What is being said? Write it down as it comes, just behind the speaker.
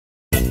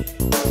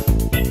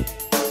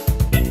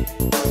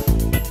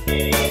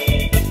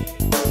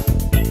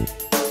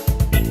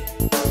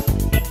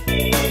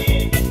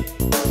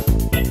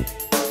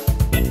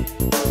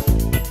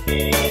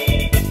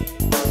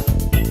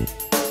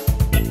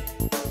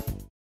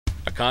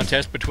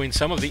contest between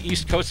some of the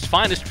East Coast's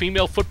finest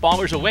female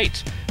footballers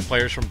awaits.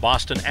 Players from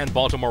Boston and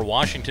Baltimore,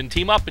 Washington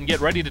team up and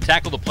get ready to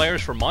tackle the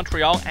players from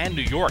Montreal and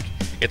New York.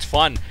 It's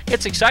fun,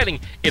 it's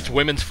exciting, it's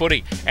women's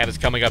footy, and it's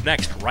coming up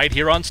next right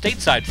here on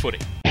Stateside Footy.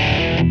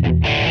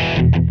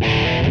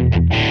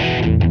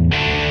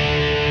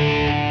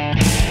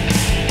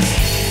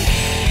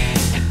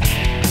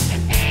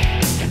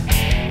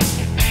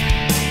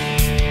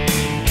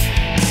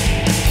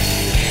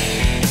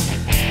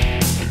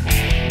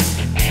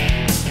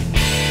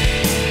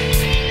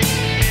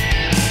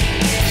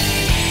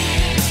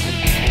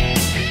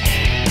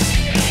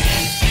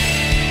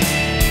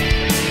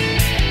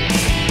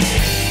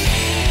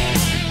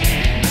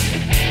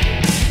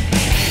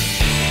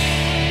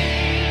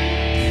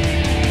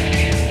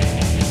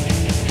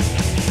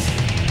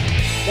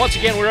 Once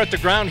again, we're at the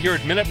ground here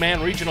at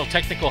Minuteman Regional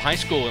Technical High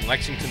School in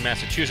Lexington,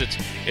 Massachusetts.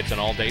 It's an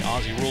all-day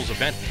Aussie Rules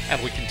event,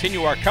 and we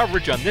continue our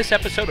coverage on this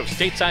episode of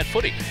Stateside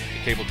Footy,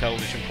 the cable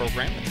television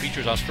program that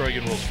features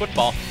Australian rules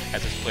football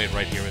as it's played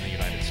right here in the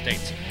United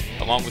States.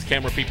 Along with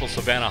camera people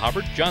Savannah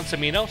Hubbard, John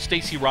Cimino,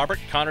 Stacey Robert,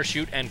 Connor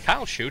Shute, and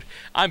Kyle Shute,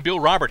 I'm Bill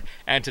Robert,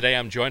 and today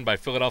I'm joined by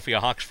Philadelphia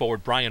Hawks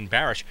forward Brian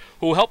Barrish,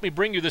 who will help me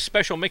bring you this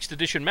special mixed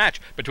edition match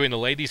between the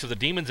ladies of the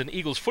Demons and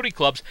Eagles footy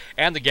clubs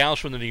and the gals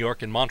from the New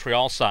York and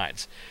Montreal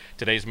sides.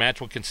 Today's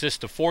match will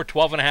consist of 4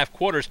 12.5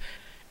 quarters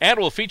and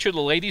will feature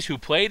the ladies who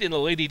played in the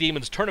Lady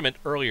Demons tournament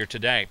earlier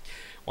today.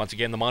 Once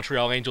again, the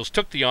Montreal Angels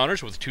took the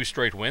honors with 2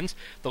 straight wins.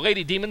 The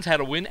Lady Demons had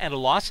a win and a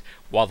loss,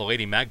 while the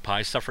Lady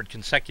Magpies suffered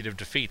consecutive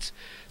defeats.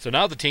 So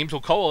now the teams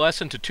will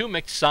coalesce into 2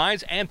 mixed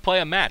sides and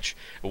play a match.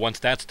 Once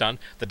that's done,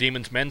 the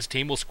Demons men's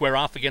team will square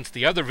off against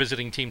the other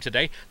visiting team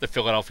today, the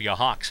Philadelphia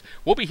Hawks.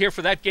 We'll be here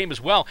for that game as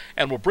well,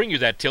 and we'll bring you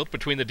that tilt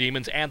between the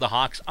Demons and the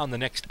Hawks on the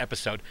next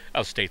episode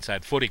of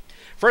Stateside Footy.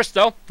 First,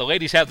 though, the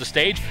ladies have the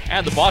stage,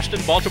 and the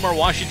Boston, Baltimore,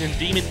 Washington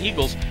Demon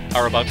Eagles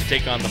are about to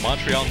take on the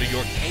Montreal, New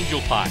York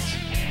Angel Pies.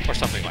 Or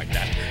something like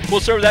that. We'll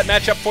serve that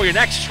matchup for you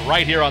next,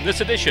 right here on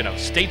this edition of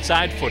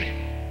Stateside Footy.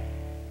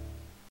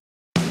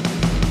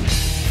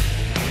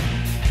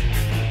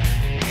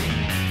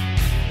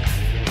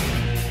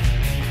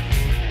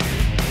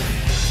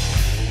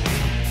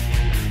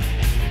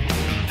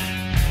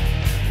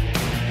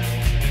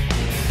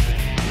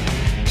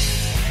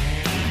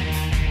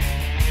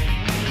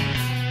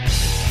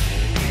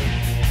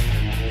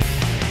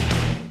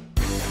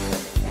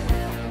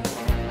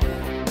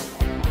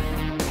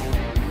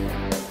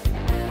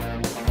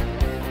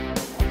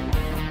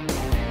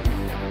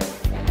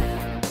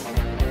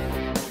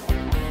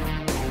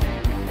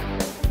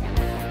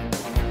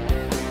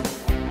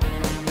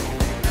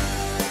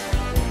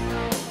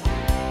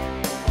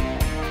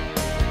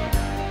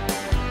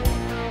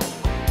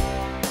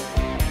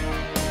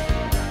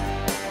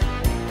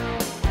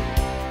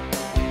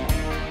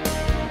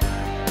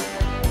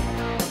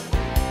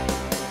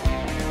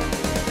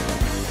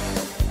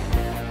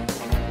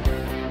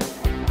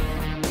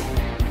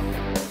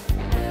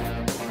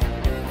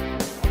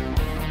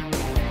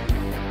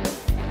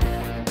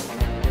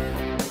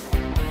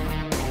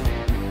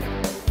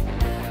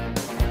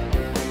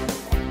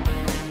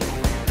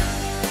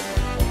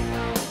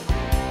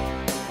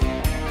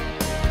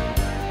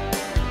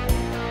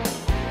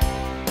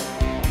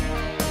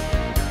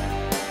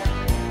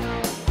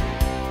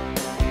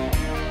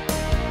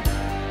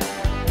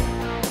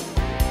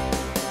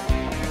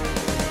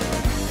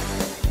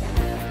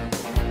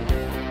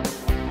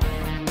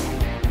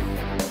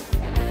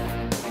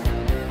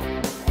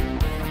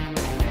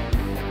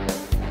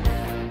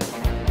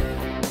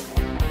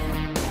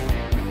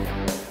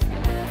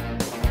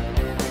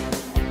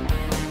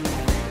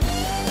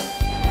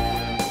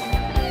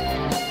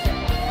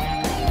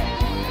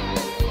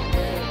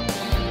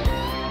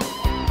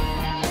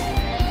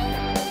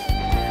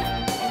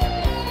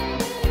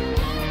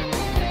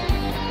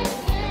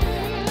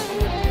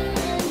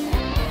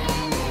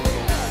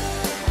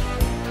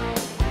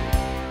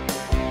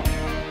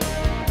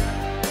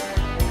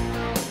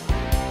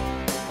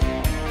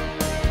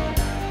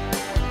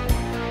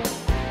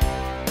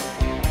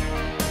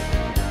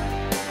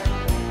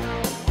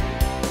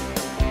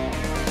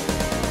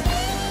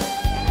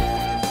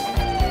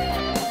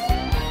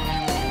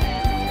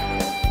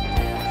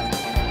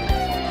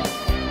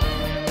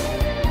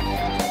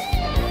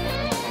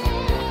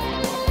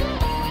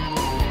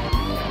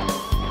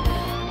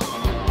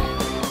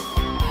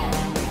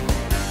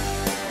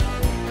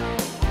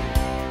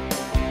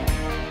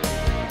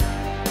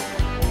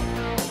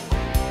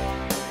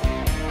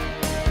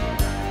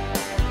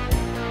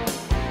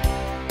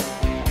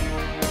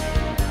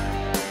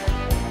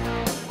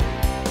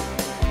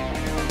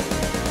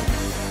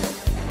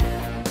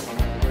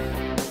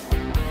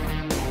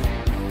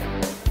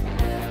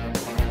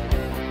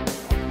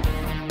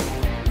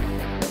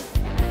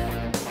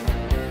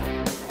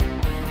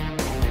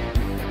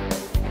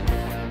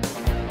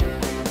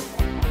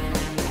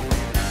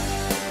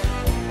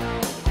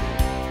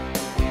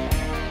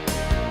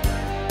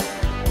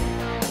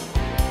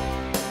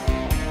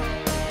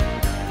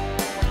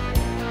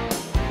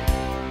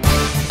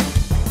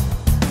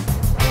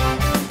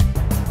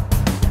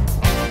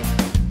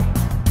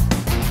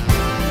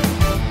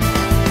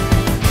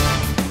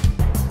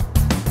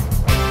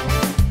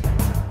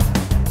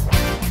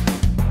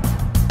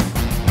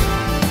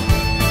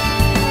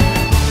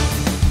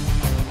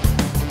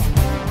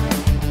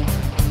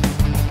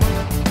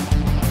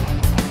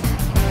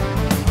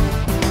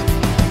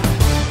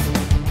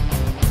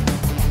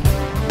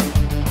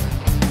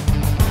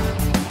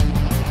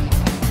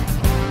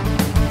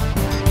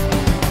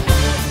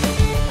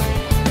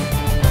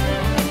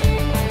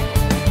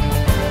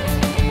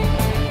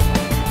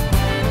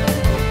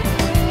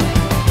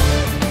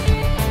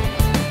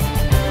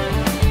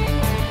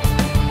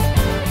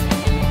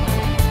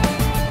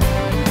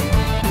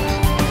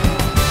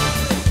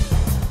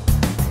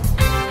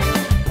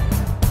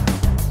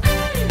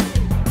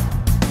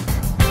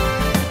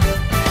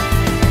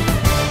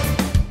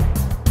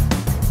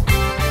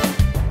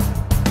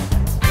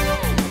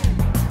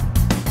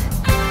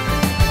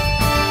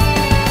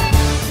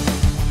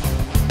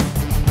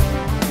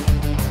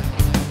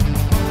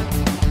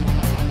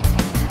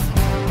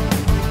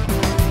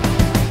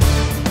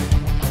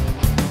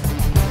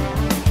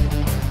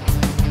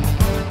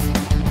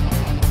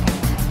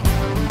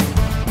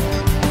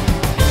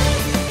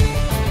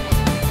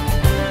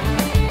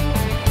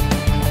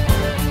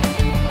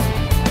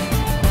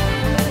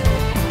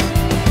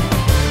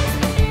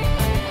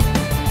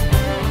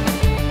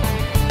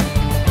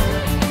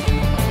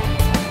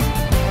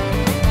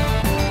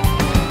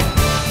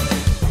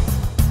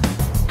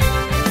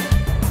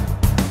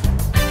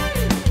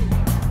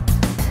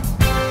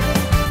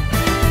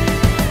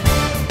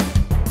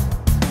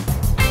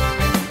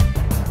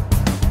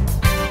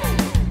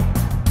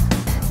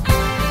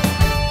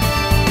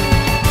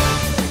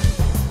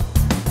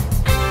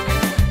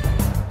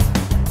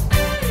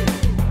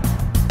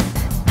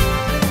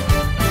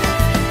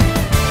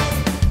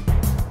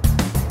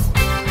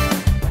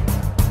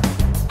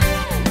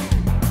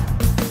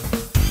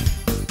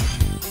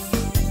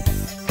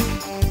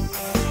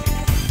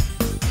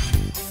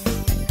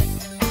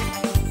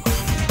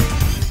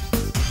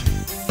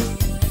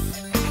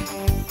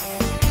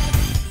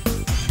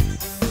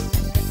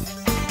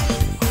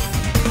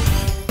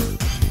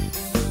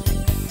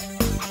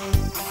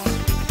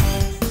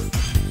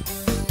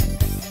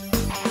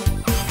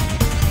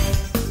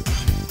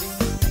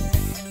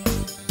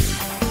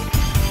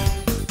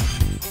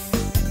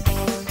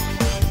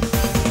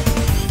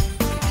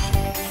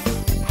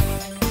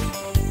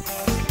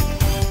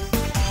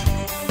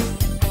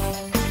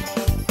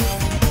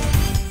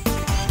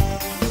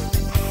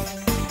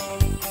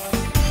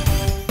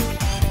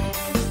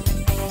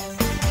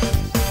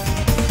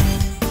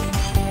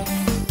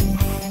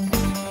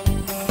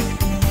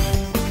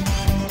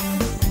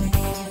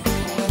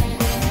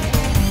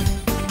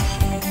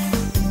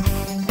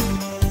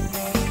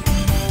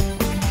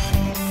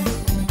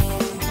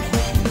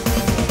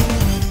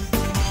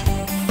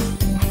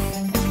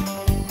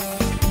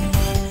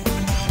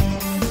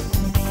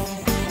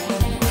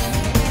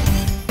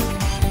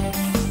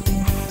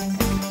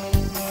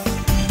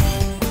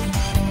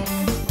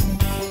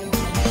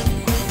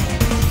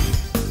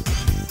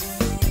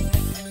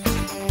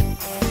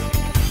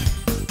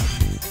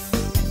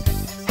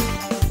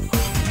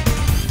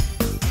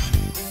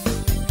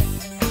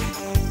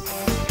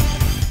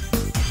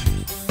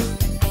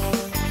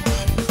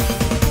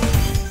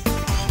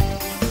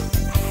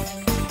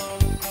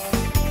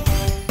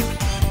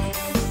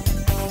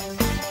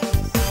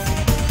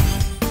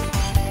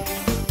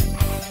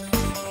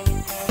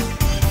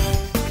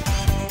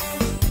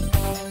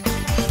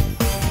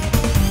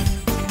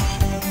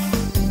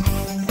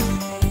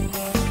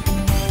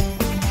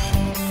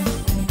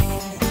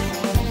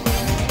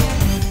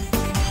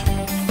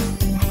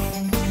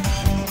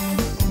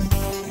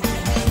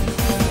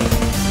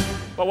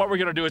 what we're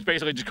going to do is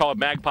basically just call it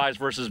Magpies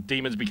versus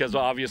Demons because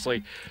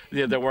obviously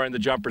they're wearing the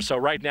jumpers. So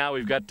right now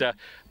we've got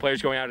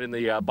players going out in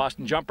the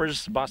Boston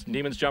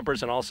Demons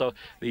jumpers, and also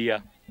the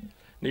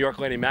New York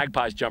Lady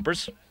Magpies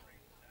jumpers.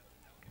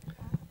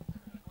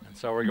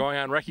 So we're going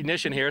on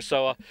recognition here,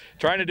 so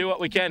trying to do what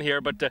we can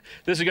here, but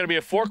this is going to be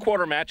a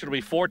 4-quarter match. It'll be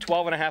 4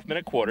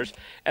 12.5-minute quarters,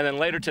 and then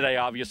later today,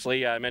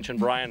 obviously, I mentioned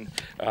Brian,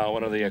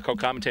 one of the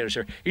co-commentators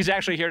here. He's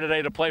actually here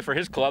today to play for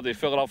his club, the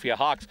Philadelphia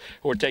Hawks,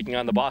 who are taking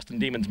on the Boston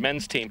Demons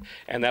men's team,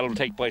 and that'll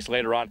take place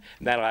later on,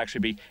 and that'll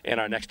actually be in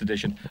our next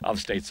edition of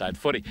Stateside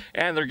Footy.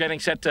 And they're getting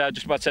set,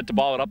 just about set to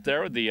ball it up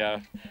there with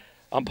the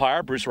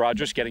umpire, Bruce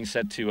Rogers, getting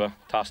set to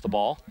toss the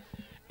ball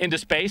into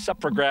space,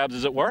 up for grabs,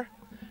 as it were.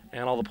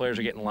 And all the players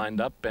are getting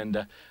lined up.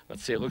 And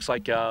let's see, it looks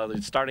like the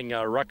starting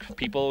ruck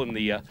people in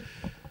the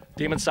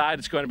Demon side,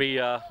 it's going to be,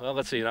 well,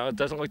 let's see, it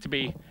doesn't look to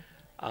be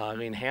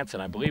Eileen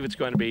Hansen. I believe it's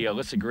going to be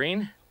Alyssa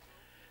Green.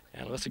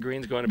 And Alyssa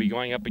Green's going to be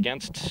going up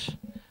against,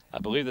 I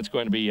believe that's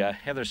going to be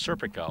Heather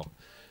Serpico.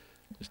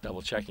 Just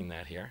double checking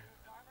that here.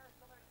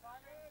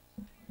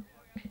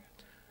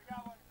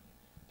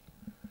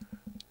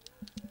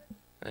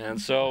 And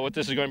so what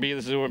this is going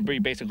to be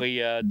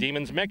basically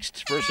Demons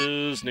mixed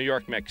versus New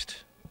York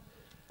mixed.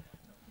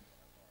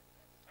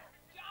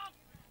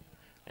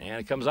 And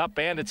it comes up,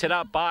 and it's hit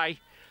out by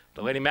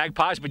the Lady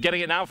Magpies, but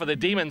getting it now for the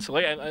Demons,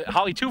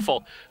 Holly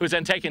Tufel, who's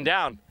then taken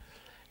down.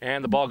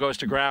 And the ball goes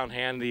to ground,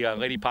 and the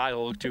Lady Pie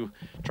will look to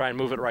try and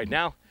move it right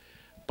now.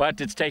 But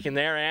it's taken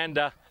there, and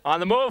on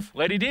the move,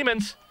 Lady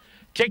Demons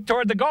kick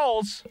toward the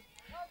goals.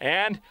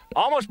 And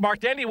almost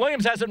marked. Andy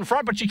Williams has it in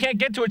front, but she can't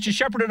get to it. She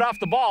shepherded off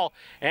the ball.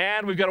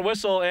 And we've got a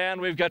whistle, and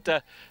we've got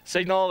a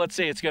signal. Let's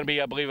see, it's going to be,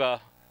 I believe,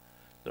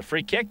 the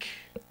free kick.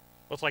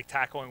 Looks like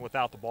tackling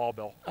without the ball,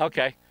 Bill.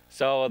 Okay.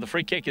 So the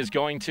free kick is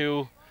going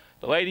to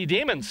the Lady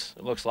Demons,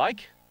 it looks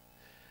like.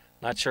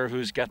 Not sure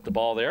who's got the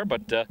ball there,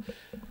 but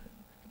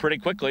pretty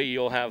quickly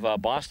you'll have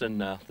Boston,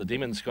 the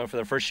Demons, going for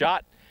their first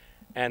shot.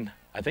 And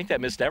I think that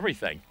missed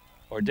everything.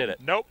 Or did it?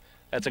 Nope.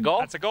 That's a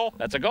goal? That's a goal.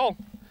 That's a goal.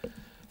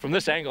 From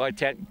this angle, I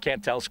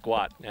can't tell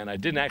squat. And I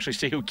didn't actually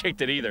see who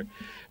kicked it either.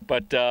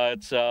 But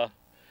it's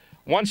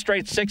one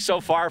straight 6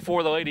 so far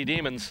for the Lady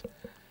Demons.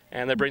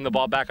 And they bring the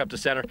ball back up to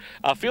center.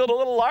 Field a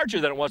little larger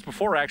than it was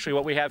before, actually.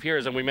 What we have here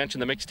is, and we mentioned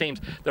the mixed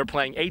teams, they're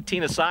playing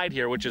 18 aside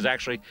here, which is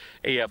actually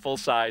a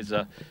full-size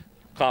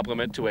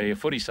complement to a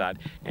footy side.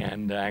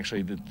 And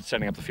actually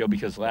setting up the field,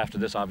 because after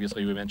this,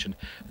 obviously, we mentioned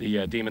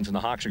the Demons and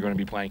the Hawks are going to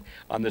be playing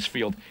on this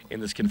field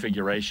in this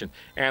configuration.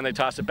 And they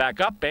toss it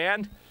back up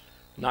and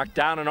knocked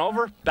down and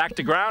over, back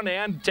to ground,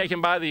 and taken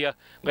by the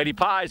Lady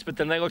Pies, but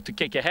then they look to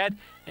kick ahead.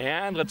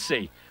 And let's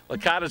see,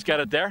 Licata's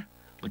got it there.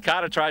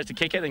 Licata tries to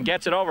kick it and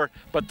gets it over,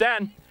 but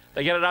then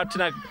they get it out to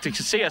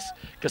Casillas.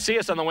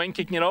 Casillas on the wing,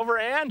 kicking it over,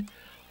 and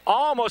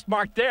almost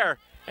marked there.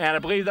 And I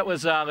believe that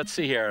was, let's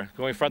see here,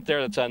 going front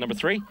there, that's number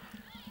 3.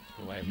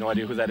 Oh, I have no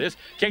idea who that is.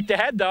 Kicked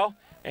ahead, though,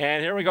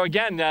 and here we go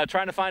again,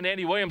 trying to find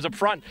Andy Williams up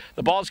front.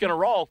 The ball's going to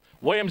roll.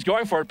 Williams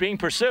going for it, being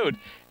pursued,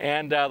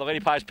 and the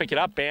Lady Pies pick it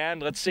up,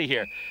 and let's see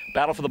here.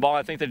 Battle for the ball.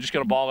 I think they're just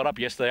going to ball it up.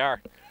 Yes, they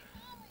are.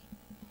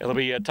 It'll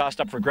be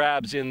tossed up for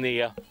grabs in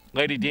the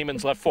Lady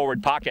Demons left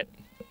forward pocket.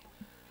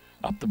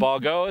 Up the ball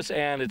goes,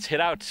 and it's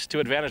hit out to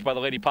advantage by the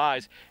Lady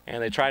Pies,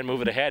 and they try and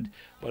move it ahead,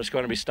 but it's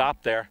going to be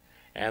stopped there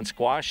and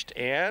squashed,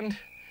 and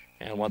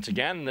once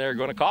again, they're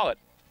going to call it.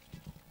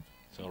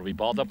 So it'll be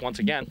balled up once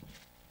again.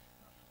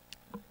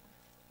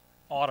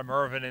 Autumn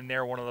Irvin in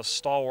there, one of the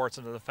stalwarts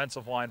in the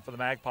defensive line for the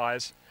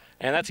Magpies.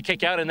 And that's a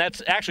kick out, and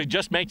that's actually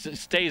just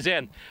stays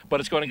in, but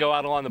it's going to go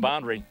out along the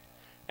boundary.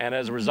 And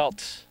as a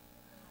result,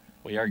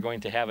 we are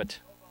going to have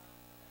it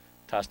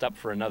tossed up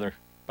for another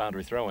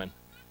boundary throw-in.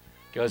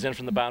 Goes in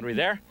from the boundary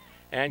there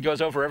and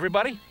goes over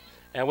everybody.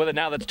 And with it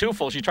now, that's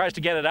Tufel. She tries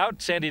to get it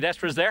out. Sandy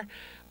Destra's there,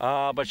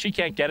 but she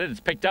can't get it. It's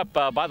picked up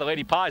by the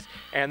Lady Pies,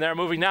 and they're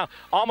moving now.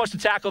 Almost a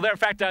tackle there. In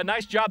fact, a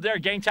nice job there.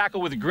 Gang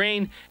tackle with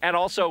Green and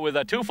also with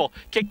Tufel.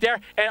 Kick there.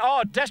 And,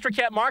 oh, Destra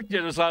can't mark it.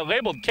 It was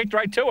labeled, kicked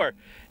right to her.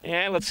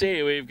 And let's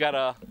see. We've got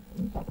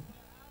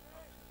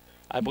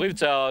I believe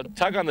it's a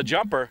tug on the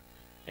jumper.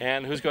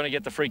 And who's going to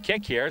get the free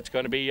kick here? It's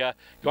going to be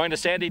going to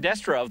Sandy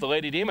Destra of the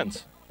Lady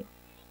Demons.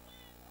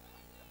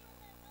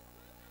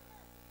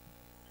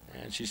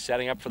 And she's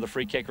setting up for the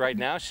free kick right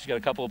now. She's got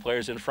a couple of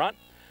players in front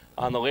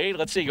on the lead.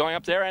 Let's see, going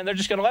up there, and they're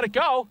just going to let it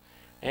go.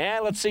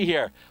 And let's see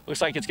here.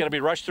 Looks like it's going to be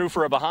rushed through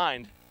for a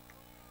behind.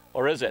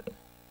 Or is it?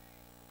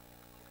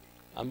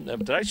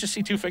 Did I just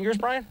see 2 fingers,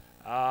 Brian?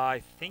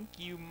 I think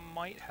you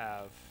might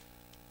have.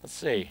 Let's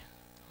see.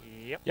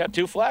 Yep. Yeah,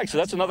 2 flags, so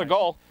that's another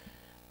goal.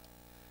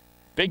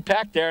 Big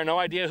pack there. No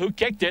idea who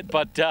kicked it,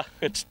 but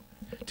it's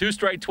 2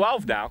 straight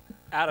 12 now.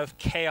 Out of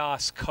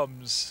chaos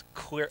comes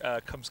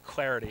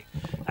clarity,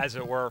 as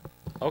it were.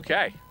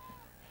 Okay.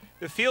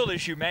 The field,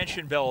 as you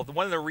mentioned, Bill,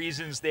 one of the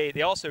reasons they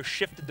also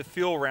shifted the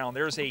field around,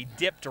 there's a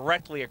dip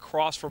directly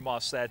across from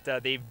us that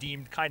they've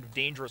deemed kind of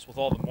dangerous with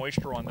all the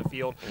moisture on the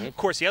field. Of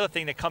course, the other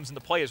thing that comes into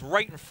play is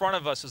right in front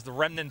of us is the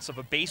remnants of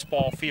a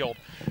baseball field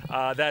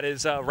that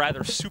is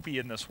rather soupy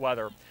in this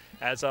weather.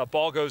 As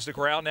ball goes to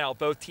ground now,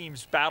 both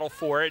teams battle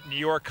for it. New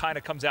York kind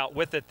of comes out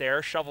with it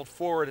there, shoveled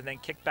forward and then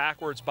kicked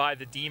backwards by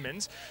the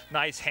Demons.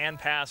 Nice hand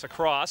pass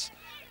across.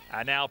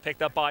 Now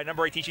picked up by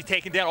number 18. She's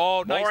taken down.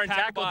 Oh, nice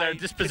tackle there,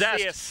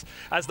 dispossessed. Casillas,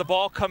 as the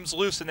ball comes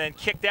loose and then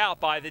kicked out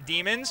by the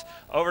Demons.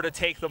 Over to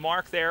take the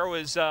mark there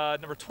was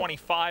number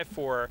 25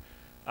 for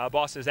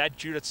Boston. Is that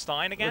Judith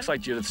Stein again? Looks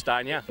like Judith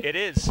Stein, yeah. It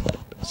is.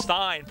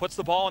 Stein puts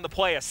the ball in the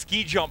play, a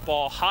ski jump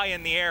ball high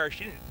in the air.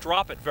 She didn't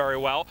drop it very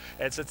well.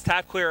 It's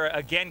tap clear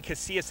again.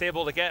 Casillas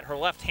able to get her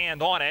left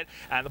hand on it,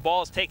 and the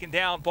ball is taken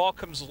down. Ball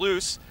comes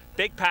loose.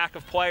 Big pack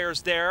of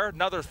players there.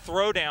 Another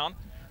throwdown.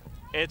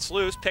 It's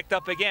loose, picked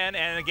up again,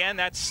 and again,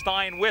 that's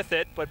Stein with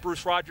it, but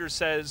Bruce Rogers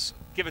says,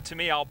 give it to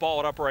me, I'll ball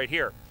it up right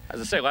here.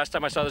 As I say, last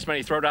time I saw this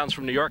many throwdowns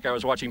from New York, I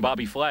was watching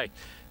Bobby Flay.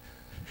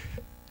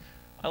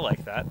 I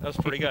like that. That was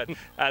pretty good.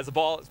 As the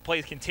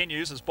play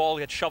continues, this ball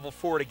gets shoveled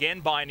forward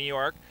again by New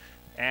York,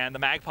 and the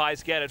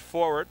Magpies get it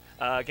forward.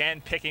 Again,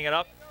 picking it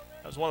up.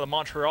 That was one of the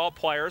Montreal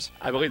players.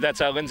 I believe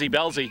that's Lindsay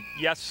Belzy.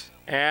 Yes.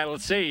 And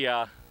let's see,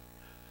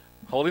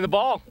 holding the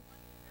ball.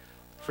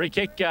 Free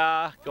kick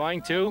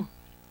going to...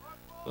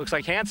 Looks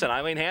like Hansen.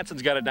 Eileen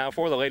Hansen's got it now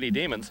for the Lady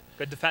Demons.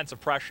 Good defensive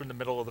pressure in the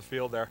middle of the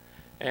field there.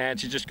 And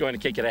she's just going to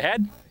kick it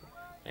ahead.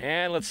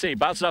 And let's see,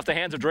 bouncing off the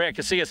hands of Drea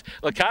Casillas.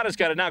 Licata's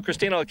got it now.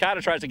 Christina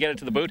Licata tries to get it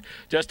to the boot.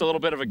 Just a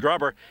little bit of a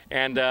grubber.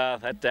 And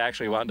that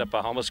actually wound up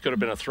almost could have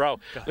been a throw.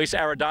 Lisa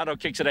Arredondo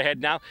kicks it ahead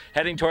now.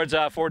 Heading towards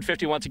forward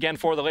 50 once again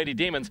for the Lady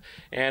Demons.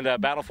 And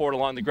battle forward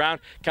along the ground.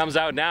 Comes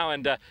out now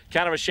and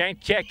kind of a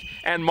shank kick.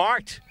 And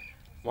marked.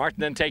 Marked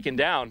and then taken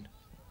down.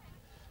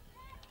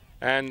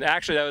 And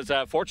actually, that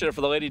was fortunate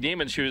for the Lady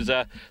Demons. She was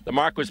the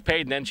mark was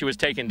paid, and then she was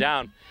taken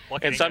down.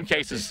 In some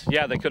cases,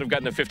 yeah, they could have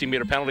gotten a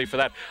 50-meter penalty for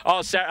that.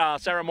 Oh,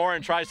 Sarah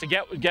Morin tries to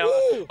get.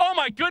 Oh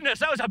my goodness,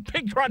 that was a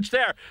big crunch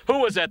there. Who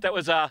was that? That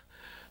was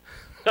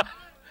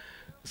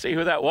see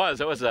who that was.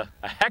 That was a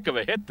heck of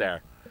a hit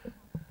there.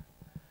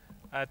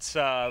 That's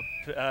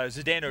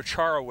Zdeno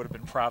Chara would have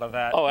been proud of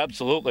that. Oh,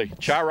 absolutely.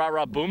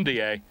 Chara boom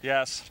die.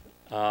 Yes.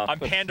 I'm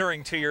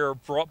pandering to your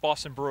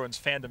Boston Bruins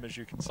fandom, as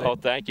you can see. Oh,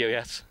 thank you.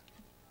 Yes.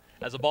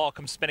 As the ball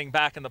comes spinning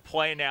back in the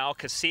play now,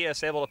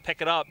 Casillas able to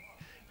pick it up,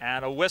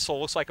 and a whistle.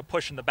 Looks like a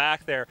push in the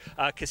back there.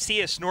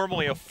 Casillas,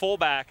 normally a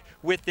fullback,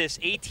 with this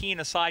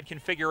 18-a-side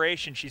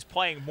configuration, she's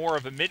playing more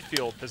of a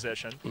midfield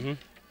position.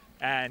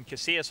 And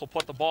Casillas will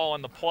put the ball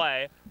in the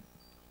play.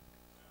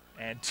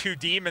 And two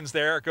Demons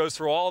there. It goes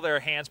through all their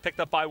hands, picked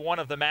up by one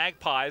of the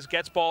Magpies.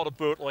 Gets ball to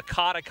boot.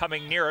 Licata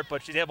coming near it,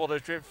 but she's able to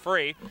drift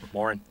free.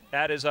 Morin.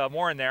 That is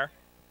Morin there.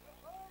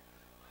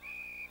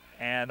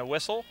 And a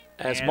whistle.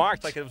 And it's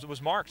marked. Like it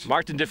was marked.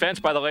 Marked in defense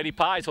by the Lady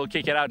Pies. He'll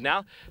kick it out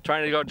now.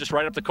 Trying to go just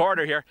right up the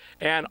corridor here.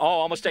 And,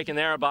 almost taken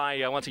there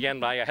by, once again,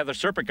 by Heather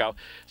Serpico.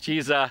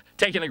 She's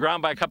taken the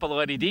ground by a couple of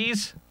Lady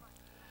Ds.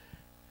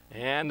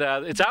 And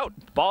it's out.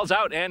 Ball's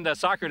out and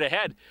soccered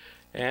ahead.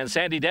 And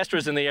Sandy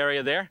Destra's in the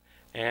area there.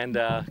 And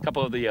a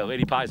couple of the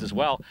Lady Pies as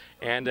well.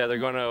 And they're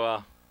going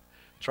to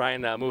try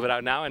and move it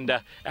out now. And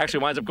actually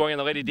winds up going in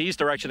the Lady D's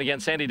direction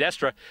against Sandy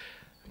Destra.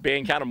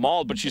 Being kind of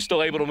mauled, but she's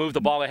still able to move the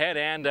ball ahead,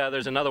 and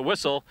there's another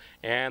whistle,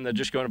 and they're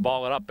just going to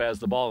ball it up as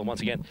the ball, once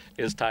again,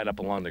 is tied up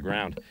along the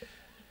ground.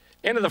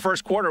 Into the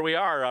first quarter, we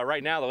are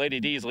right now. The Lady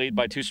D's lead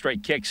by 2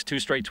 straight kicks, 2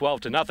 straight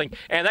 12-0,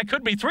 and that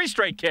could be 3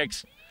 straight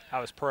kicks. That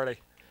was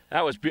pretty.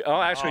 That was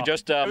actually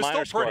just a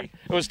minor score. It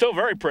was still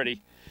very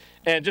pretty,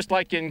 and just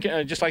like with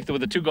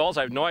the 2 goals,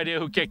 I have no idea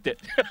who kicked it.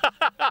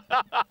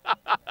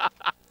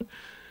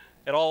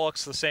 It all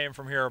looks the same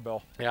from here,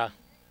 Bill. Yeah.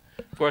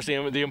 Of course,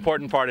 the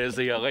important part is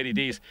the Lady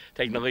D's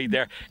taking the lead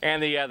there.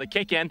 And the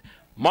kick in,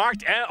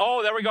 marked, and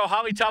there we go,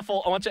 Holly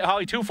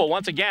Tufel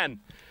once again.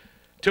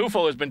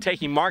 Tufel has been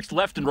taking marks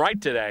left and right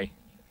today.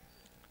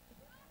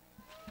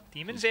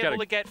 Demons able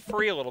to get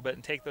free a little bit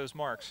and take those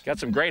marks. Got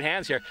some great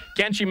hands here.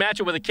 Can she match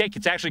it with a kick?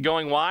 It's actually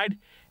going wide,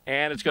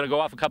 and it's going to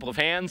go off a couple of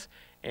hands,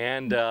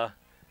 and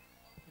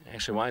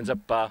actually winds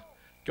up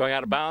going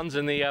out of bounds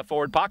in the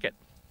forward pocket.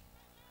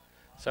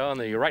 So in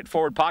the right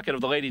forward pocket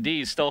of the Lady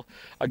D's, still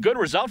a good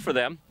result for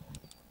them.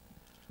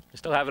 They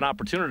still have an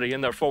opportunity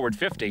in their forward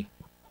 50.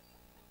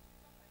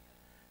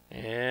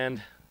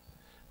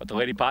 But the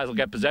Lady Pies will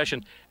get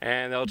possession,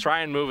 and they'll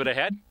try and move it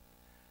ahead.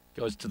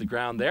 Goes to the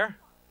ground there.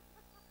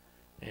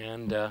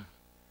 And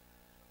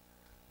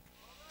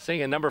seeing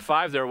in number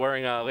 5, they're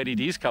wearing Lady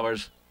D's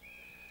colors.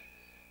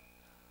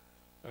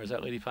 Or is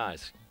that Lady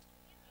Pies?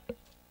 I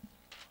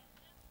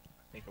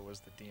think it was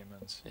the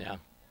Demons. Yeah.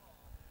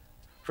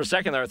 For a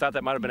second there, I thought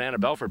that might have been Anna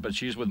Belford, but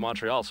she's with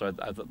Montreal, so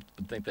I would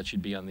think that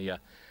she'd be on the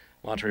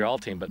Montreal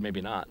team, but maybe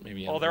not.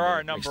 Maybe. Well, there are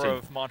a number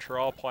of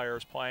Montreal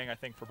players playing, I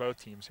think, for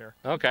both teams here.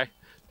 Okay.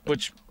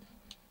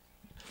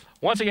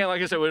 once again,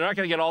 like I said, we're not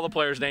going to get all the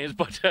players' names,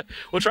 but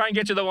we'll try and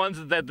get you the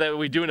ones that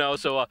we do know.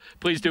 So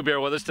please do bear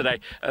with us today.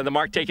 The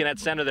mark taking at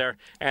center there,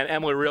 and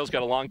Emily Reel's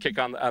got a long kick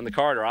on the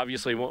corridor.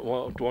 Obviously,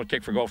 won't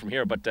kick for goal from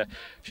here, but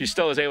she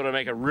still is able to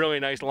make a really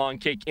nice long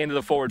kick into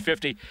the forward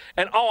 50.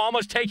 And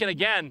almost taken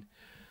again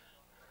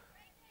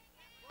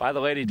by the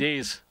Lady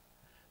D's.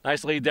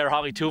 Nice lead there.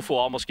 Holly Tufel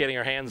almost getting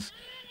her hands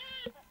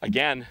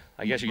again.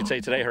 I guess you could say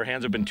today her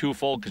hands have been too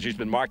full because she's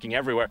been marking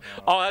everywhere.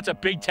 Oh, that's a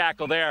big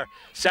tackle there.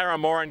 Sarah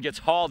Moran gets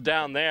hauled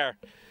down there.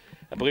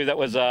 I believe that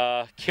was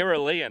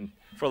Kira Leon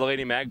for the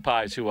Lady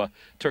Magpies who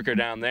took her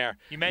down there.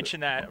 You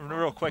mentioned that,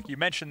 real quick, you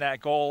mentioned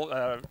that goal,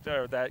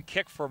 that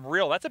kick from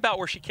Reel. That's about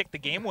where she kicked the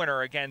game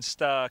winner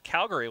against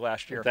Calgary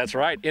last year. That's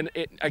right,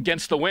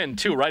 against the wind,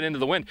 too, right into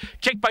the wind.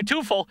 Kicked by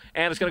Tufel,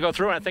 and it's going to go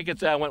through, and I think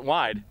it went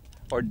wide.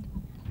 Or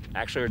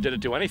did it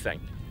do anything?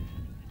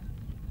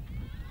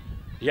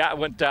 Yeah, it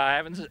went, I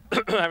haven't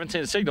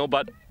seen the signal,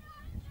 but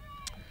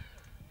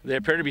they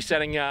appear to be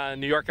setting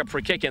New York up for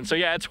a kick in. So,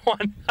 yeah, it's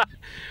one.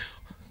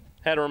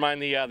 Had to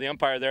remind the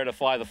umpire there to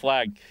fly the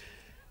flag.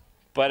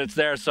 But it's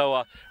there.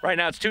 So, right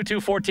now it's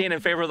 2-2-14 in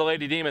favor of the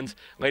Lady Demons.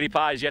 Lady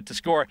Pies yet to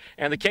score.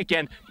 And the kick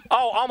in.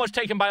 Oh, almost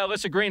taken by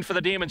Alyssa Green for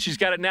the Demons. She's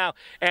got it now.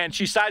 And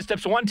she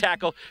sidesteps one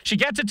tackle. She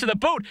gets it to the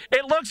boot.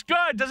 It looks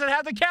good. Does it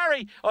have the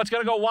carry? Oh, it's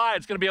going to go wide.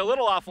 It's going to be a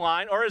little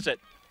offline. Or is it?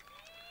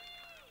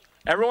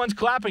 Everyone's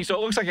clapping, so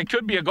it looks like it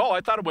could be a goal.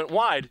 I thought it went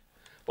wide.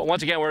 But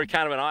once again, we're at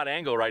kind of an odd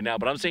angle right now.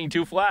 But I'm seeing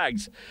two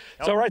flags.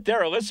 Yep. So right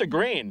there, Alyssa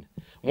Green,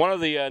 one of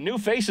the new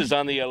faces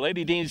on the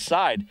Lady Dean's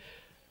side.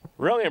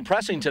 Really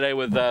impressing today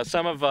with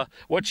some of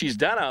what she's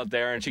done out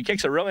there. And she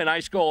kicks a really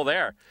nice goal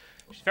there.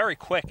 She's very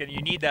quick, and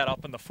you need that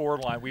up in the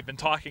forward line. We've been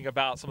talking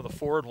about some of the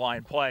forward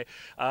line play.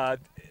 It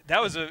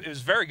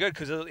was very good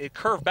because it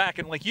curved back,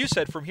 and like you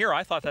said, from here,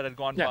 I thought that had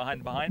gone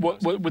behind.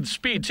 With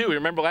speed, too.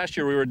 Remember last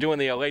year we were doing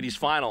the ladies'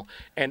 final,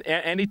 and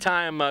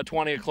anytime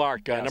Twania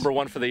Clark, number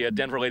one for the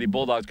Denver Lady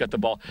Bulldogs, got the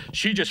ball,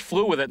 she just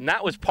flew with it, and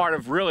that was part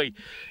of really,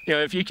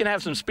 if you can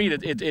have some speed,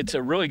 it's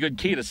a really good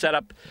key to set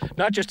up,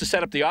 not just to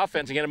set up the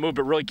offense and get a move,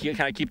 but really kind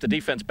of keep the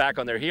defense back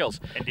on their heels.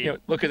 Indeed.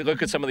 Look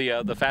at some of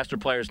the faster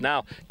players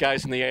now,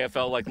 guys in the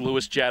AFL like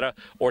Louis Jetta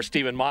or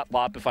Stephen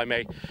Motlop, if I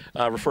may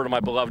refer to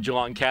my beloved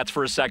Geelong Cats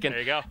for a second. There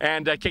you go.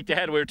 And kicked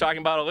ahead. We were talking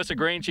about Alyssa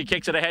Green. She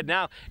kicks it ahead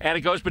now, and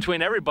it goes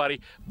between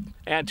everybody.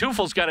 And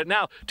Tufel's got it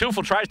now.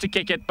 Tufel tries to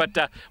kick it,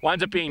 but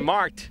winds up being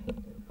marked.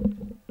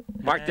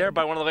 Marked there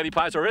by one of the Lady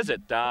Pies, or is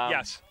it?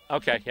 Yes.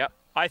 Okay, yeah.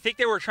 I think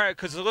they were trying,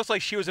 because it looks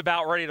like she was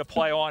about ready to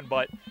play on,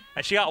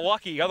 and she got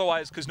lucky.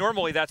 Otherwise, because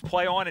normally that's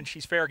play on and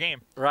she's fair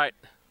game. Right.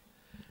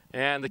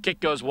 And the kick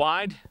goes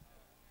wide.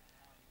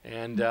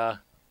 And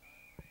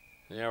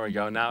there we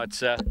go. Now it's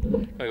going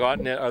to go out.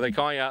 And, are they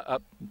calling a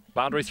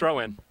boundary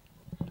throw-in?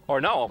 Or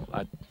no,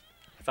 I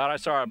thought I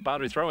saw a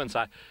boundary throw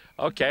inside.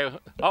 Okay,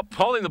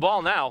 holding the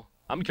ball now.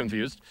 I'm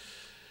confused.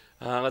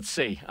 Let's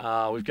see.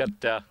 We've got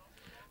the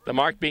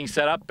mark being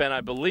set up, and I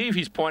believe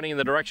he's pointing in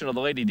the direction of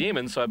the Lady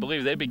Demons, so I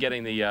believe they'd be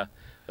getting the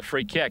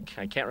free kick.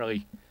 I can't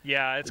really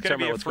Yeah, it's going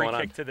to be a free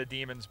kick to the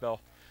Demons, Bill.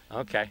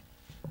 Okay.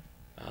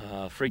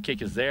 Free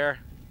kick is there.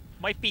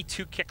 Might be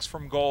 2 kicks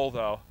from goal,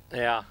 though.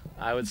 Yeah,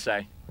 I would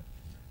say.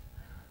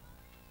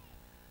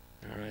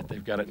 All right,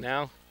 they've got it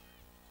now.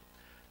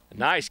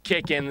 Nice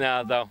kick in,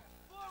 though.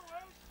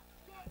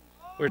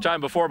 We were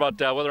talking before about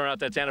whether or not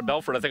that's Anna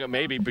Belford. I think it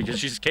may be because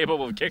she's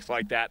capable of kicks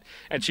like that.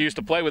 And she used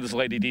to play with this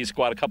Lady D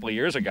squad a couple of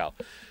years ago.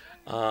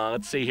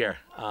 Let's see here.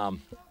 I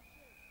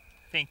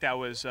think that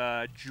was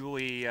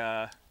Julie.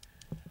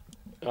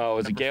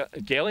 Was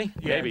it Gailey?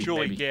 Yeah, maybe,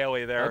 Julie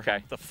Gailey there.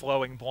 Okay. The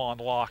flowing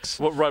blonde locks.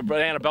 Well,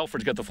 but Anna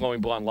Belford's got the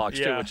flowing blonde locks,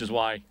 too, Yeah. which is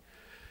why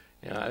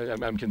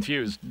I'm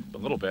confused a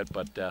little bit.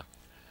 But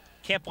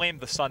can't blame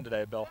the sun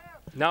today, Bill.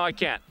 No, I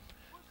can't.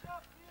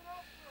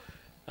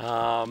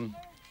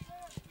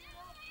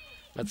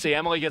 Let's see,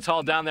 Emily gets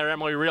hauled down there.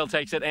 Emily Reel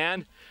takes it,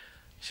 and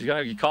she's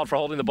going to get called for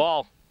holding the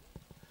ball.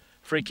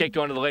 Free kick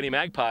going to the Lady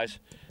Magpies.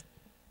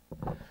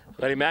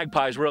 Lady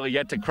Magpies really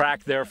yet to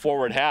crack their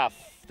forward half.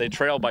 They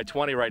trail by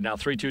 20 right now,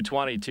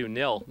 3-2-20,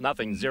 2-0,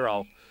 nothing,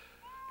 0.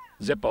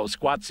 Zippo,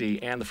 Squatsy,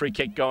 and the free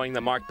kick going,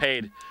 the mark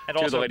paid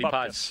to the Lady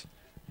Pies.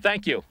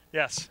 Thank you.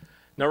 Yes.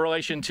 No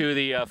relation to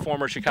the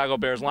former Chicago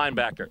Bears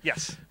linebacker.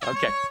 Yes.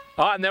 Okay.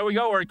 And there we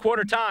go. We're at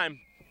quarter time.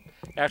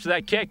 After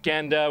that kick,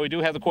 and we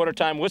do have the quarter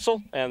time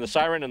whistle and the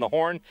siren and the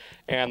horn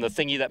and the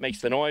thingy that makes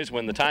the noise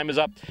when the time is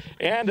up.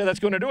 And that's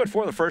going to do it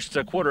for the first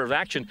quarter of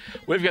action.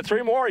 We've got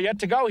 3 more yet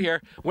to go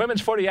here. Women's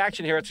footy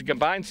action here. It's a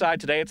combined side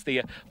today. It's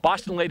the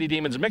Boston Lady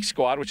Demons mixed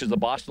squad, which is the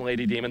Boston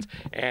Lady Demons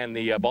and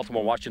the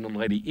Baltimore Washington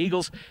Lady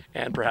Eagles,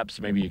 and perhaps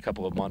maybe a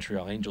couple of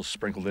Montreal Angels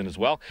sprinkled in as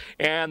well.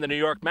 And the New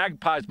York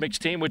Magpies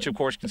mixed team, which of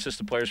course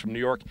consists of players from New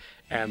York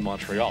and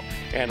Montreal.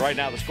 And right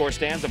now the score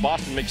stands: the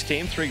Boston mixed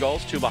team, 3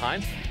 goals, 2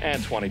 behinds,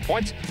 and 20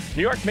 points.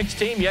 New York mixed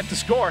team yet to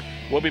score.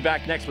 We'll be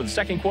back next with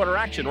second quarter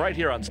action right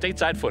here on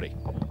Stateside Footy.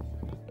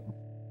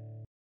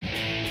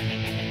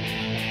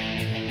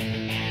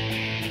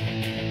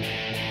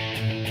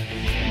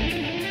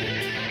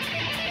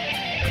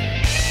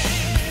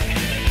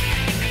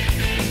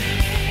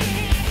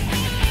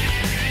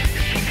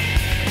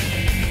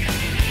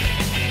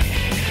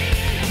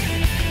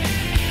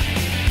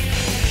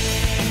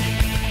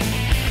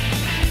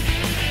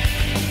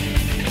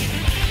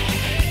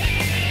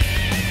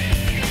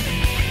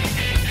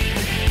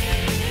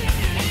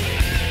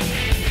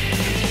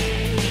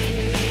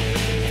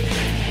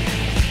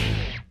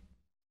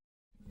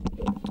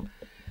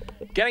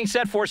 Getting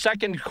set for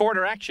second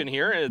quarter action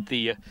here at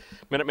the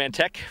Minuteman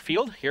Tech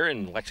Field here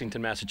in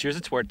Lexington,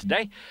 Massachusetts, where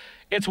today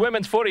it's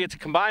women's footy. It's a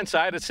combined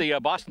side. It's the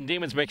Boston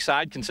Demons mixed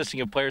side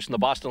consisting of players from the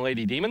Boston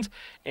Lady Demons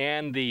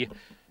and the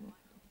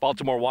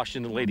Baltimore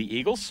Washington Lady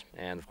Eagles,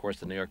 and of course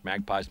the New York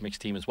Magpies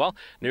mixed team as well.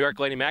 New York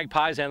Lady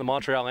Magpies and the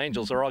Montreal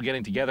Angels are all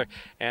getting together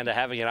and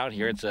having it out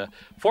here. It's a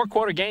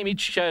 4-quarter game.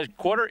 Each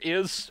quarter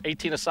is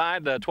 18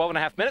 aside,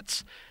 12.5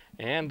 minutes.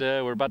 And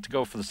we're about to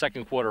go for the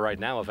second quarter right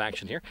now of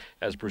action here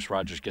as Bruce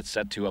Rogers gets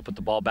set to put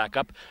the ball back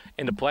up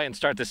into play and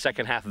start the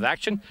second half of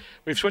action.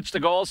 We've switched the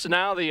goals, so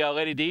now the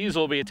Lady D's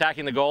will be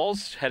attacking the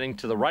goals, heading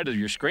to the right of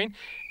your screen,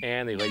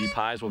 and the Lady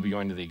Pies will be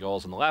going to the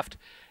goals on the left,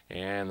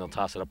 and they'll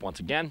toss it up once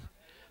again.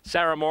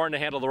 Sarah Moore to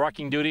handle the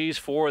rucking duties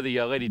for the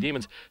Lady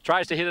Demons.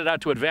 Tries to hit it out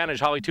to advantage.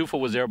 Holly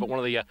Tufel was there, but one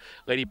of the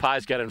Lady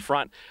Pies got in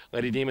front.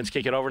 Lady Demons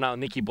kick it over now.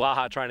 Nikki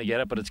Blaha trying to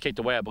get it, but it's kicked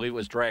away. I believe it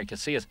was Drea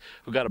Casillas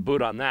who got a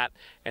boot on that.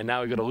 And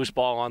now we got a loose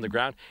ball on the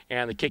ground,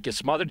 and the kick is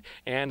smothered,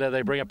 and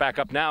they bring it back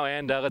up now.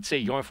 And let's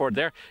see, going forward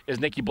there is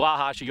Nikki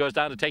Blaha. She goes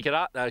down to pick it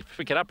up,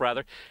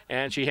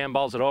 and she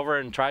handballs it over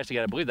and tries to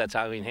get it. I believe that's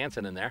Eileen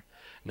Hansen in there.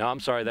 No,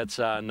 I'm sorry, that's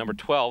number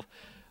 12.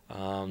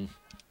 I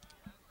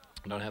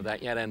don't have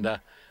that yet, and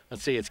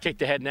let's see, it's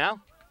kicked ahead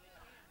now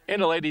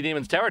into Lady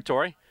Demons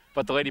territory,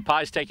 but the Lady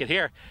Pies take it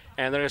here,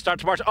 and they're going to start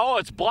to march. Oh,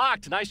 it's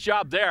blocked. Nice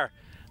job there.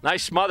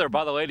 Nice smother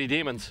by the Lady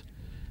Demons,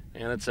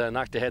 and it's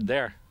knocked ahead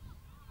there.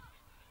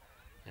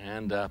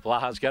 And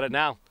Blaha's got it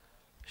now.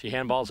 She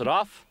handballs it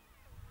off,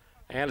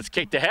 and it's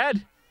kicked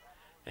ahead,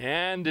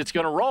 and it's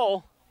going to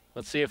roll.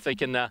 Let's see if they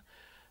can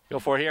go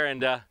for it here,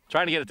 and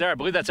trying to get it there. I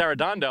believe that's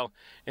Arredondo,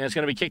 and it's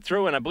going to be kicked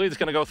through, and I believe it's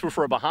going to go through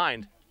for a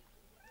behind.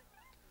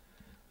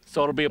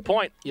 So it'll be a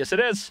point. Yes,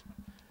 it is.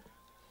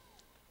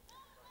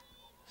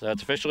 So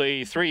it's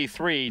officially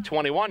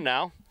 3-3-21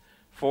 now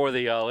for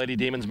the Lady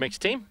Demons mixed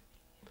team.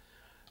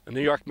 The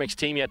New York mixed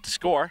team yet to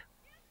score.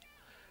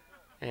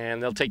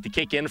 And they'll take the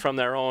kick in from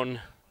their own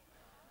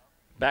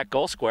back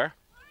goal square.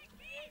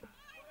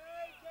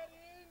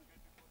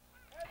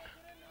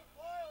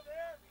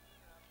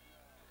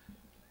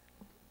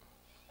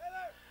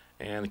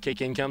 And the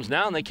kick in comes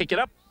now, and they kick it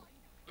up.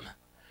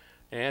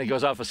 And it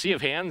goes off a sea of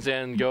hands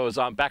and goes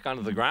on back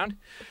onto the ground.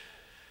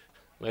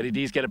 Lady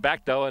D's get it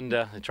back, though, and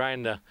they're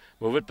trying to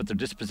move it, but they're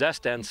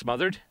dispossessed and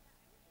smothered.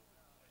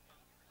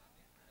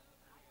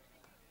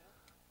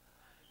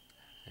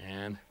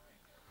 And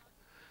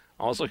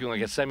almost looking like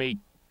a semi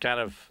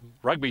kind of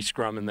rugby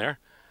scrum in there.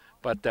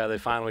 But they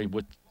finally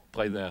would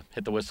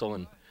hit the whistle,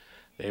 and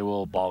they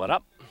will ball it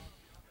up.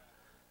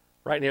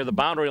 Right near the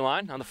boundary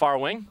line on the far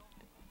wing.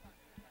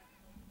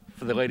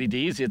 For the Lady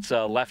D's, it's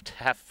a left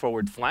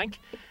half-forward flank.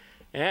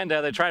 And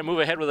they try and move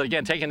ahead with it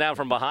again, taken down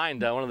from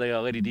behind one of the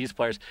Lady D's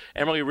players.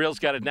 Emily Reel's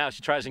got it now.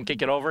 She tries and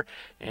kick it over,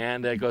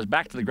 and it goes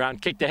back to the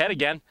ground. Kicked ahead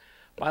again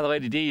by the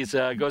Lady D's.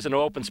 Goes into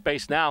open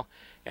space now,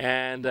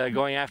 and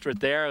going after it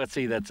there. Let's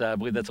see, I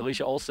believe that's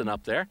Alicia Olsen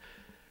up there,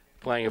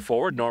 playing it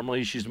forward.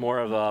 Normally, she's more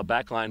of a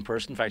backline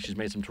person. In fact, she's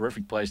made some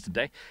terrific plays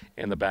today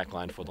in the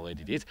backline for the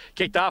Lady D's.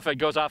 Kicked off. It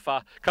goes off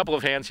a couple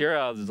of hands here.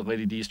 The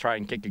Lady D's try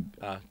and kick it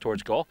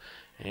towards goal,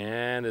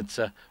 and it's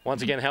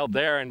once again held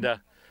there, and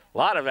a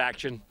lot of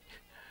action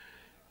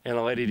in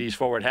the Lady D's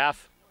forward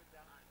half.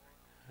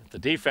 The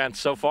defense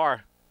so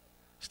far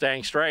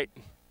staying straight,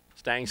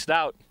 staying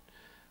stout,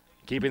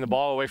 keeping the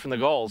ball away from the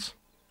goals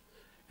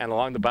and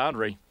along the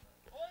boundary.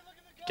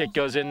 Kick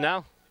goes in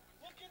now.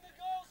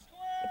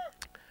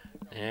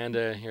 And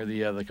here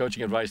the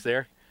coaching advice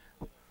there.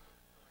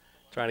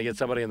 Trying to get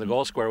somebody in the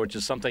goal square, which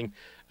is something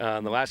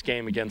in the last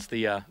game against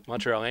the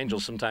Montreal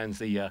Angels. Sometimes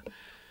the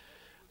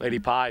Lady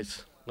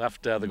Pies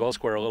left the goal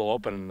square a little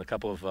open, and a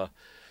couple of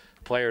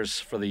players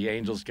for the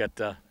Angels get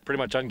pretty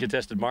much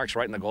uncontested marks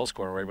right in the goal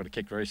square. We're able to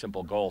kick very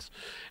simple goals.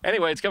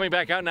 Anyway, it's coming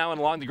back out now and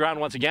along the ground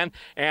once again,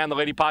 and the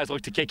Lady Pies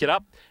look to kick it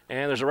up,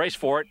 and there's a race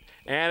for it,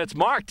 and it's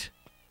marked.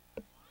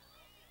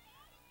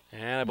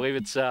 And I believe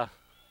it's, let's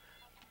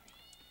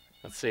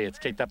see, it's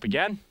kicked up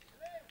again.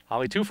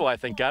 Holly Tufel, I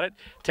think, got it.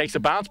 Takes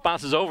a bounce,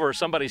 bounces over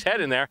somebody's head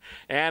in there,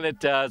 and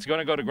it's going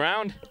to go to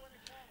ground,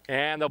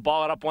 and they'll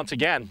ball it up once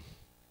again.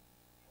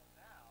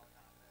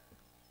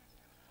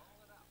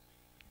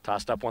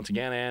 Tossed up once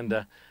again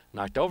and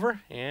knocked over.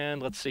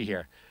 And let's see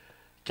here.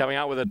 Coming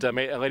out with it,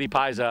 Lady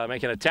Pies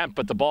make an attempt,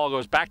 but the ball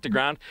goes back to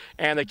ground,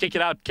 and they kick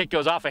it out. Kick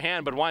goes off a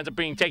hand, but winds up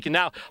being taken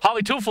now.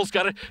 Holly Tufel's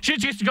got it.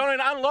 She's going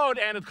to unload,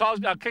 and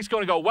kick's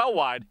going to go well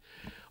wide.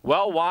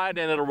 Well wide,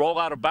 and it'll roll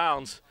out of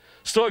bounds.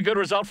 Still a good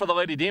result for the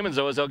Lady Demons,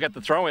 though, as they'll get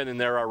the throw in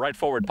their right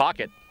forward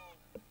pocket.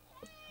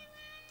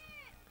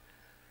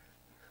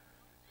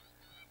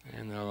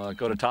 And they'll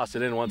go to toss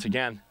it in once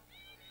again.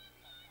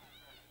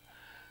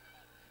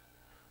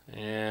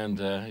 And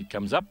it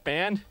comes up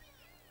and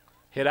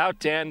hit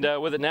out, and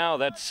with it now,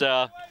 that's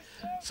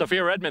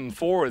Sophia Redmond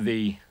for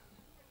the...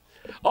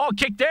 Oh,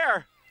 kick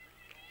there!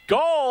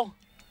 Goal!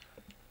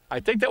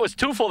 I think that was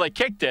Tufel that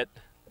kicked it.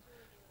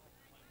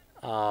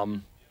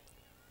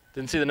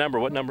 Didn't see the number.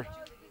 What number?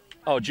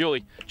 Oh,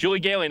 Julie. Julie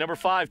Gailey, number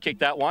 5,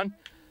 kicked that one.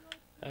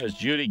 That was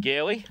Judy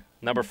Gailey,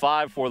 number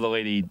 5 for the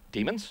Lady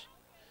Demons.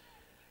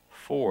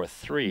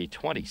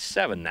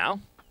 4-3-27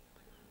 now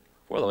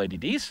for the Lady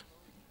D's.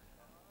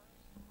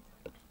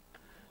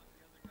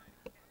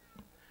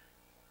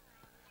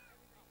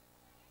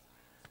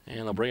 And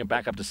they'll bring it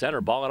back up to center,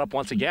 ball it up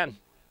once again.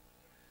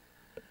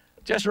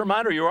 Just a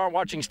reminder, you are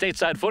watching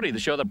Stateside Footy, the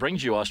show that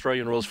brings you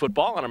Australian rules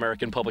football on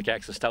American Public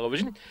Access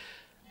Television.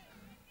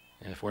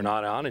 And if we're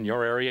not on in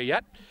your area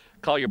yet,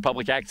 call your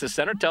public access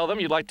center, tell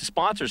them you'd like to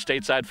sponsor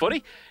Stateside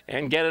Footy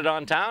and get it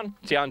on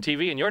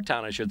TV in your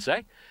town, I should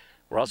say.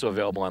 We're also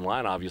available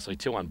online, obviously,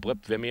 too, on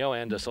Blip, Vimeo,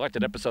 and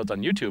selected episodes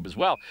on YouTube as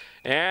well.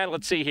 And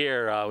let's see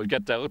here. We've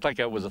got, looked like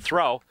it was a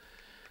throw.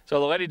 So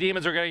the Lady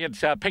Demons are going to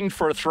get pinged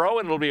for a throw,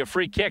 and it'll be a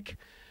free kick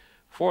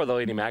for the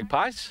Lady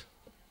Magpies.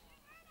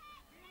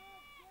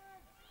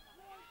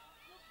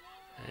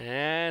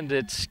 And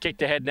it's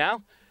kicked ahead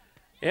now.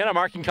 And a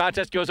marking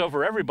contest goes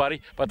over everybody,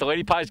 but the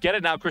Lady Pies get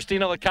it now.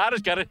 Christina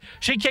Licata's got it.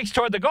 She kicks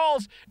toward the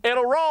goals.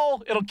 It'll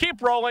roll. It'll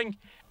keep rolling.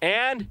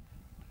 And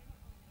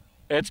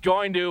it's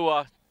going to,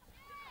 I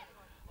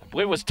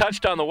believe it was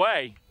touched on the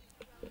way.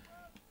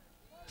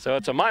 So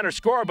it's a minor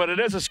score, but it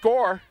is a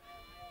score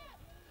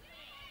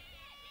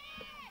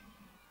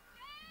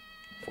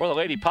for the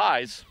Lady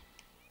Pies.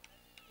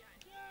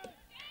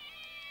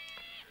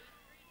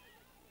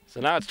 So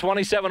now it's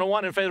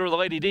 27-1 in favor of the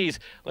Lady D's.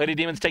 Lady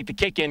Demons take the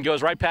kick in,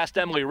 goes right past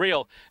Emily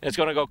Reel, and it's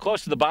going to go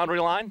close to the boundary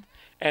line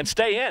and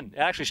stay in. It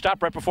actually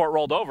stopped right before it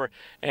rolled over,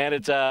 and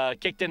it's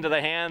kicked into the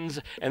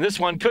hands, and this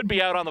one could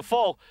be out on the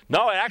full.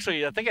 No,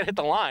 actually, I think it hit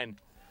the line.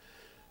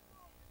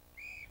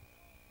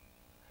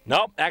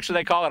 Nope, actually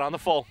they call it on the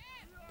full.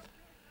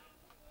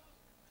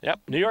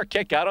 Yep, New York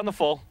kick out on the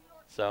full.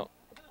 So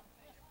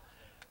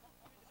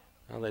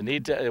well, they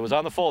need to. It was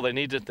on the full. They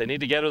need to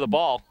get her the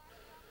ball.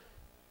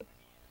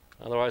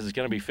 Otherwise, it's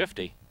going to be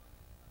 50.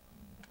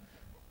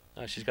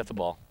 Oh, she's got the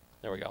ball.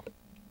 There we go.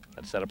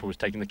 That setup who was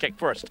taking the kick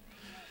first.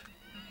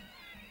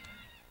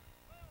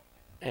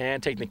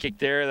 And taking the kick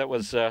there, that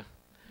was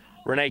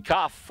Renee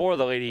Koff for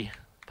the Lady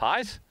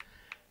Pies.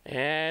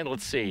 And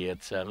let's see,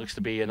 it looks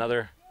to be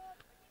another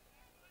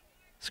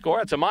score.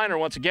 It's a minor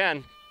once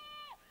again.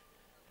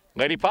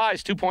 Lady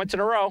Pies, 2 points in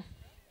a row.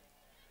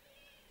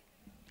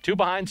 2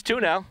 behinds, 2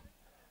 now.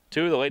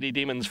 2, the Lady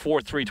Demons,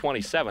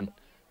 4-3-27.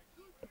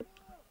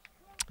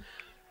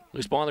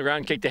 Loose ball on the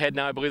ground, kicked ahead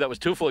now. I believe that was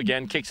Tufel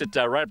again. Kicks it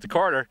right up the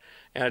corner,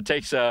 and it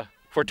takes a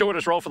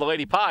fortuitous roll for the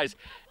Lady Pies.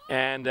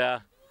 And,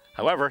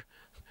 however,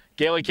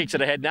 Gailey kicks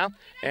it ahead now,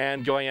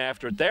 and going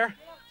after it there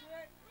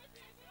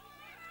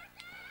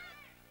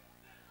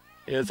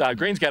is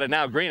Green's got it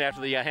now. Green after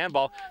the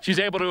handball. She's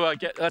able to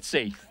get, let's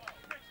see.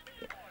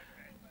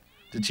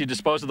 Did she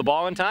dispose of the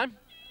ball in time?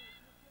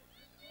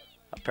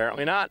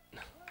 Apparently not.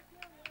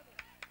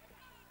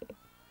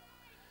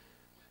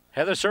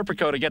 Heather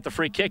Serpico to get the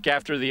free kick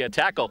after the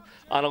tackle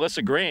on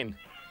Alyssa Green.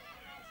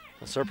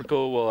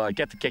 Serpico will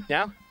get the kick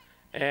now,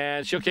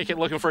 and she'll kick it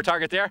looking for a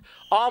target there.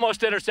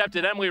 Almost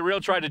intercepted. Emily Reel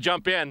tried to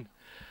jump in,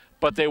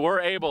 but they were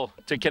able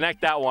to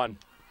connect that one.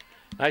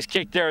 Nice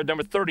kick there,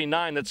 number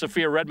 39, that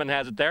Sophia Redmond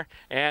has it there.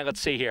 And let's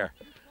see here.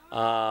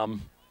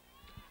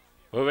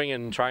 Moving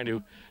and trying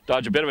to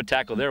dodge a bit of a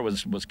tackle there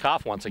was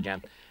Koff once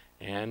again.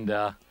 And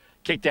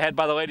kicked ahead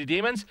by the Lady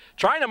Demons,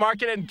 trying to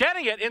mark it and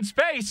getting it in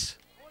space.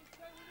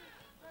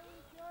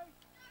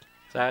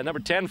 Number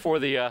 10 for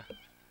the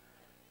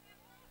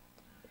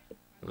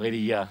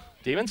Lady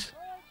Demons.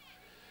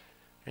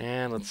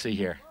 And let's see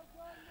here.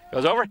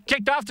 Goes over,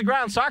 kicked off the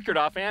ground, soccered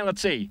off, and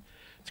let's see.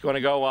 It's going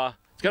to go,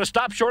 it's going to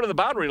stop short of the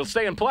boundary. It'll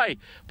stay in play,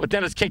 but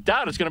then it's kicked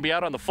out. It's going to be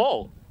out on the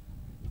full.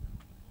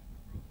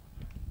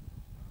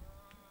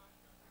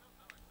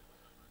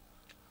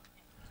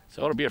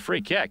 So it'll be a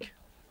free kick.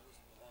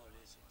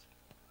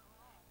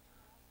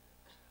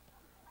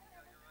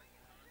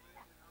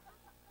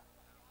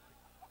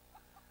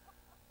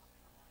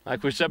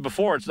 Like we said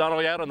before, it's not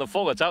only out on the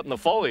full, it's out in the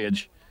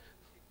foliage.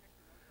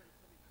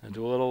 And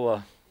do a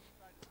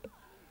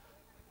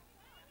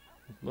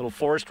little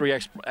forestry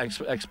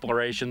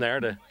exploration there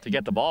to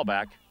get the ball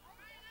back.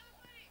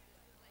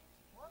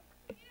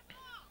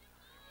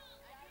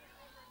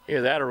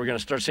 Either that or we're going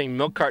to start seeing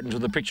milk cartons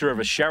with a picture of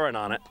a Sharon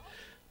on it.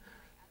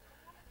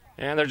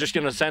 And they're just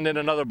going to send in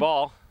another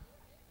ball.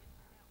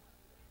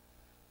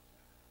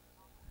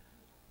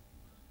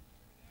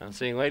 I'm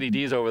seeing Lady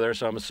D's over there,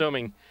 so I'm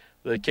assuming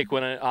the kick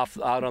went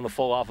out on the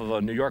full off of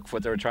a New York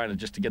foot. They were trying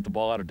to get the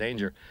ball out of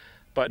danger.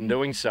 But in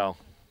doing so,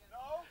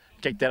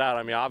 kicked it out.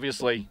 I mean,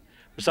 obviously,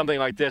 for something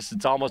like this,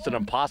 it's almost an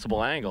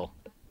impossible angle.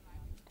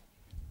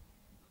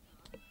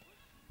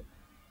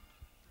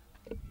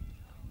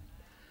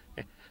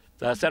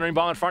 The centering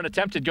ball in front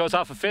attempted, goes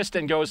off a fist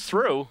and goes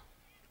through.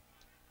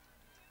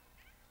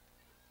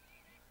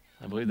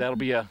 I believe that'll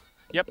be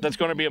that's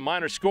going to be a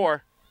minor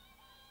score.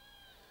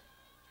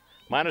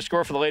 Minor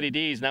score for the Lady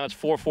D's. Now it's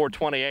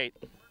 4-4-28.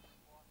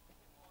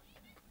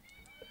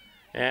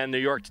 And New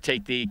York to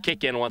take the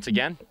kick in once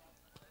again.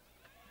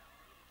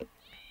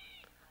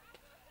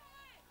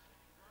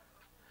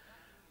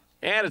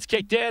 And it's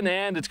kicked in,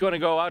 and it's going to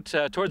go out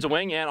towards the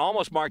wing and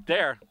almost marked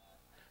there.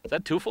 Is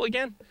that Tufel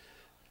again?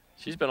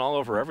 She's been all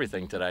over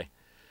everything today.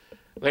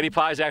 Lady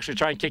Pies actually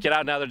try and kick it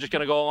out now. They're just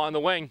going to go along the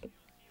wing.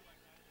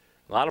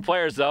 A lot of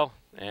players, though.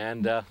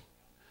 And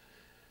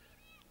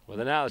with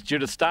it now, it's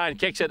Judith Stein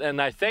kicks it,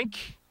 and I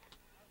think,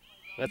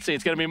 let's see,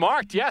 it's going to be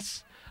marked.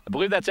 Yes, I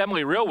believe that's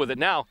Emily Real with it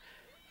now.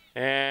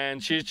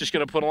 And she's just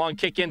going to put a long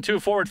kick in, too,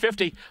 forward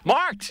 50.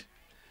 Marked!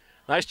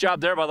 Nice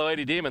job there by the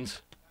Lady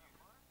Demons.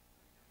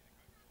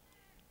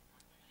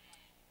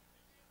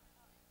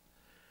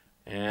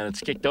 And it's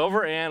kicked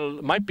over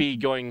and might be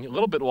going a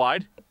little bit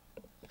wide.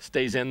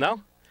 Stays in,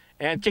 though.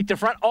 And kicked in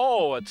front.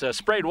 Oh, it's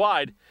sprayed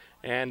wide.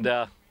 And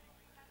I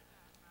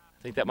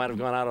think that might have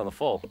gone out on the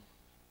full.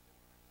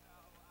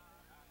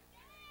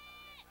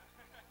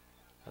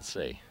 Let's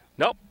see.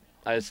 Nope.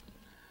 I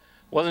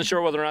wasn't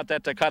sure whether or not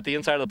that caught the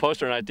inside of the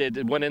post or not.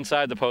 It went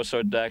inside the post, so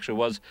it actually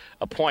was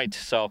a point.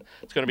 So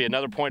it's going to be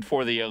another point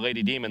for the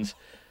Lady Demons.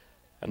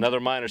 Another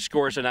minor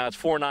score, so now it's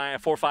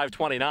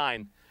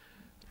 4-5-29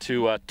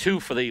 to 2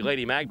 for the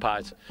Lady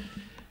Magpies.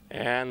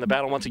 And the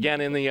battle once again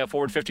in the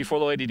forward 50 for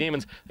the Lady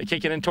Demons. They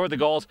kick it in toward the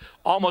goals,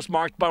 almost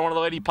marked by one of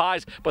the Lady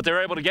Pies, but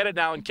they're able to get it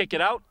now and kick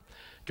it out.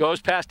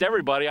 Goes past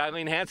everybody.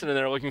 Eileen Hansen in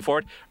there looking for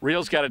it.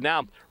 Real's got it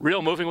now.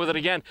 Real moving with it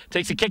again.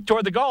 Takes a kick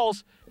toward the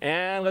goals.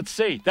 And let's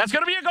see. That's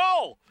going to be a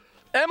goal.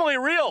 Emily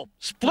Real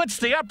splits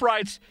the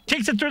uprights,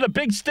 kicks it through the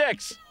big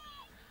sticks.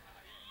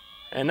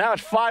 And now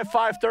it's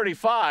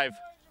 5-5-35.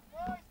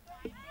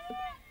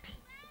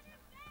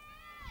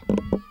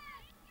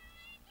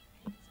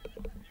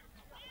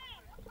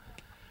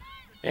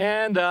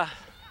 And let's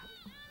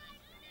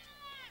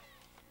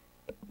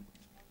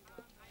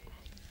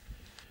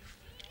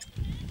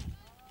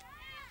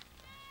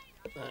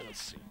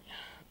see.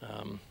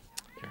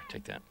 Here,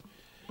 take that.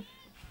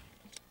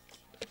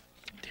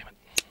 Damn it.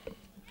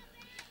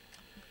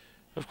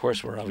 Of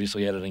course, we're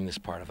obviously editing this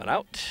part of it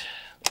out.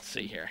 Let's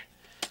see here.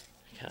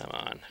 Come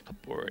on,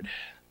 clipboard.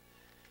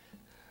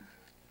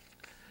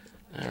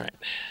 All right.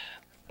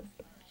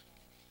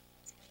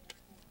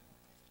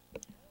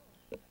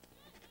 Damn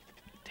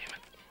it.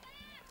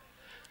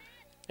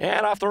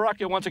 And off the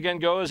ruck it once again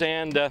goes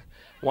and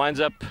winds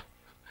up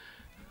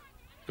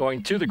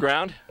going to the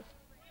ground.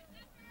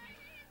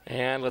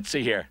 And let's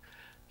see here.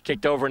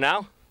 Kicked over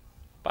now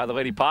by the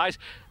Lady Pies.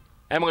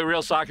 Emily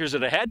Real Soccer's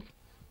it ahead.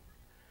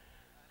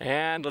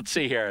 And let's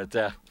see here.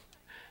 They're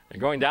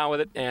going down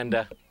with it.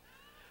 And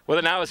with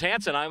it now is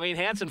Hansen. Eileen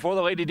Hansen for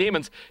the Lady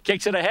Demons.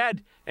 Kicks it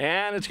ahead.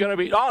 And it's going to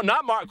be, oh,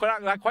 not marked,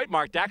 not quite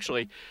marked,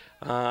 actually.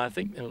 I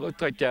think it looked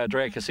like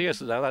Drea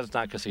Casillas. No, that's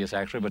not Casillas,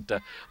 actually,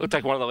 but looked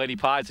like one of the Lady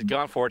Pies had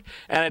gone for it.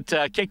 And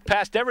it kicked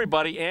past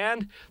everybody.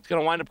 And it's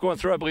going to wind up going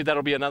through. I believe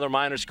that'll be another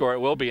minor score. It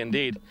will be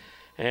indeed.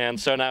 And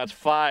so now it's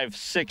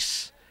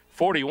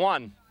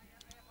 5-6-41.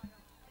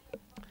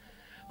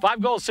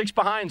 5 goals, 6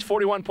 behinds,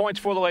 41 points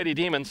for the Lady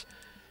Demons.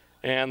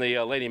 And the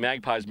Lady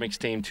Magpies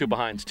mixed team 2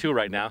 behinds, 2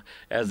 right now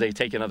as they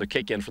take another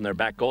kick in from their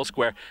back goal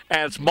square.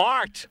 And it's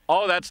marked.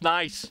 Oh, that's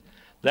nice.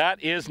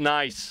 That is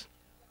nice.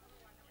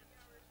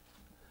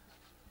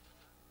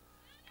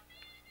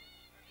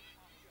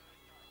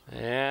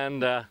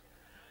 And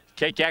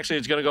kick actually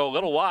is going to go a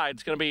little wide.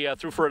 It's going to be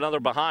through for another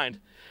behind.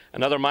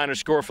 Another minor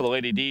score for the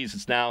Lady D's.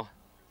 It's now,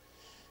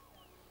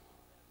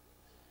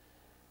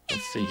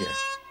 let's see here.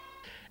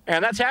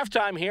 And that's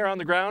halftime here on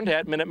the ground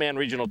at Minuteman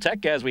Regional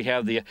Tech as we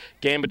have the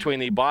game between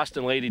the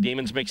Boston Lady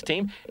Demons mixed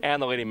team and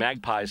the Lady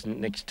Magpies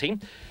mixed team.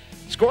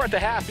 Score at the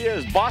half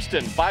is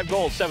Boston, 5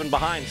 goals, 7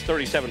 behinds,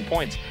 37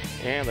 points.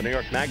 And the New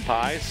York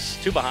Magpies,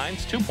 2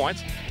 behinds, 2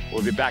 points.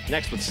 We'll be back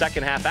next with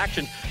second half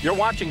action. You're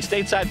watching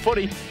Stateside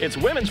Footy. It's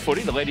women's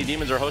footy. The Lady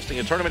Demons are hosting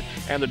a tournament,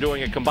 and they're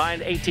doing a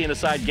combined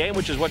 18-a-side game,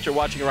 which is what you're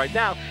watching right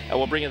now. And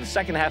we'll bring in the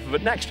second half of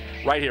it next,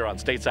 right here on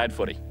Stateside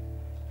Footy.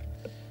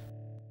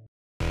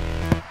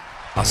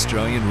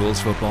 Australian rules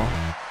football?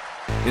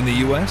 In the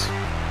U.S.?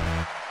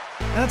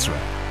 That's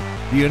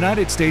right. The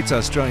United States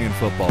Australian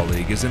Football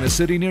League is in a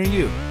city near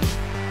you.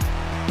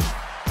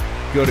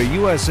 Go to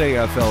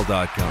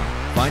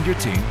USAFL.com, find your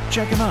team,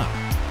 check them out.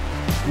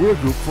 We're a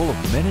group full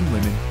of men and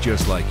women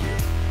just like you.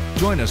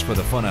 Join us for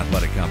the fun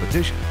athletic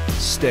competition.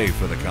 Stay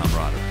for the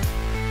camaraderie.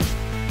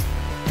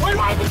 We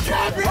are the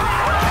champions!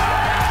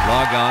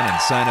 Log on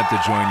and sign up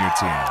to join your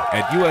team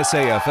at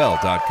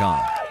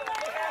USAFL.com.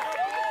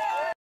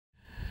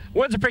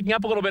 Winds are picking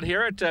up a little bit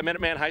here at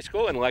Minuteman High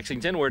School in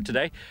Lexington, where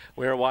today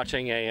we're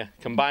watching a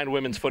combined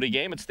women's footy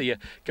game. It's the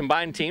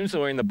combined teams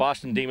wearing the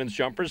Boston Demons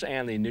jumpers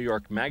and the New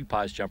York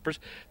Magpies jumpers.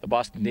 The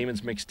Boston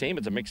Demons mixed team,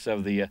 it's a mix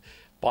of the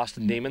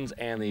Boston Demons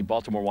and the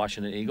Baltimore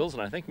Washington Eagles,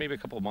 and I think maybe a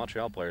couple of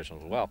Montreal players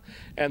as well.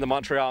 And the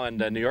Montreal and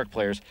New York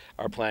players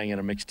are playing in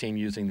a mixed team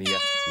using the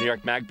New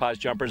York Magpies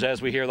jumpers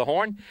as we hear the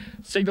horn,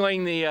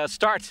 signaling the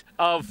start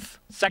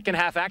of second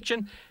half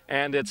action.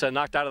 And it's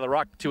knocked out of the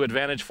ruck to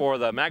advantage for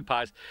the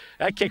Magpies.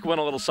 That kick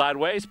went a little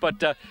sideways,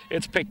 but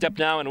it's picked up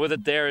now, and with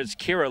it there is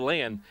Kira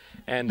Leon.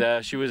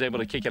 And she was able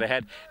to kick it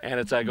ahead, and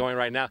it's going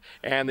right now.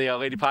 And the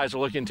Lady Pies are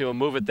looking to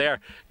move it there.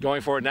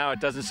 Going for it now. It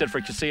doesn't sit for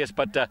Casillas,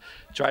 but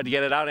tried to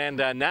get it out. And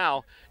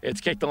now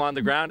it's kicked along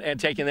the ground and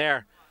taken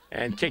there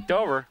and kicked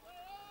over.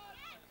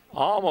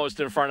 Almost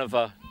in front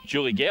of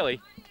Julie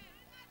Gailey.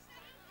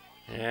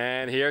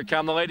 And here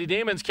come the Lady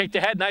Demons. Kicked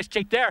ahead. Nice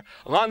kick there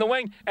along the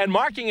wing. And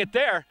marking it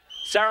there,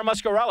 Sarah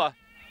Muscarella.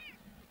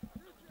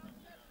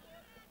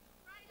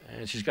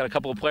 And she's got a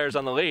couple of players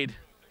on the lead.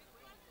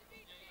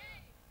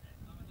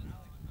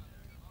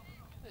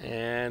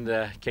 And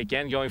kick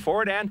in going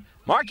forward and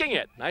marking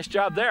it. Nice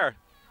job there.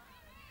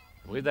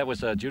 I believe that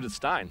was Judith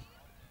Stein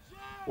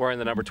wearing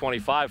the number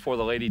 25 for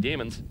the Lady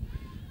Demons.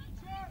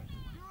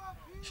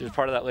 She was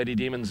part of that Lady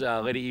Demons,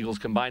 Lady Eagles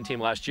combined team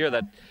last year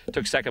that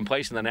took second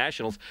place in the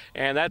Nationals.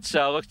 And that's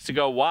looks to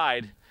go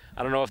wide.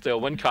 I don't know if they'll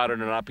wind caught it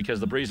or not because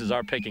the breezes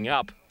are picking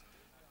up.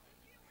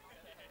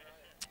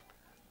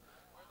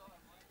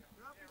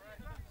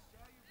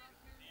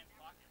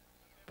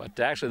 But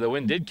actually the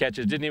wind did catch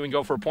it. Didn't even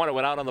go for a point. It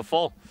went out on the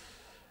full.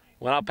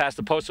 Went out past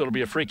the post, so it'll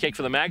be a free kick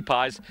for the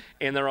Magpies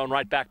in their own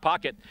right back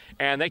pocket.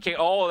 And they kick,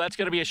 oh, that's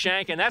going to be a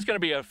shank, and that's going to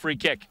be a free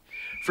kick.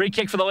 Free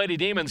kick for the Lady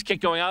Demons. Kick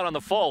going out on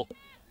the full.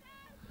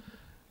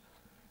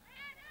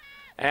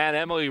 And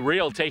Emily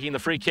Reel taking the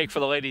free kick for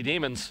the Lady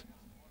Demons.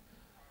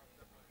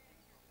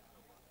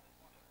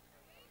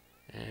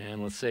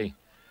 And let's see.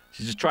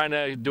 She's just trying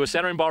to do a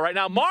centering ball right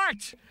now.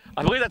 Marked!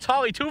 I believe that's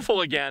Holly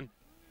Tufel again.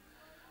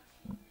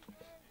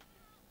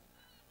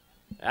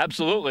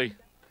 Absolutely.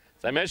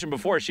 As I mentioned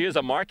before, she is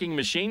a marking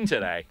machine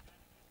today.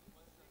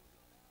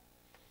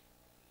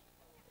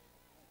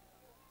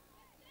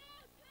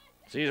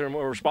 These are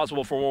more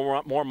responsible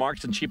for more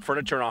marks than cheap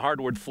furniture on a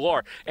hardwood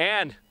floor.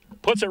 And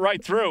puts it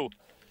right through.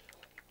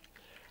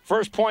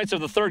 First points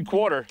of the third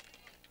quarter.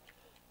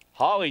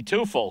 Holly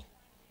Tufel.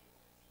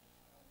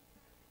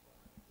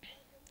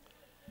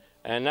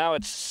 And now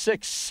it's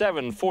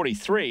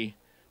 6-7-43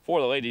 for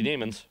the Lady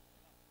Demons.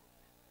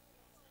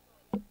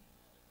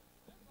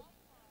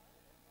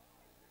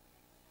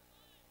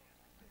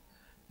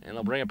 And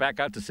they'll bring it back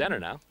out to center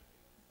now.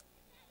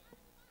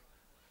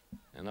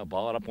 And they'll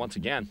ball it up once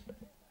again.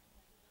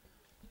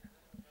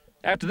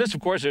 After this, of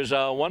course, there's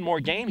one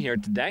more game here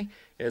today.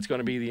 It's going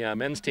to be the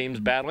men's teams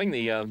battling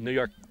the New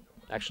York,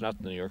 actually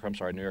not the New York, I'm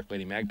sorry, New York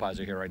Lady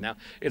Magpies are here right now.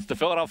 It's the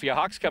Philadelphia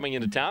Hawks coming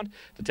into town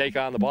to take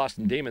on the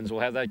Boston Demons.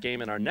 We'll have that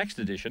game in our next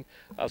edition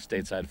of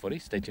Stateside Footy.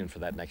 Stay tuned for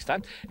that next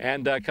time.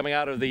 And coming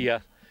out of the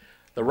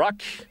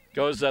ruck,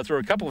 goes through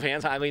a couple of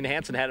hands. Eileen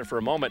Hansen had it for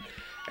a moment.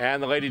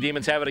 And the Lady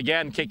Demons have it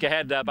again. Kick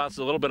ahead, bounces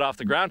a little bit off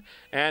the ground.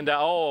 And, it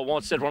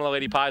won't sit. One of the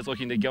Lady Pies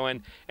looking to go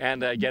in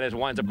and get it.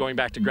 Winds up going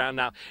back to ground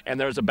now. And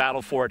there's a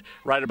battle for it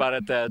right about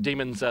at the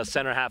Demons'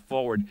 center half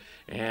forward.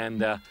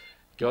 And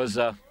goes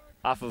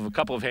off of a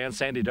couple of hands.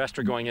 Sandy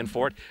Dester going in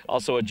for it.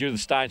 Also a Judith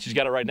Stein. She's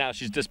got it right now.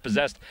 She's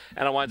dispossessed.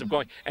 And it winds up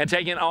going and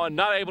taking,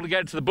 not able to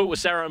get it to the boot with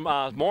Sarah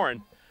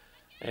Morin.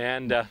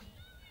 And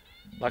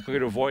luckily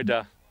to avoid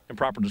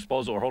improper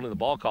disposal or holding the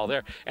ball call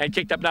there. And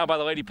kicked up now by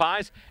the Lady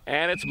Pies.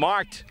 And it's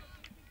marked.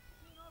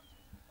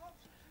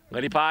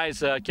 Lady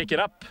Pies kick it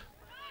up.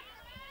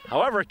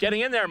 However,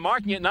 getting in there,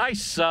 marking it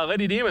nice.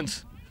 Lady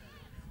Demons.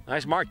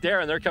 Nice mark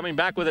there, and they're coming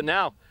back with it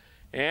now.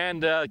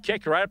 And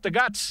kick right up the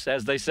guts,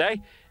 as they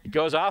say. It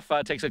goes off,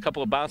 takes a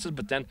couple of bounces,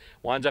 but then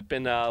winds up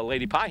in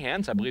Lady Pie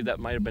hands. I believe that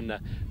might have been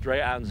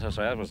Drea.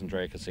 Sorry, that wasn't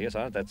Drea Casillas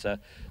on it. That's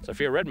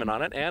Sophia Redmond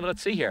on it. And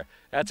let's see here.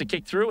 That's a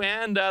kick through,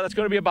 and that's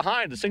going to be a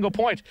behind, a single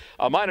point.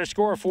 A minor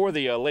score for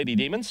the Lady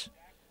Demons.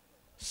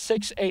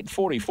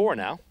 6-8-44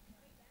 now.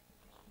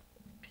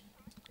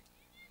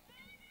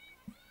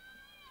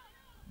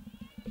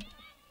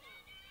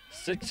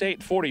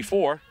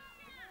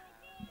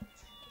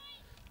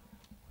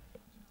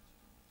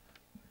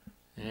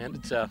 And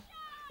it's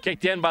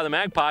kicked in by the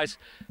Magpies.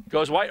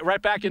 Goes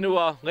right back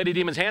into Lady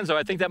Demons' hands, though.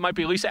 I think that might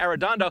be Lisa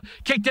Arredondo.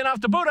 Kicked in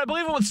off the boot. I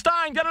believe it was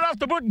Stein. Got it off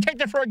the boot and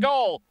kicked it for a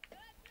goal.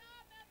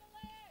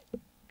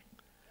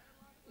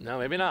 No,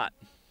 maybe not.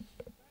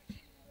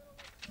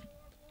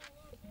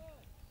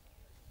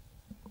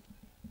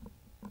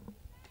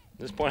 At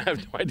this point, I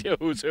have no idea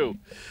who's who.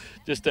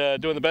 Just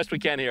doing the best we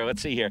can here.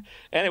 Let's see here.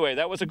 Anyway,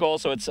 that was a goal,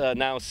 so it's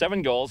now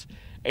 7 goals,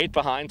 8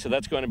 behind, so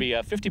that's going to be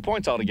 50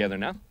 points altogether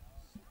now.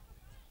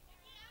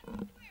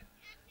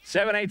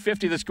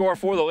 7-8-50 the score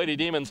for the Lady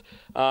Demons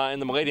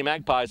and the Lady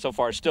Magpies so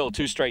far. Still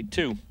 2 straight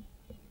 2.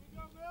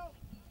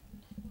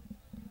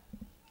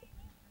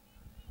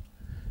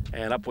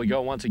 And up we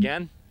go once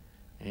again.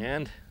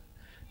 And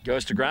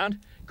goes to ground.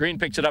 Green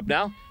picks it up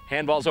now.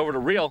 Handball's over to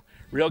Reel.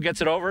 Reel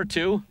gets it over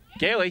to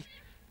Gailey.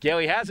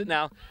 Gailey has it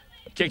now.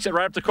 Kicks it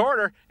right up the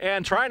corner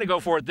and trying to go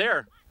for it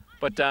there.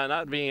 But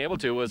not being able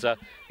to was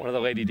one of the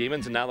Lady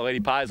Demons. And now the Lady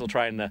Pies will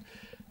try and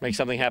make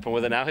something happen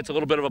with it now. Hits a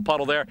little bit of a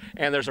puddle there,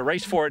 and there's a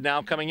race for it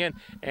now coming in,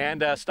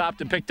 and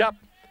stopped and picked up.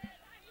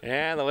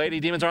 And the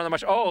Lady Demons aren't that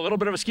much. Oh, a little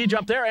bit of a ski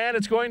jump there, and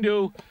it's going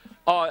to,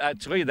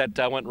 actually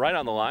that went right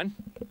on the line.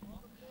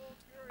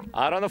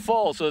 Out on the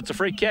full, so it's a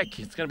free kick.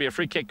 It's going to be a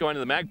free kick going to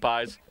the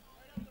Magpies.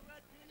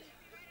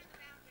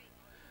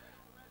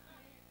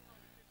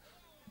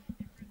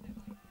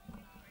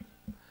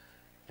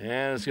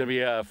 And it's going to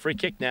be a free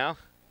kick now.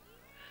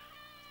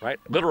 right,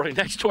 literally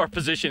next to our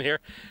position here,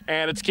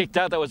 and it's kicked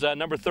out. That was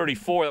number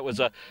 34. That was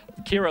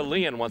Kira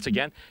Leon once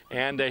again,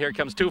 and here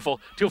comes Tufel.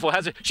 Tufel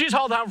has it. She's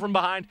hauled down from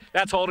behind.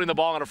 That's holding the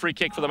ball on a free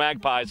kick for the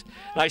Magpies.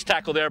 Nice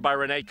tackle there by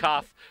Renee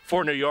Koff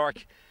for New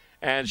York,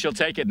 and she'll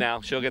take it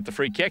now. She'll get the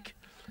free kick.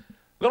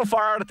 A little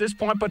far out at this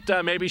point,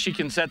 but maybe she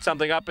can set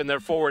something up in their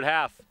forward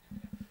half.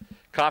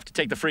 Koff to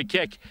take the free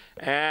kick,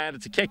 and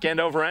it's a kick end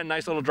over end.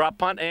 Nice little drop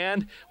punt,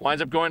 and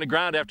winds up going to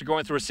ground after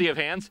going through a sea of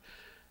hands.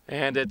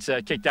 And it's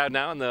kicked out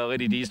now in the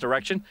Lady D's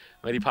direction.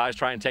 Lady Pies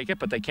try and take it,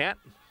 but they can't.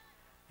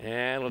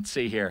 And let's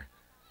see here.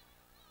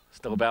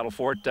 Still a battle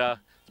for it. It's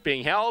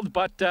being held,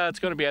 but it's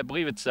going to be, I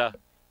believe it's... oh,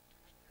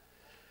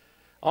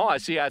 I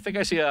see. I think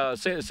I see a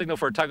signal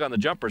for a tug on the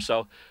jumper,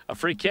 so a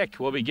free kick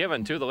will be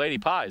given to the Lady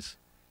Pies.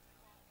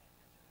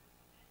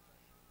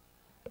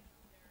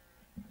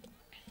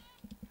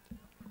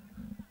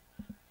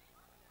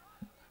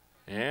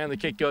 And the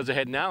kick goes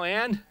ahead now,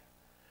 and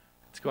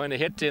it's going to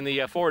hit in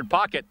the forward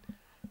pocket.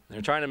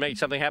 They're trying to make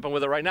something happen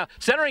with it right now.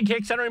 Centering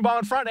kick, centering ball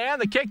in front,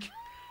 and the kick.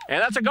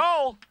 And that's a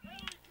goal.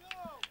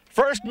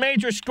 First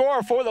major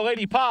score for the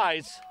Lady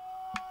Pies.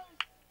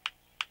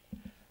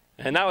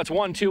 And now it's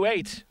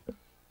 1-2-8.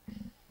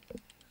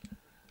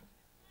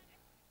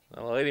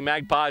 The Lady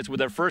Magpies with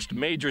their first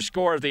major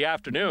score of the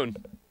afternoon.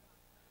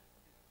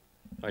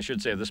 I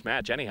should say of this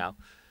match anyhow.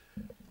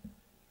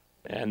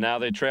 And now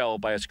they trail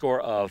by a score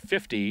of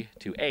 50-8.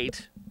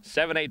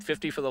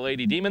 7-8-50 for the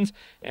Lady Demons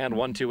and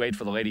 1-2-8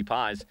 for the Lady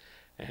Pies.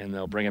 And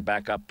they'll bring it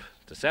back up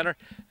to center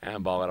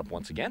and ball it up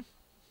once again.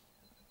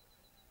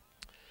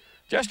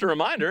 Just a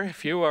reminder,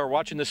 if you are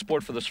watching this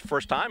sport for the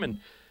first time and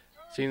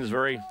it seems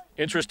very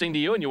interesting to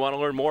you and you want to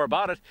learn more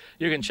about it,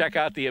 you can check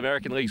out the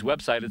American League's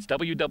website. It's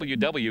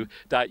www.usafl.com.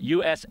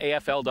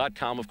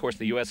 Of course,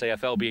 the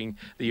USAFL being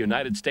the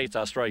United States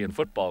Australian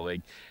Football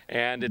League.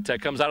 And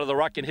it comes out of the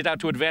ruck and hit out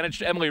to advantage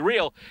to Emily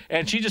Reel.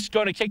 And she's just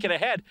going to kick it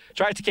ahead.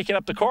 Tries to kick it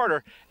up the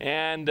corner.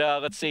 And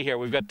let's see here.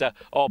 We've got,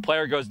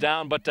 player goes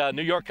down, but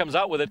New York comes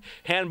out with it.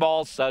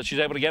 Handballs. She's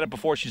able to get it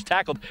before she's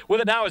tackled.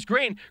 With it now is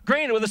Green.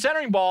 Green with a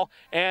centering ball.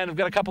 And we've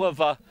got a couple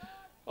of...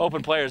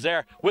 open players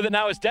there. With it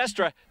now is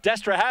Destra.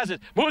 Destra has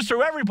it. Moves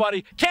through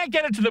everybody. Can't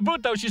get it to the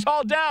boot, though. She's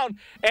hauled down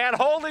and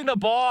holding the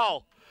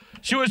ball.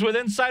 She was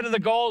within sight of the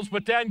goals,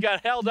 but then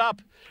got held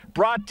up,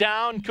 brought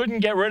down, couldn't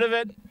get rid of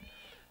it.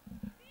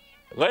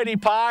 Lady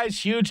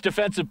Pies, huge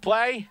defensive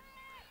play.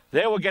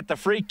 They will get the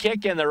free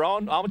kick in their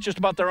own, almost just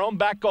about their own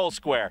back goal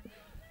square.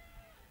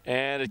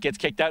 And it gets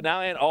kicked out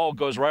now, and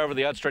goes right over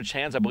the outstretched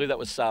hands. I believe that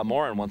was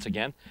Morin once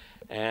again.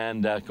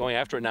 And going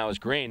after it now is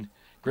Green.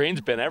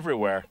 Green's been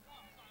everywhere.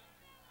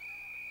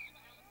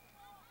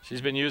 She's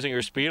been using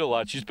her speed a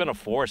lot. She's been a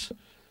force.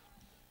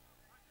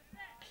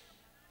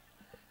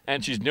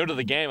 And she's new to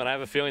the game, and I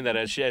have a feeling that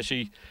as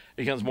she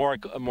becomes more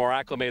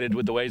acclimated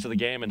with the ways of the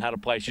game and how to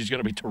play, she's going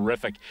to be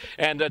terrific.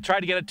 And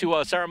tried to get it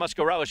to Sarah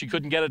Muscarella. She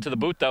couldn't get it to the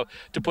boot, though,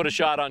 to put a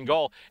shot on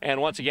goal. And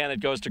once again,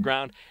 it goes to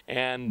ground,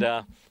 and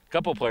a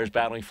couple of players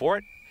battling for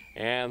it.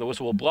 And the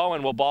whistle will blow,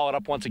 and we'll ball it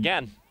up once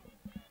again.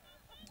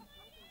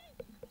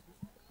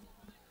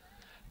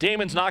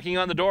 Demons knocking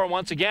on the door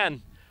once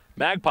again.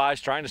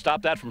 Magpies trying to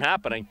stop that from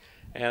happening,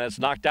 and it's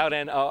knocked out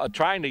and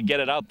trying to get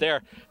it out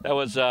there. That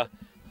was the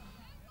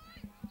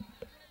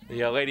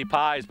Lady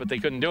Pies, but they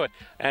couldn't do it.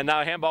 And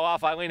now handball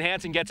off. Eileen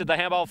Hansen gets it. The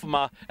handball from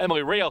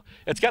Emily Reel.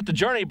 It's got the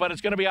journey, but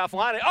it's going to be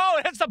offline. Oh,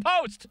 it hits the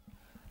post.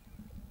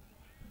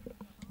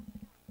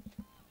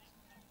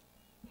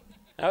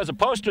 That was a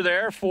poster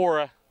there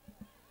for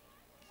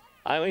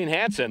Eileen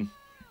Hansen.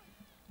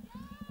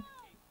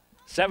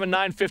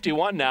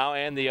 7-9-51 now,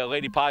 and the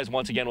Lady Pies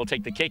once again will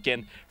take the kick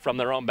in from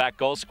their own back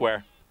goal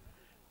square.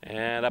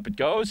 And up it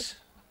goes.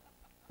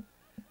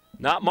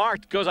 Not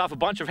marked. Goes off a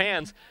bunch of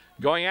hands.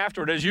 Going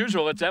after it as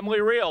usual, it's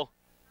Emily Reel.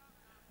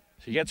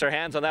 She gets her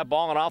hands on that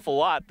ball an awful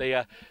lot. They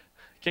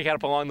kick it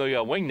up along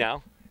the wing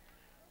now.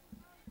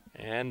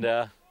 And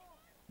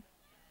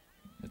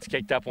it's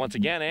kicked up once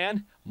again,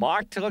 and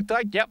marked, it looked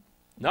like. Yep.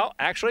 No,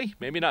 actually,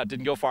 maybe not.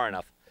 Didn't go far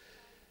enough.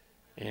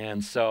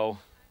 And so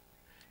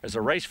there's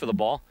a race for the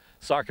ball.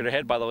 Soccered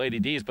ahead by the Lady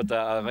D's, but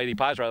the Lady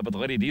Pies rather, but the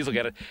Lady D's will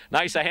get it.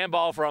 Nice a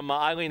handball from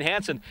Eileen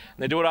Hansen. And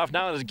they do it off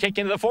now. There's a kick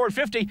into the forward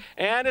 50,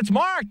 and it's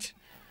marked.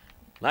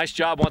 Nice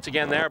job once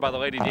again there by the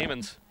Lady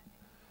Demons.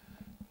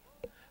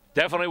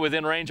 Definitely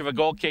within range of a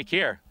goal kick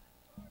here.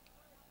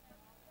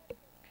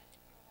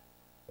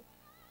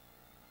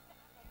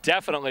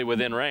 Definitely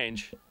within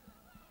range.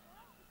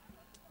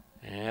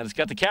 And it's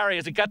got the carry.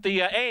 Has it got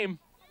the aim?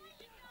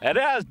 It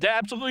does. It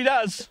absolutely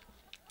does.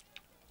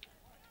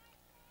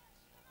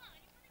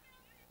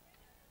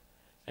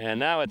 And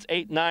now it's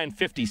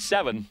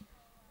 8-9-57.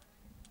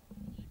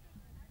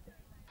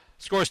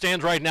 Score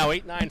stands right now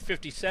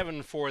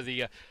 8-9-57 for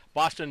the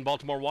Boston,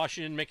 Baltimore,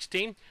 Washington mixed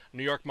team.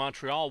 New York,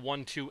 Montreal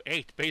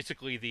 1-2-8.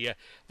 Basically, the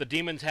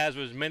Demons has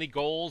as many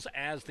goals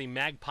as the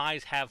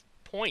Magpies have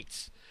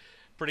points.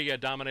 Pretty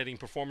dominating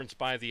performance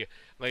by the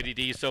Lady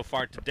D's so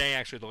far today.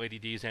 Actually, the Lady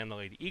D's and the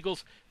Lady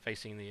Eagles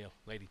facing the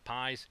Lady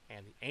Pies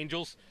and the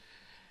Angels.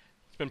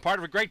 It's been part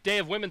of a great day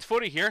of women's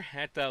footy here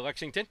at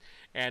Lexington.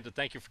 And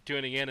thank you for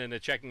tuning in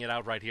and checking it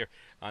out right here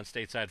on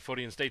Stateside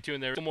Footy. And stay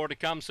tuned, there's more to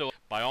come. So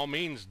by all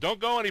means, don't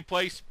go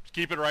anyplace.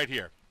 Keep it right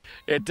here.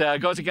 It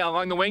goes again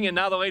along the wing, and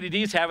now the Lady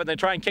D's have it. They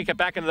try and kick it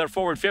back into their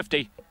forward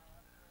 50.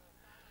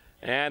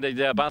 And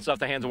it bounces off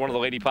the hands of one of the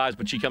Lady Pies,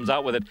 but she comes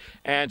out with it.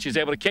 And she's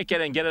able to kick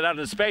it and get it out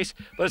into space.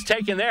 But it's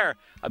taken there.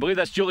 I believe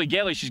that's Julie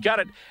Gailey. She's got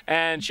it,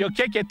 and she'll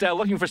kick it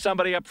looking for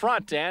somebody up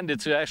front. And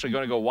it's actually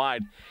going to go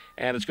wide,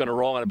 and it's going to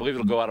roll, and I believe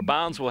it'll go out of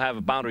bounds. We'll have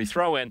a boundary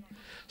throw-in.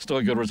 Still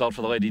a good result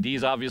for the Lady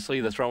D's, obviously.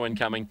 The throw-in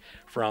coming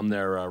from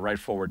their right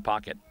forward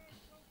pocket.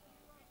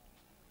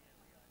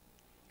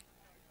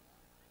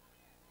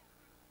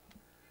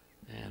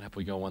 And up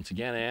we go once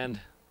again, and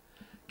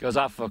goes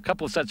off a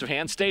couple of sets of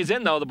hands. Stays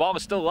in, though. The ball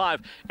is still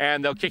alive,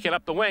 and they'll kick it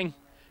up the wing.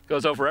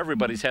 Goes over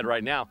everybody's head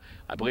right now.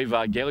 I believe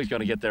Gailey's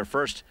going to get there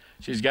first.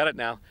 She's got it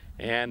now,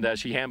 and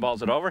she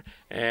handballs it over.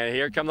 And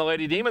here come the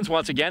Lady Demons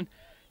once again.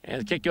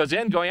 And the kick goes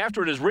in. Going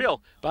after it is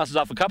Real. Bounces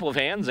off a couple of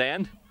hands,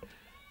 and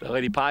the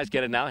Lady Pies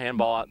get it now.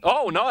 Handball out.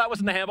 Oh, no, that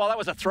wasn't the handball. That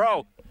was a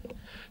throw.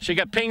 She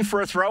got pinged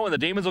for a throw, and the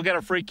Demons will get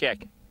a free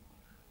kick.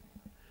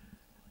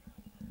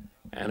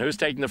 And who's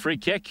taking the free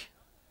kick?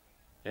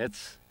 I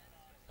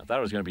thought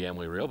it was going to be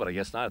Emily Real, but I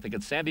guess not. I think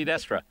it's Sandy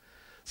Destra.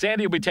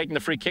 Sandy will be taking the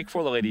free kick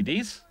for the Lady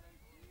D's.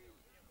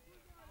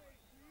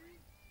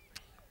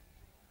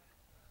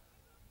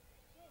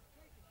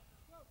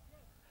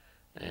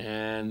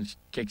 And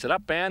kicks it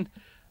up and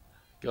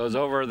goes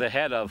over the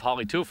head of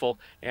Holly Tufel,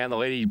 and the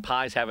Lady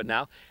Pies have it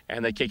now,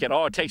 and they kick it.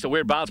 Oh, it takes a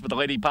weird bounce, but the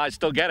Lady Pies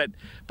still get it.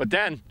 But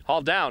then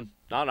hauled down.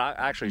 No,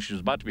 actually, she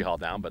was about to be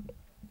hauled down, but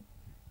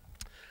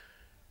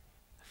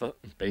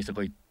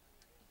basically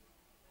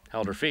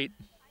held her feet.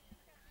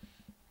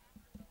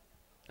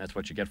 That's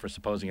what you get for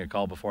supposing a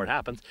call before it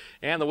happens.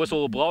 And the whistle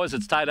will blow as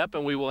it's tied up,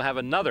 and we will have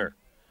another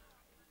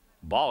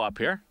ball up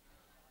here.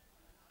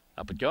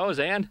 Up it goes,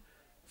 and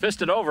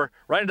fisted over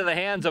right into the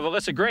hands of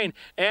Alyssa Green.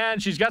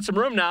 And she's got some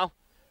room now.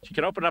 She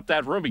can open up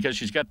that room because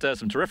she's got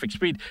some terrific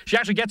speed. She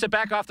actually gets it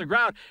back off the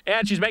ground,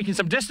 and she's making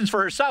some distance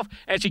for herself,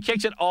 and she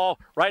kicks it all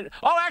right.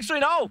 Oh, actually,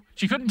 no.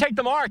 She couldn't take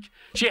the mark.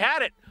 She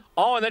had it.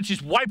 Oh, and then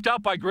she's wiped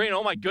out by Green.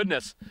 Oh, my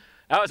goodness.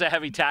 That was a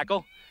heavy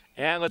tackle.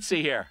 And let's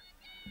see here.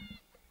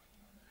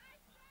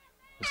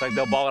 Looks like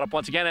they'll ball it up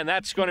once again, and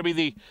that's going to be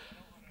the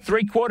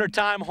three-quarter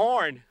time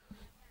horn.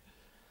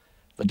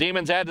 The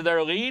Demons add to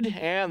their lead,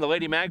 and the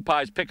Lady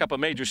Magpies pick up a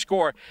major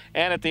score.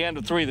 And at the end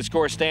of 3, the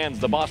score stands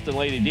the Boston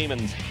Lady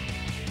Demons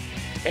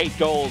 8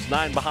 goals,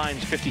 9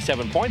 behinds,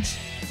 57 points.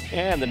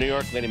 And the New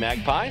York Lady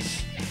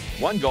Magpies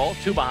 1 goal,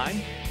 2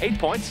 behind, 8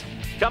 points.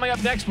 Coming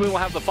up next, we will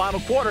have the final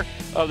quarter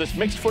of this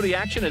mixed footy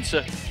action. It's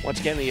once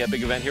again the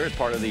big event here as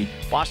part of the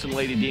Boston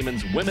Lady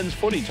Demons Women's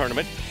Footy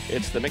Tournament.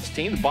 It's the mixed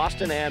teams,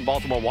 Boston and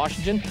Baltimore,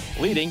 Washington,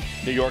 leading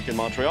New York and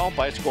Montreal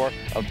by a score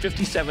of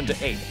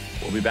 57-8.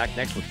 We'll be back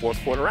next with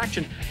fourth quarter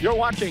action. You're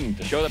watching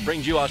the show that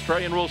brings you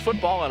Australian rules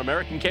football on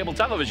American cable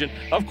television.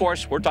 Of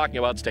course, we're talking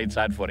about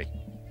Stateside Footy.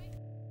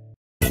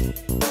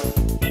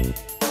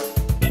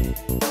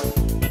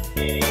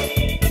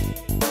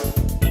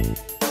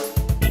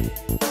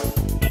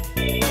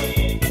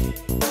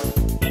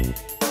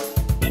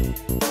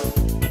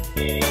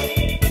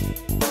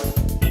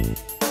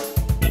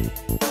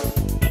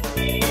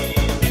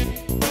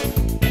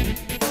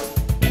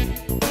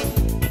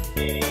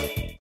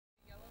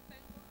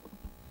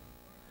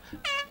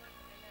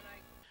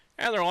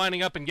 And they're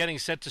lining up and getting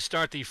set to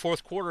start the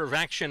fourth quarter of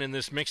action in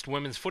this mixed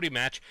women's footy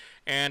match.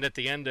 And at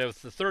the end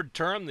of the third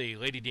term, the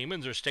Lady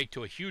Demons are staked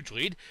to a huge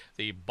lead.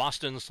 The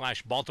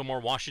Boston/Baltimore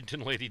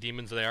Washington Lady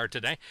Demons they are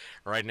today.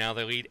 Right now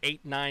they lead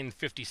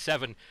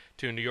 8-9-57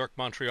 to New York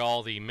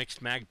Montreal. The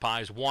mixed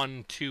Magpies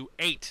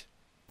 1-2-8.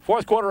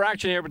 Fourth quarter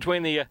action here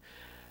between the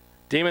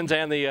Demons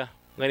and the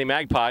Lady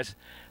Magpies.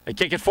 They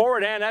kick it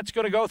forward, and that's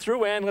going to go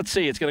through, and let's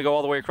see, it's going to go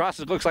all the way across.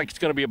 It looks like it's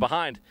going to be a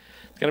behind.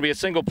 It's going to be a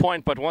single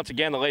point, but once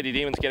again, the Lady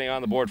Demons getting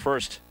on the board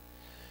first.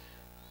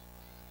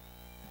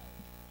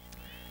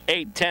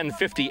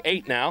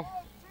 8-10-58 now.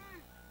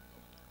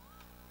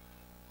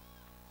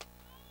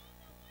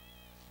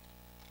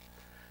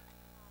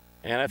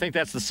 And I think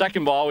that's the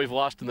second ball we've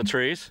lost in the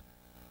trees.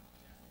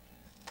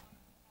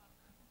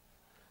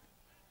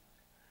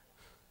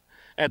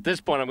 At this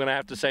point, I'm going to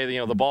have to say,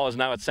 the ball is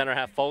now at center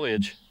half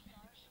foliage.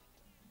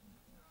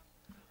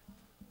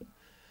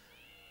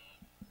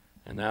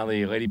 And now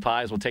the Lady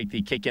Pies will take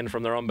the kick in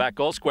from their own back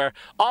goal square.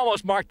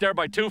 Almost marked there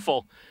by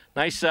Tufel.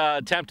 Nice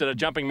attempt at a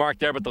jumping mark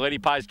there, but the Lady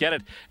Pies get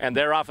it, and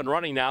they're off and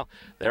running now.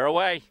 They're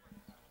away.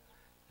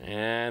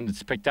 And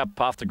it's picked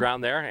up off the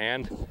ground there,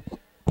 and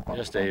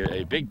just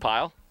a big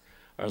pile.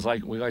 Or as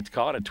we like to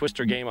call it, a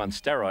twister game on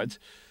steroids.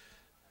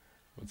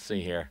 Let's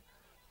see here.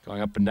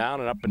 Going up and down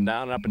and up and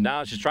down and up and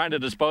down. She's trying to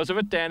dispose of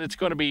it, and it's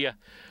going to be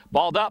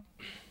balled up.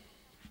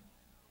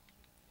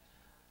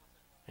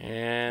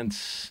 And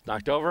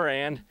knocked over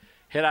and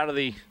hit out of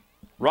the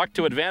ruck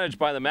to advantage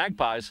by the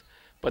Magpies.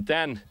 But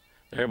then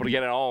they're able to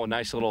get it. Oh, a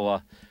nice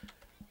little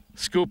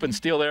scoop and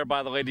steal there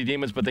by the Lady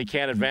Demons, but they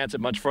can't advance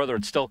it much further.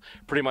 It's still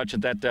pretty much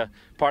at that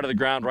part of the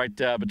ground right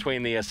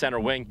between the center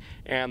wing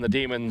and the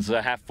Demons'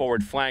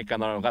 half-forward flank on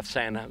the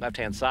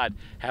left-hand side.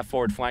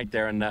 Half-forward flank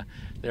there, and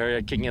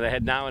they're kicking it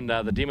ahead now, and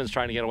the Demons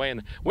trying to get away.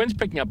 And the wind's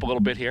picking up a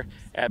little bit here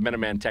at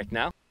Minuteman Tech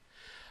now.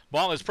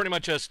 Ball is pretty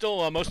much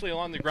still mostly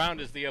along the ground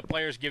as the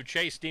players give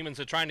chase. Demons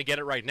are trying to get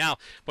it right now,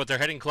 but they're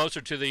heading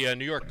closer to the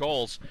New York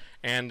goals.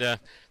 And the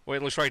way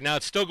it looks right now,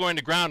 it's still going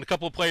to ground. A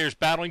couple of players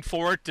battling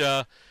for it,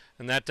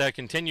 and that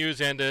continues.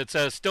 And it's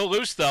still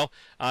loose, though.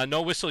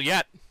 No whistle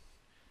yet.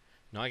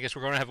 No, I guess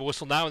we're going to have a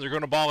whistle now, and they're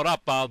going to ball it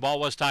up. The ball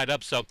was tied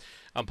up, so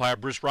umpire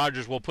Bruce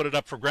Rogers will put it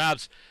up for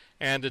grabs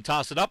and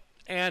toss it up.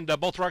 And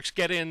both rucks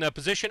get in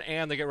position,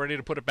 and they get ready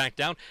to put it back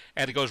down.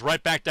 And it goes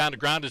right back down to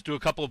ground, as do a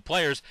couple of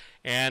players.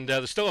 And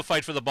there's still a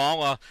fight for the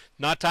ball.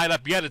 Not tied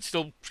up yet. It's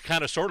still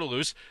kind of sort of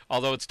loose,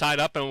 although it's tied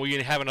up, and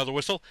we have another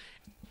whistle.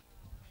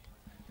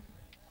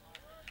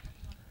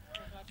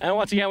 And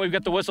once again, we've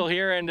got the whistle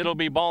here, and it'll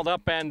be balled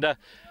up and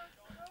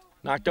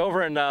knocked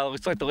over. And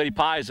looks like the Lady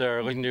Pies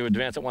are looking to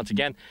advance it once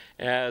again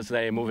as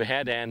they move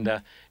ahead.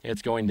 And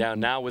it's going down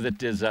now. With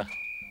it is,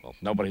 well,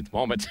 nobody at the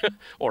moment,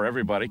 or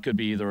everybody. Could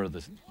be either of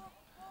the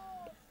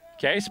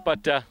case,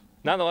 but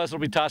nonetheless, it'll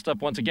be tossed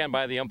up once again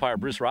by the umpire,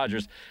 Bruce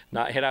Rogers.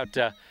 Not hit out.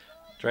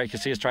 Drake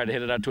Casillas tried to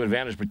hit it out to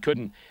advantage, but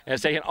couldn't. And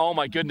it's taken, oh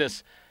my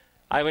goodness.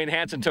 Eileen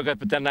Hansen took it,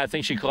 but then I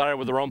think she collided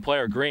with her own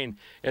player, Green.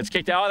 It's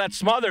kicked out. Oh, that's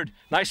smothered.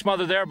 Nice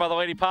smother there by the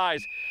Lady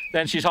Pies.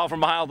 Then she's hauled from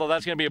behind, although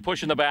that's going to be a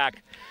push in the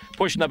back.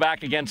 Push in the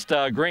back against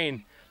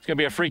Green. It's going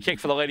to be a free kick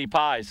for the Lady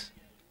Pies.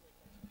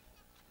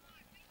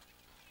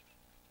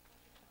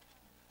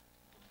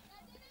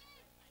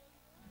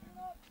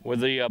 With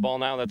the ball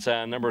now, that's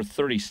number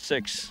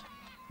 36.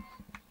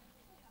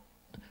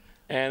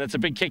 And it's a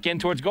big kick in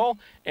towards goal.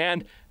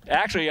 And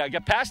actually, I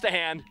got past the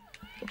hand.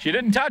 She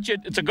didn't touch it.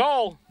 It's a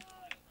goal.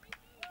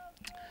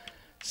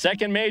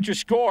 Second major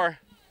score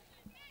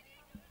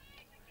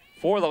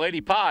for the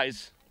Lady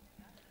Pies.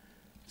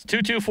 It's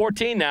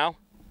 2-2-14 now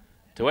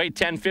to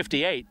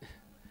 8-10-58.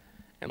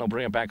 And they'll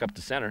bring it back up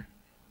to center.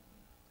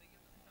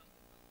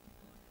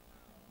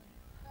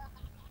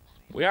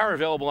 We are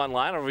available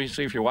online.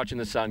 Obviously, if you're watching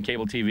this on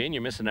cable TV and you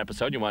miss an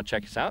episode, you want to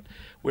check us out.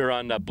 We're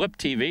on Blip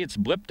TV. It's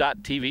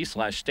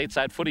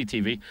blip.tv/Stateside Footy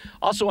TV.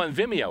 Also on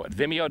Vimeo at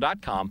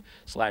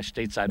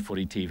vimeo.com/Stateside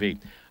Footy TV.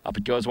 Up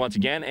it goes once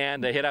again,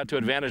 and a hit out to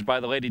advantage by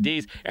the Lady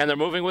D's, and they're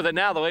moving with it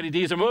now. The Lady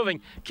D's are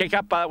moving. Kick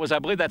up I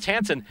believe that's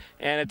Hansen,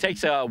 and it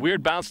takes a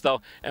weird bounce,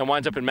 though, and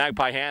winds up in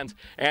Magpie hands.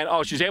 And,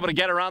 oh, she's able to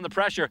get around the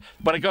pressure,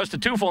 but it goes to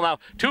Tufel now.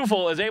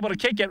 Tufel is able to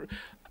kick it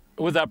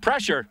with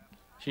pressure.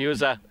 She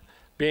was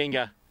being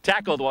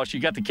tackled while she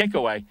got the kick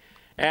away.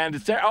 And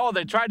it's there. Oh,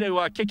 they tried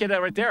to kick it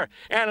right there.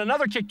 And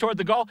another kick toward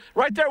the goal.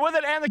 Right there with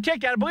it, and the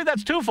kick. And I believe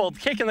that's Tufel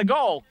kicking the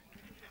goal.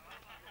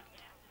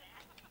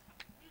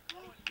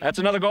 That's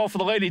another goal for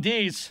the Lady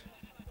D's.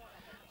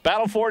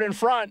 Battle for it in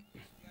front.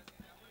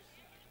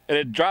 And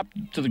it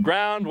dropped to the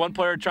ground. One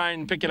player would try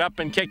and pick it up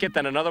and kick it.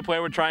 Then another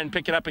player would try and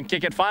pick it up and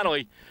kick it.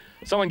 Finally,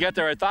 someone get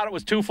there. I thought it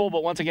was Tufel,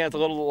 but once again, it's a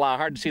little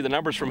hard to see the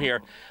numbers from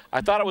here.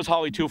 I thought it was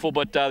Holly Tufel,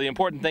 but the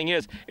important thing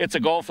is it's a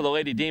goal for the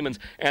Lady Demons,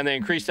 and they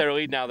increased their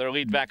lead now. Their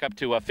lead back up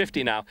to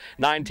 50 now,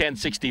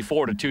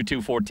 9-10-64 to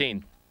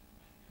 2-2-14.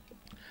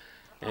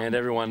 And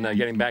everyone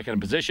getting back in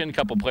position. A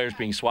couple players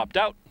being swapped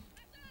out.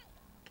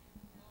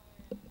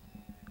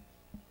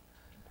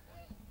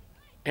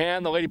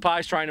 And the Lady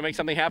Pies trying to make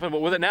something happen, but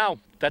with it now,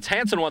 that's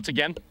Hansen once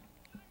again.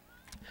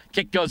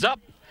 Kick goes up.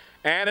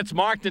 And it's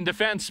marked in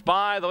defense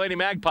by the Lady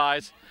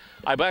Magpies.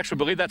 I actually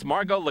believe that's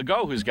Margot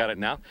Legault who's got it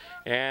now.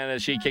 And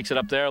as she kicks it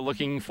up there,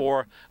 looking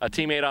for a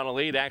teammate on a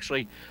lead.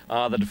 Actually,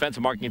 the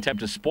defensive marking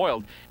attempt is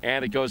spoiled.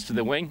 And it goes to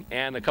the wing,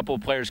 and a couple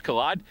of players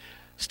collide.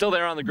 Still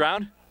there on the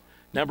ground.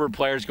 Number of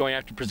players going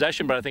after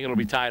possession, but I think it'll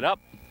be tied up.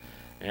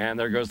 And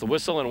there goes the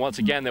whistle, and once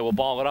again, they will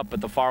ball it up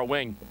at the far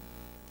wing.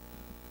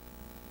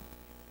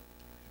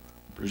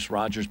 Bruce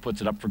Rogers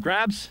puts it up for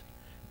grabs.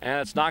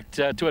 And it's knocked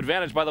to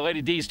advantage by the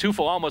Lady D's.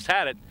 Tufel almost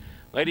had it.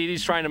 Lady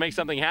D's trying to make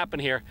something happen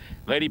here.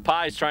 Lady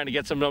Pies trying to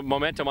get some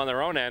momentum on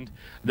their own end.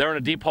 They're in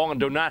a deep hole and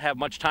do not have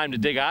much time to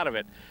dig out of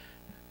it.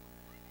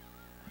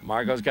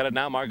 Margot's got it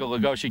now. Margot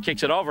Legault, she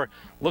kicks it over,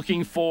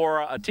 looking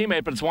for a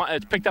teammate, but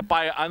it's picked up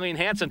by Eileen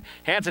Hansen.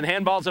 Hansen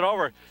handballs it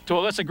over to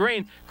Alyssa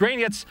Green. Green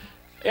gets,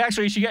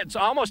 actually she gets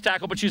almost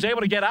tackled, but she's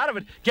able to get out of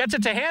it. Gets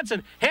it to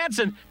Hansen.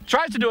 Hansen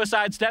tries to do a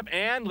sidestep,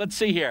 and let's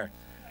see here.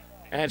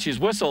 And she's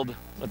whistled.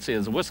 Let's see,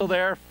 there's a whistle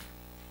there.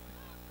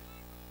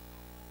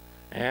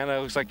 And it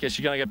looks like she's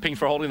going to get pinged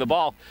for holding the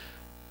ball.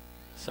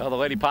 So the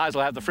Lady Pies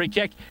will have the free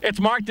kick. It's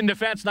marked in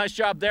defense. Nice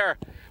job there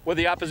with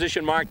the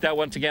opposition marked. That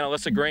once again,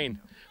 Alyssa Green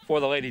for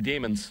the Lady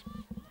Demons.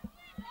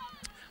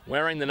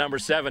 Wearing the number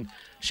 7.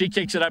 She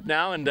kicks it up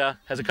now and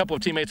has a couple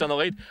of teammates on the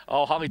lead.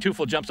 Oh, Holly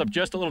Tufel jumps up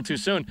just a little too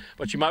soon,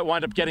 but she might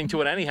wind up getting to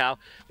it anyhow.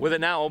 With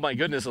it now, oh my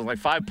goodness, there's like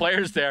 5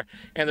 players there,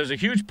 and there's a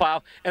huge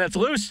pile, and it's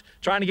loose.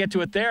 Trying to get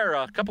to it there.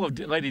 A couple of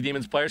Lady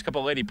Demons players, a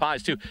couple of Lady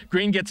Pies too.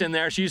 Green gets in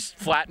there. She's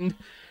flattened.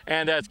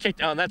 And it's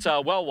kicked, and that's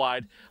well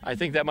wide. I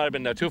think that might have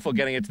been Tufel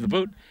getting it to the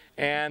boot.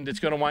 and it's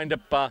going to wind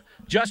up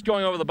just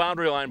going over the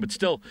boundary line, but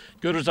still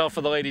good result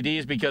for the Lady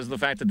D's because of the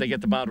fact that they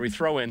get the boundary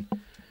throw in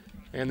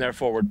their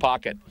forward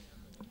pocket.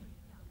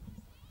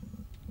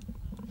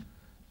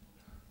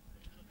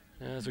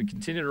 As we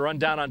continue to run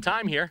down on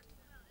time here,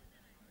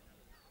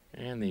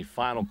 and the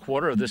final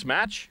quarter of this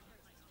match.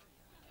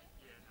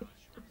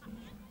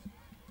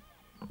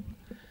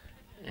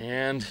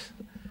 And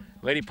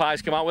Lady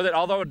Pies come out with it,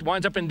 although it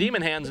winds up in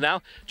Demon hands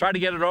now. Try to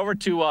get it over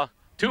to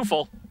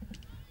Tufel.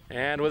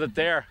 And with it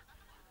there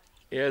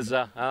is,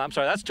 I'm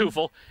sorry, that's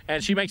Tufel.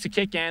 And she makes a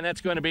kick, and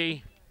that's going to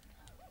be,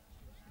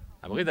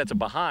 I believe that's a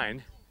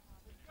behind.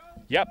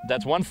 Yep,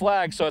 that's one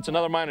flag, so it's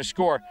another minor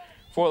score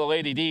for the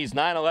Lady D's.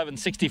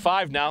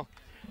 9-11-65 now.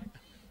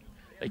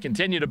 They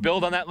continue to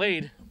build on that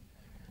lead.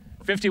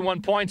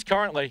 51 points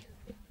currently.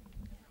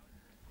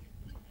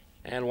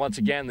 And once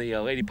again, the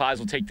Lady Pies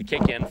will take the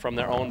kick in from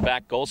their own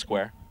back goal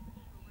square.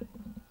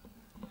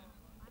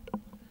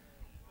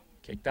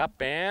 Kicked up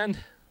and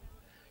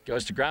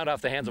goes to ground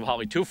off the hands of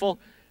Holly Tufel.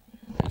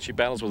 And she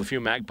battles with a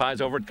few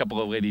Magpies over it, a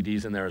couple of Lady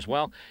D's in there as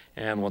well.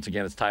 And once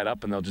again, it's tied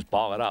up, and they'll just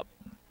ball it up.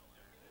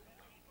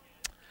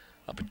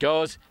 Up it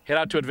goes, hit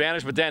out to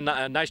advantage, but then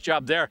a nice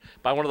job there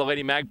by one of the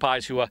Lady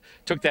Magpies who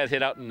took that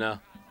hit out and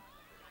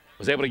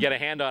was able to get a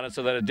hand on it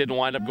so that it didn't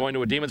wind up going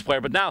to a Demons player.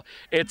 But now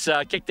it's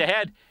kicked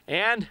ahead,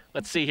 and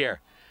let's see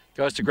here.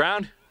 Goes to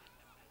ground.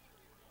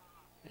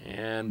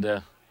 And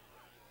it's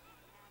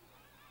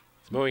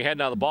moving ahead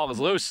now. The ball is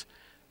loose.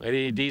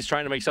 Lady D's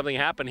trying to make something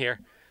happen here.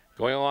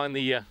 Going along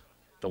the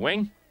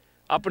wing,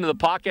 up into the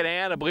pocket,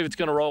 and I believe it's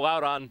going to roll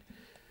out on.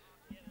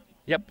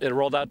 Yep, it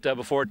rolled out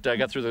before it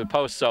got through the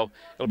post, so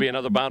it'll be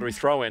another boundary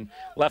throw-in.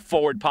 Left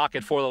forward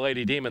pocket for the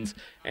Lady Demons,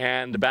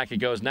 and back it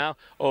goes now.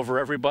 Over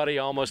everybody,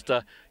 almost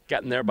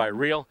gotten there by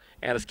Real,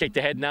 and it's kicked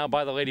ahead now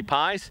by the Lady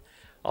Pies.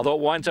 Although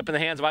it winds up in the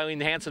hands of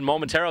Eileen Hansen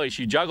momentarily,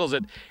 she juggles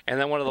it, and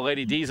then one of the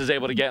Lady D's is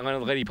able to get, one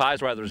of the Lady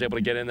Pies rather, is able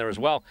to get in there as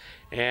well.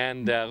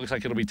 And looks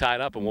like it'll be tied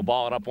up, and we'll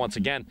ball it up once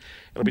again.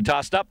 It'll be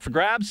tossed up for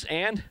grabs,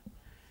 and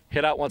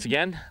hit out once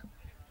again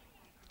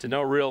to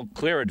no real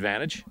clear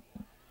advantage,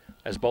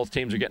 as both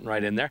teams are getting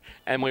right in there.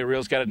 Emily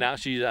Real's got it now.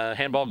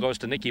 Handball goes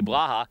to Nikki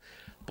Blaha.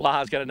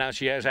 Blaha's got it now.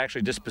 She has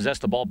actually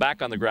dispossessed the ball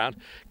back on the ground.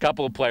 A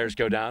couple of players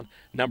go down.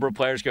 Number of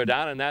players go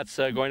down, and that's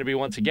going to be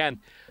once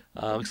again,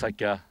 looks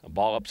like a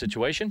ball-up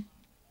situation.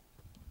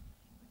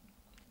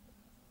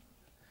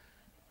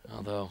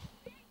 Although,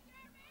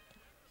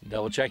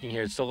 double-checking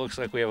here, it still looks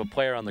like we have a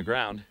player on the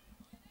ground.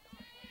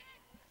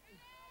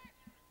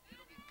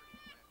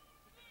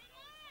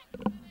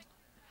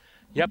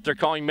 Yep, they're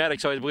calling medic,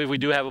 so I believe we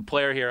do have a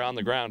player here on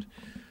the ground.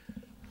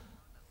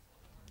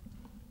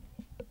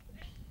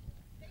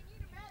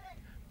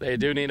 They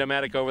do need a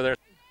medic over there.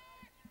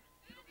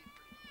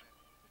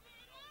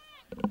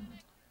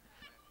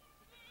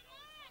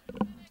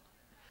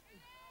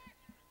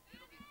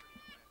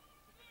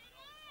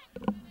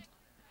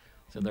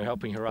 So they're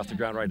helping her off the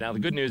ground right now. The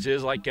good news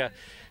is, like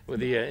with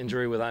the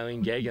injury with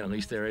Eileen Gagan, at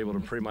least they're able to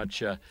pretty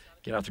much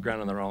get off the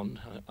ground on their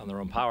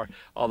own power.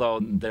 Although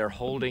they're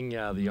holding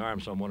the arm,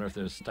 so I'm wondering if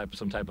there's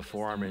some type of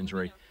forearm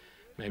injury,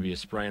 maybe a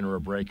sprain or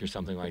a break or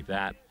something like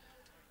that.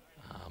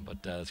 But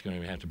it's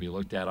going to have to be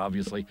looked at.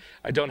 Obviously,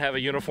 I don't have a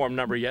uniform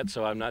number yet,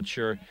 so I'm not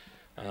sure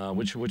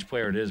which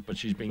player it is. But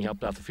she's being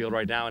helped off the field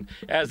right now. And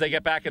as they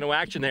get back into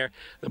action, there,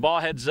 the ball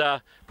heads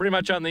pretty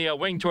much on the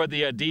wing toward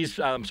the D's.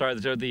 I'm sorry,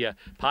 toward the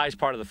Pies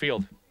part of the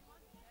field.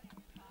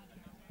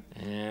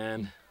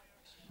 And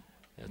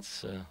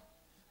it's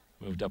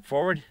moved up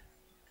forward.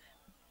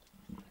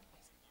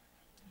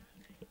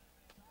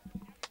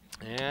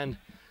 And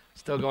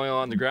still going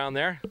on the ground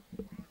there.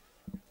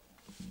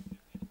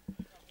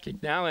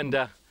 Kick now, and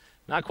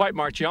not quite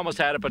marked. She almost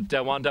had it,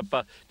 but wound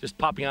up just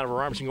popping out of her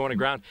arms and going to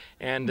ground.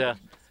 And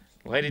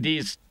Lady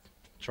D's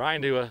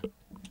trying to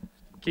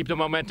keep the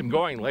momentum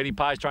going. Lady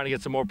Pies trying to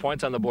get some more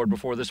points on the board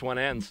before this one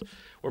ends.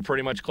 We're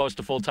pretty much close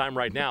to full time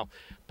right now.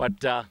 But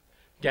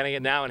getting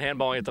it now and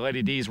handballing at the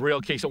Lady D's. Real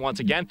kicks it once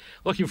again.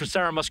 Looking for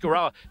Sarah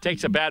Muscarella.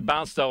 Takes a bad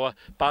bounce, though.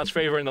 Bounce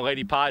favoring the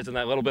Lady Pies, and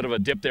that little bit of a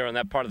dip there on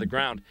that part of the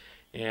ground.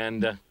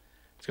 And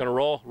it's going to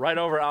roll right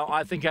over.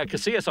 I think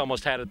Casillas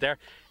almost had it there.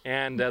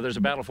 And there's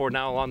a battle for it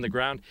now along the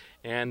ground.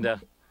 And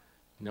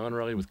no one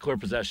really with clear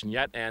possession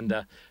yet. And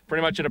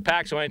pretty much in a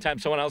pack, so anytime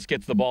someone else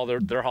gets the ball,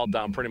 they're hauled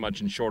down pretty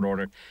much in short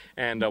order.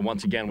 And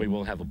once again, we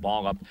will have a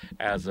ball up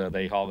as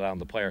they haul down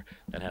the player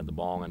that had the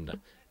ball. And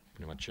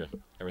pretty much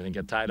everything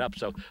get tied up.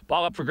 So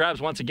ball up for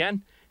grabs once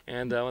again.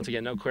 And once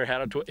again, no clear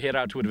hit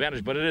out to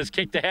advantage, but it is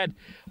kicked ahead.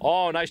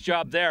 Oh, nice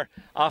job there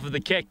off of the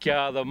kick.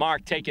 The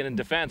mark taken in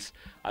defense.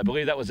 I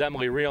believe that was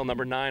Emily Real,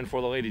 number 9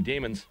 for the Lady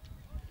Demons.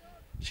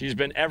 She's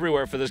been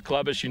everywhere for this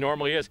club as she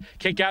normally is.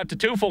 Kick out to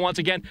Tufel once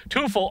again.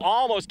 Tufel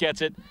almost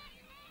gets it.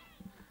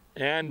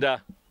 And,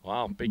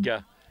 wow, big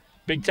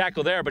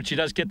tackle there, but she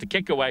does get the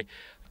kick away.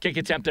 Kick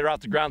attempt there off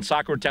the ground.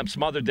 Soccer attempt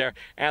smothered there.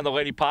 And the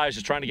Lady Pies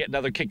is trying to get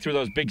another kick through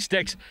those big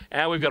sticks.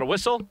 And we've got a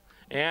whistle.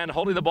 And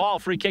holding the ball,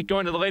 free kick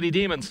going to the Lady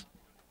Demons.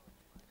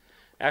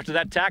 After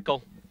that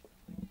tackle,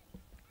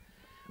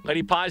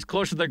 Lady Pies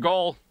close to their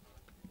goal.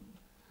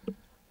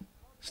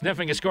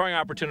 sniffing a scoring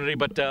opportunity,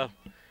 but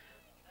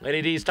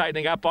Lady D's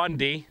tightening up on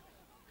D.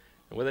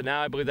 And with it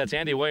now, I believe that's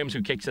Andy Williams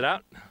who kicks it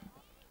out.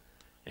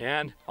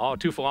 And,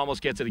 Tufel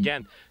almost gets it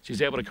again.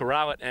 She's able to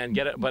corral it and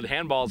get it, but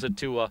handballs it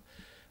to,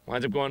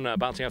 winds up going,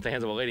 bouncing off the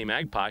hands of a Lady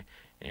Magpie.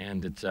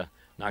 And it's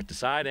knocked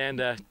aside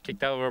and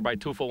kicked over by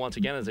Tufel once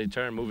again as they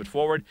turn and move it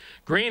forward.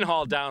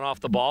 Greenhall down off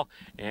the ball,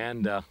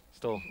 and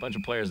still a bunch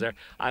of players there.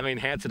 Eileen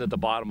Hansen at the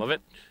bottom of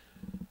it.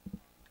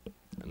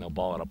 And they'll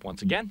ball it up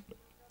once again.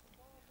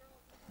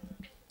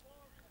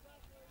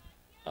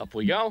 Up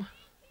we go.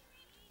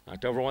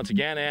 Knocked over once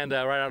again, and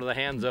right out of the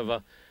hands of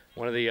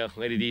one of the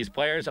Lady D's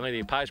players,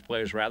 Lady Pie's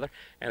players rather,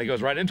 and it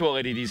goes right into a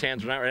Lady D's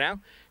hands right now,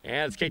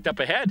 and it's kicked up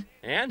ahead,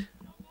 and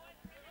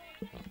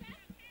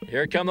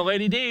here come the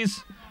Lady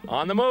D's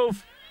on the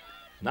move.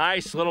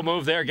 Nice little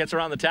move there, gets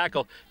around the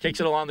tackle, kicks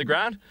it along the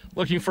ground,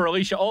 looking for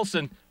Alicia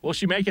Olsen. Will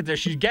she make it there?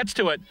 She gets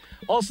to it.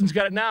 Olsen's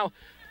got it now,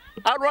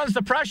 outruns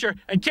the pressure,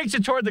 and kicks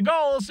it toward the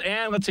goals,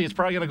 and let's see, it's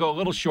probably going to go a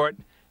little short.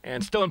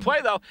 And still in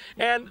play, though.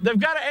 And they've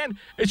got to end.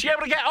 Is she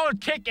able to get, a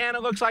kick, and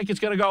it looks like it's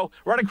going to go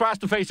right across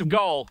the face of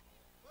goal.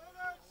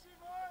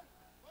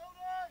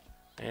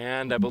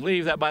 And I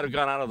believe that might have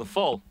gone out of the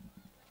full.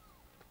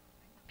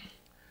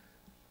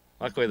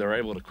 Luckily, they were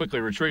able to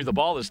quickly retrieve the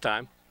ball this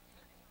time.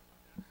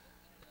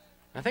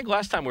 I think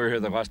last time we were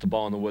here, they lost the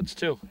ball in the woods,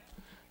 too.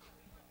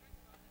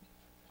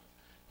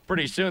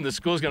 Pretty soon, the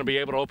school's going to be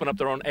able to open up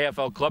their own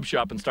AFL club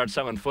shop and start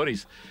selling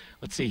footies.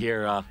 Let's see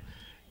here.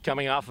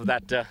 Coming off of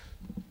that...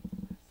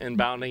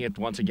 inbounding it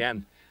once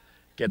again,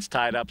 gets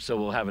tied up, so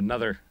we'll have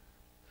another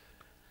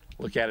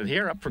look at it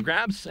here, up for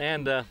grabs,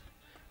 and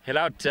hit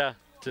out to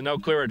no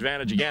clear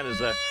advantage again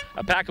as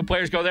a pack of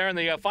players go there, and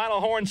the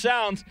final horn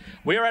sounds.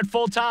 We are at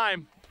full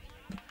time,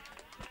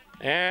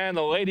 and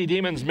the Lady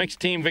Demons mixed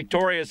team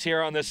victorious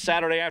here on this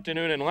Saturday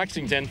afternoon in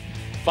Lexington.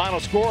 Final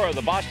score of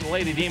the Boston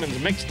Lady Demons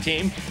mixed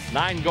team,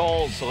 9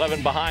 goals,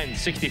 11 behind,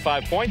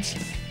 65 points,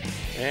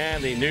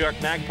 and the New York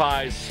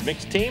Magpies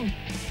mixed team,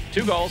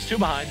 2 goals, 2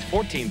 behind,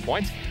 14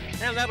 points.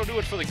 And that'll do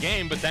it for the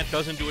game, but that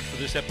doesn't do it for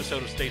this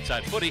episode of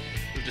Stateside Footy.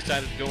 We've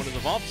decided to go into the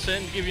vaults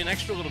and give you an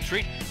extra little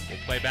treat. We'll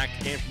play back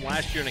the game from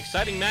last year, an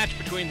exciting match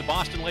between the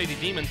Boston Lady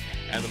Demons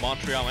and the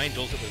Montreal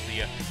Angels. It was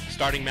the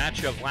starting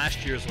match of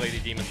last year's Lady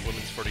Demons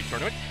Women's Footy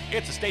Tournament.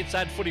 It's a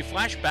Stateside Footy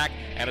Flashback,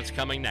 and it's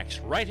coming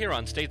next, right here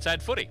on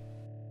Stateside Footy.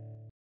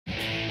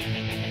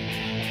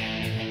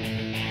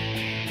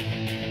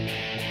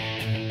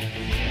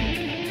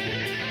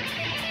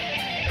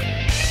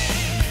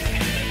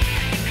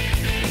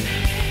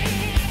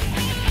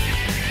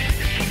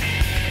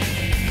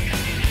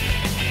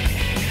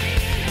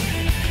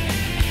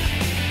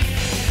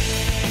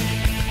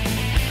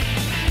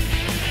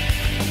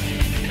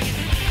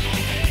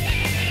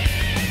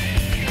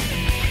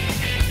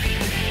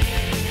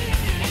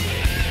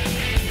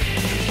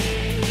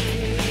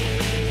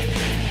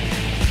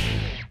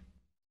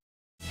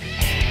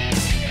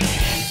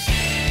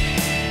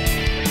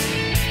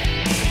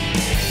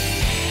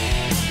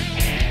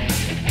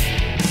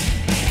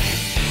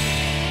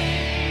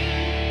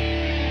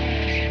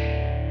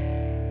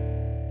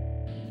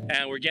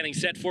 We're getting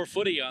set for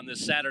footy on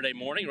this Saturday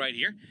morning right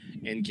here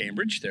in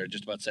Cambridge. They're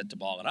just about set to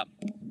ball it up.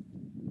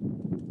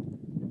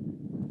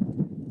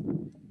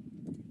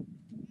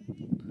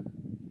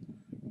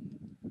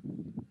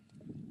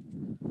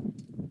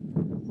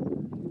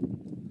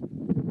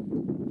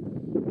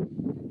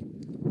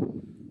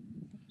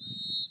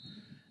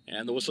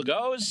 And the whistle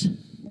goes.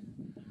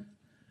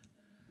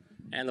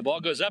 And the ball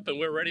goes up, and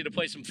we're ready to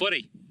play some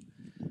footy.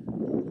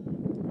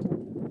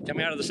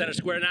 Coming out of the center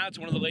square now, it's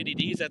one of the Lady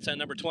D's. That's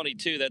number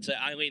 22. That's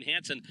Eileen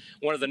Hansen,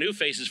 one of the new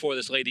faces for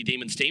this Lady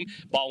Demons team.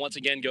 Ball once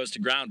again goes to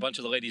ground. A bunch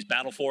of the ladies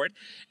battle for it.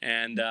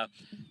 And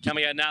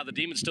coming out now, the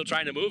Demons still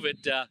trying to move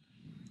it.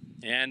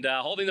 And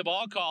holding the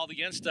ball called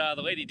against the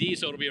Lady D,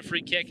 so it'll be a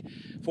free kick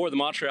for the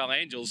Montreal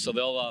Angels. So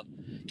they'll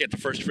get the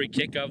first free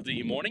kick of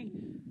the morning.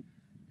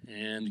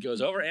 And it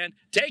goes over and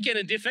taken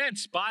in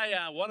defense by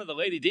one of the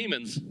Lady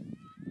Demons.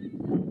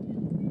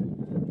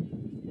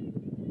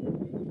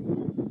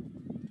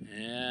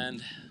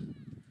 And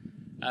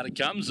out it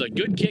comes, a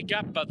good kick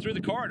up through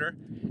the corridor,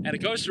 and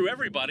it goes through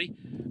everybody.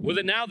 With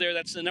it now there,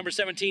 that's the number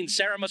 17,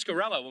 Sarah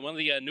Muscarella, one of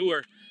the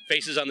newer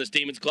faces on this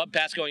Demons club.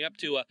 Pass going up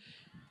to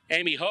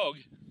Amy Hogue.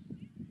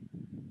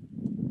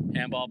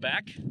 Handball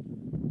back.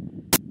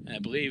 And I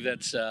believe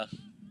that's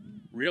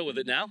Real with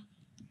it now.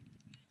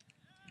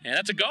 And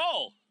that's a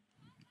goal.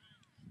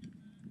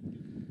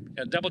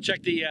 Got to double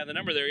check the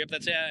number there. Yep,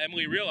 that's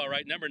Emily Real, all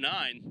right, number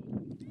 9.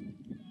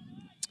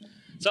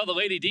 So the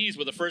Lady D's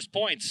with the first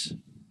points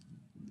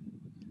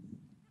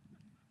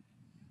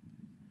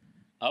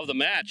of the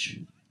match.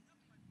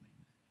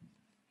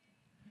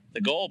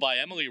 The goal by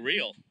Emily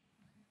Real.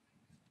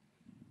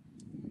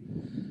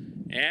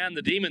 And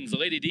the Demons, the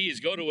Lady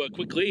D's, go to a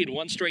quick lead,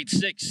 1 straight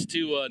 6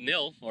 to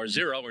 0 or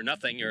 0 or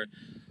nothing or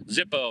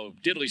Zippo,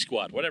 diddly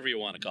squad, whatever you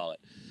want to call it.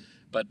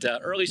 But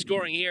early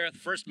scoring here, the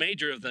first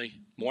major of the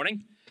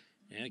morning,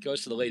 and it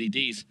goes to the Lady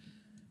D's.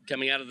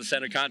 coming out of the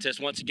center contest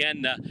once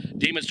again.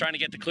 Demons trying to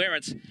get the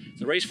clearance.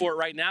 The race for it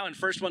right now, and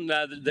first one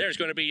there's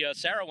going to be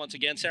Sarah once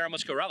again, Sarah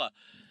Muscarella.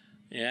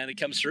 And it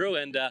comes through,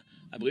 and I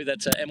believe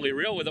that's Emily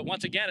Reel with it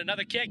once again.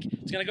 Another kick.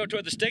 It's going to go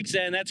toward the sticks,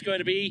 and that's going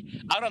to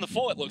be out on the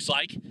full, it looks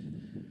like.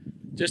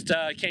 Just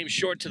came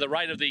short to the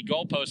right of the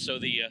goalpost, so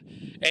the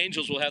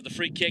Angels will have the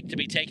free kick to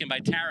be taken by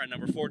Tara,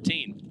 number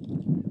 14.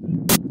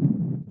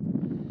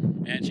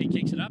 And she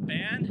kicks it up,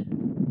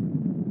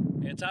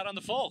 and it's out on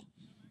the full.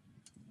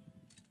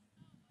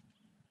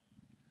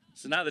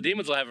 So now the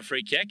Demons will have a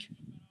free kick.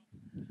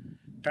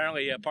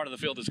 Apparently, part of the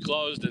field is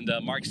closed, and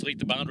Mark Sleet,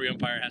 the boundary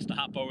umpire, has to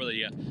hop over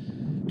the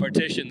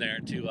partition there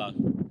to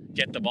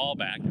get the ball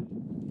back.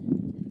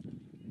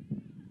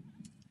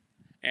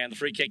 And the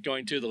free kick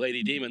going to the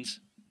Lady Demons.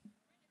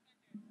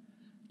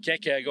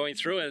 Kick going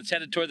through, and it's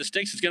headed toward the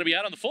sticks. It's going to be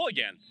out on the full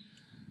again.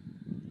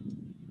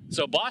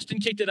 So Boston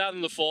kicked it out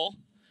on the full.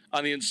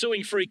 On the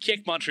ensuing free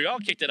kick, Montreal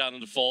kicked it out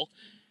on the full.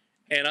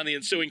 And on the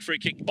ensuing free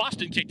kick,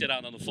 Boston kicked it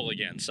out on the full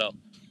again. So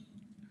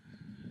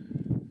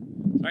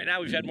right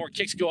now we've had more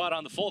kicks go out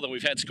on the full than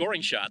we've had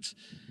scoring shots.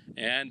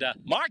 And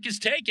mark is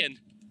taking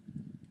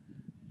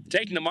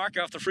the mark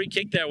off the free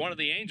kick there, one of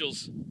the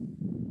Angels.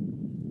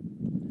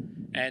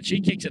 And she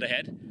kicks it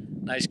ahead.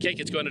 Nice kick.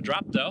 It's going to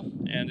drop, though.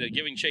 And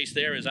giving chase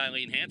there is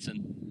Eileen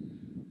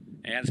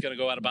Hansen. And it's going to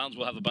go out of bounds.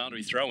 We'll have a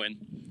boundary throw in.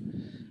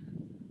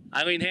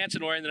 Eileen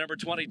Hansen wearing the number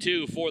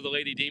 22 for the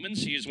Lady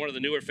Demons. She is one of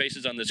the newer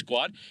faces on this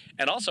squad.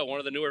 And also one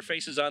of the newer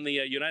faces on the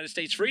United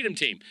States Freedom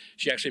Team.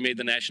 She actually made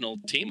the national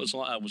team as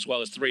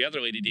well as 3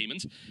 other Lady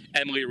Demons.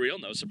 Emily Reel,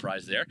 no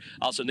surprise there.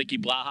 Also Nikki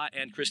Blaha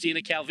and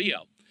Christina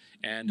Calvillo.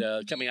 And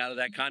coming out of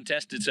that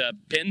contest, it's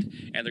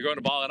pinned, and they're going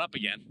to ball it up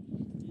again.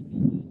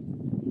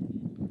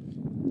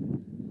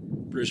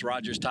 Bruce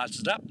Rogers tosses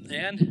it up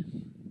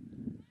and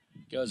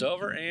goes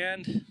over,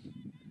 and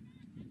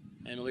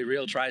Emily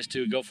Reel tries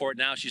to go for it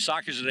now. She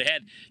soccers it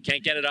ahead.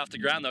 Can't get it off the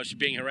ground, though. She's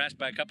being harassed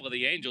by a couple of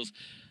the Angels.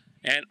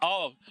 And,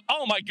 oh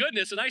my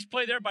goodness, a nice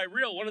play there by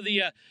Reel. One of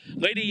the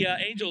Lady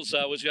Angels,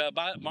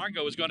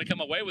 Margot, was going to come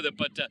away with it,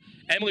 but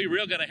Emily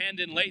Reel got a hand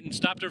in late and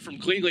stopped her from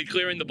cleanly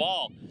clearing the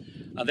ball.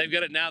 They've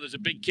got it now. There's a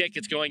big kick.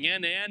 It's going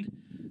in, and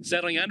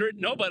settling under it,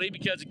 nobody,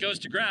 because it goes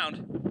to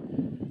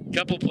ground. A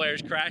couple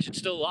players crash. It's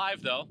still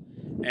alive, though.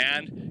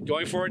 And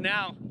going for it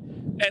now.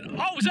 And,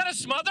 oh, was that a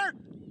smother?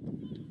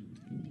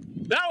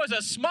 That was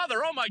a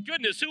smother. Oh, my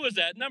goodness. Who was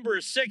that? Number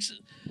 6,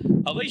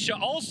 Alicia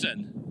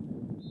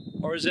Olsen.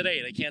 Or is it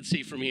 8? I can't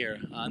see from here.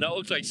 No, it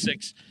looks like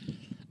 6.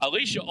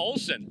 Alicia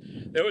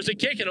Olsen. There was a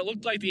kick, and it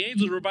looked like the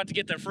Angels were about to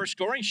get their first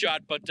scoring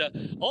shot, but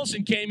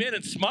Olsen came in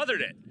and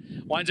smothered it.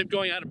 Winds up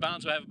going out of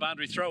bounds. We'll have a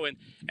boundary throw in.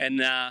 And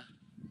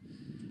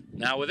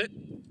now with it,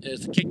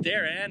 there's the kick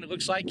there, and it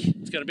looks like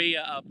it's going to be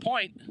a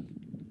point.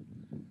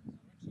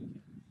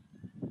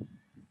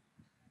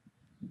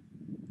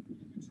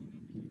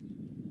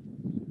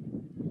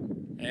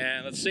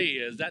 And let's see,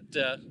 is that,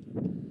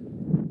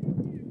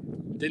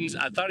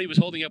 I thought he was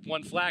holding up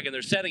one flag, and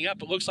they're setting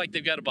up. It looks like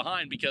they've got it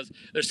behind because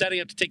they're setting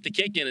up to take the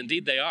kick in.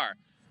 Indeed, they are.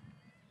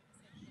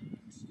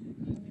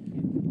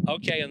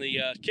 Okay, and the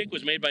kick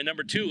was made by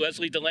number 2,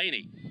 Leslie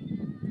Delaney.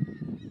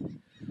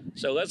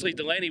 So Leslie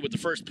Delaney with the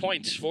first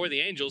points for the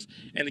Angels,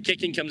 and the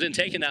kicking comes in,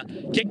 taken now.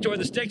 Kick toward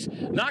the sticks,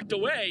 knocked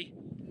away,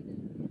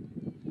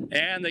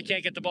 and they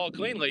can't get the ball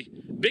cleanly.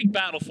 Big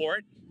battle for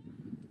it.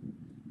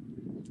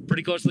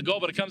 Pretty close to the goal,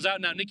 but it comes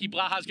out now. Nikki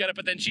Blaha's got it,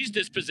 but then she's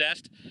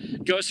dispossessed.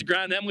 Goes to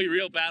ground. Emily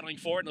Reel battling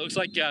for it, and it looks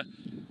like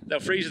they'll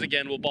freeze it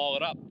again. We'll ball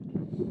it up.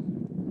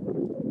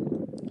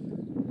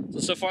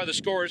 So far the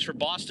scores for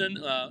Boston,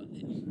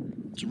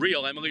 it's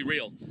Reel, Emily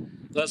Reel.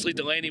 Leslie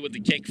Delaney with the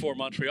kick for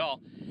Montreal.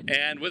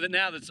 And with it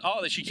now,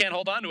 she can't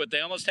hold on to it.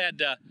 They almost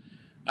had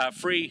a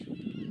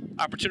free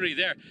opportunity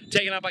there.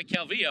 Taken out by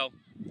Calvillo.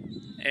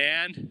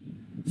 And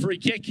free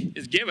kick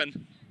is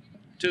given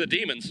to the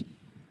Demons.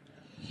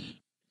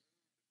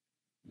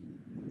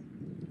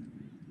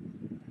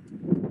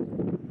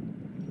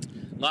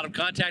 A lot of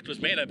contact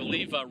was made. I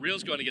believe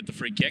Reel's going to get the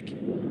free kick,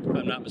 if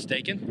I'm not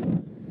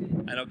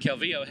mistaken. I know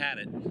Calvillo had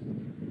it.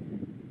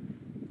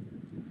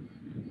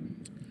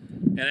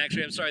 And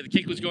actually, I'm sorry, the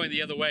kick was going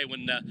the other way.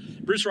 When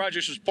Bruce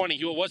Rogers was pointing,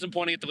 he wasn't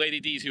pointing at the Lady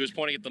D's, he was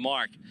pointing at the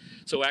mark.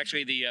 So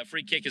actually, the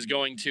free kick is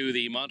going to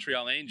the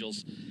Montreal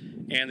Angels.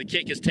 And the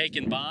kick is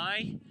taken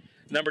by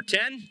number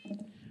 10.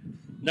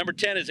 Number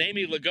 10 is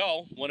Amy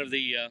Legault, one of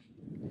the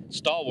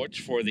stalwarts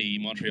for the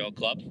Montreal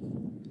club.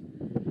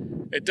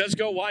 It does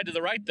go wide to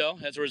the right, though.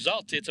 As a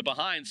result, it's a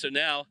behind. So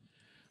now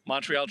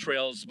Montreal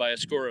trails by a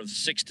score of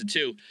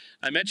 6-2.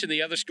 I mentioned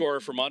the other scorer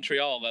for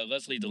Montreal,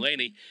 Leslie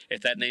Delaney.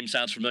 If that name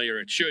sounds familiar,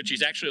 it should.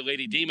 She's actually a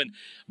Lady Demon,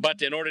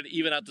 but in order to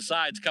even out the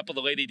sides, a couple of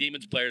the Lady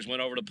Demons players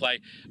went over to play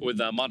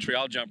with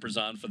Montreal jumpers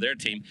on for their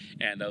team,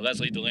 and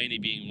Leslie Delaney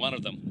being one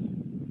of them.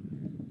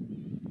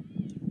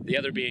 The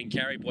other being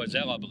Carrie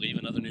Boiselle, I believe,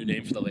 another new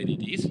name for the Lady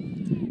D's.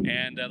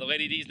 And the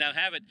Lady D's now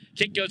have it.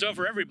 Kick goes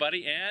over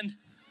everybody, and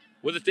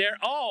with it there,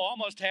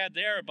 almost had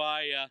there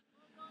by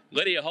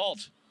Lydia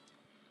Holt.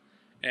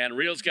 And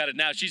Reel's got it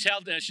now. She's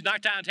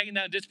knocked down, taken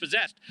down,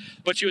 dispossessed,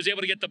 but she was able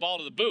to get the ball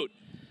to the boot.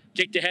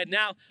 Kicked ahead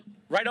now,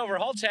 right over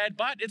Holt's head,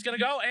 but it's going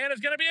to go, and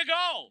it's going to be a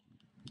goal.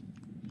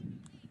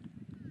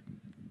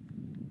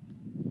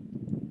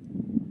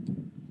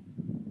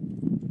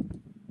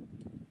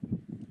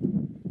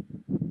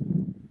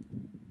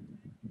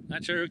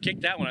 Not sure who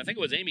kicked that one. I think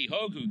it was Amy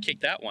Hogue who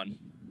kicked that one.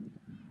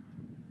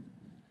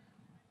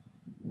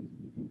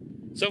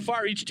 So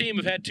far, each team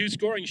have had 2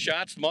 scoring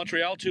shots.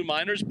 Montreal, 2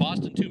 minors,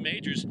 Boston, 2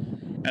 majors.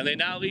 And they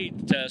now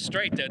lead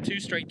straight, 2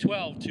 straight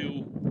 12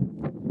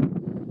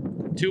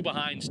 to 2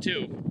 behinds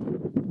 2.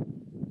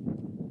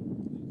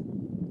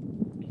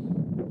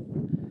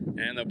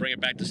 And they'll bring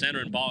it back to center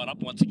and ball it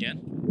up once again.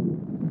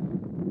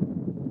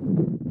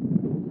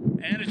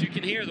 And as you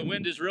can hear, the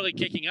wind is really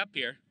kicking up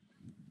here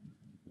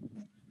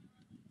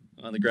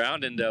on the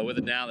ground, and with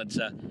it now, that's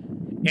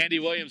Andy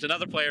Williams,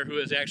 another player who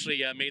has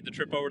actually made the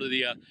trip over to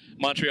the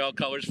Montreal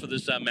colors for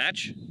this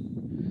match.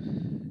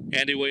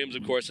 Andy Williams,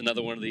 of course,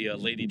 another one of the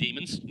Lady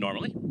Demons,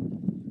 normally.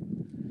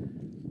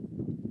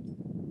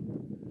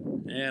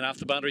 And off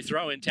the boundary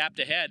throw in, tapped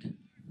ahead.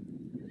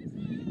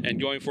 And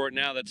going for it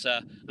now, that's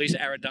Lisa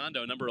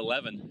Arredondo, number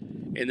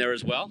 11, in there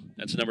as well.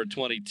 That's number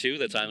 22,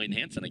 that's Eileen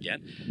Hansen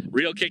again.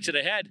 Real kicks it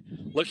ahead,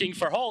 looking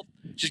for Holt.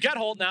 She's got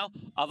Holt now,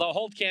 although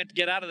Holt can't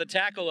get out of the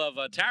tackle of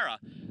Tara.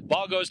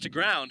 Ball goes to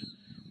ground.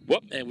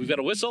 Whoop, and we've got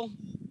a whistle.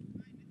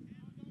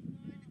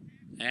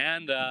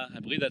 And I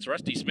believe that's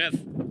Rusty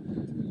Smith.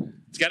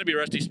 It's got to be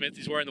Rusty Smith.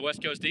 He's wearing the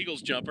West Coast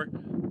Eagles jumper.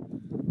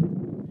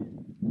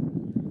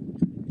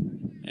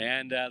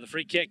 And the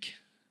free kick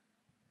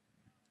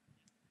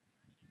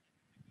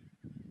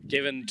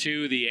given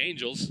to the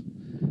Angels.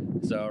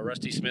 So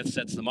Rusty Smith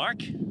sets the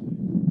mark. And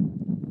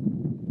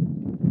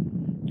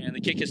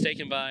the kick is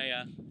taken by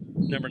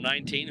number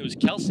 19, who's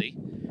Kelsey.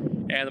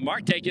 And the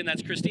mark taken,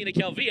 that's Christina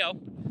Calvillo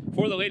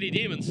for the Lady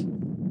Demons.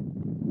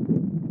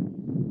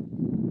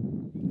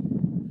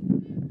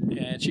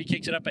 And she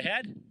kicks it up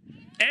ahead.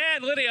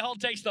 And Lydia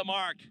Holt takes the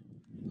mark.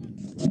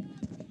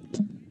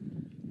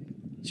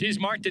 She's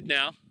marked it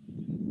now.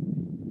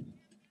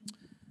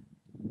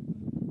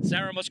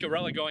 Sarah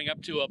Muscarella going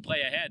up to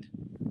play ahead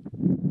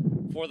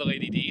for the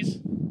Lady D's.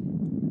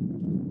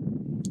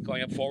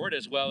 Going up forward,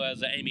 as well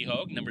as Amy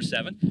Hogue, number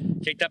 7.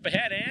 Kicked up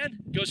ahead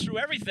and goes through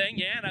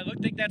everything, and I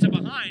think that's a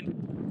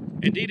behind.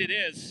 Indeed it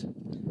is.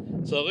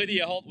 So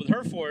Lydia Holt with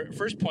her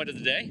first point of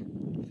the day.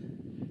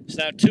 It's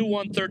now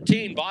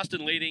 2-1-13,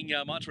 Boston leading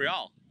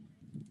Montreal.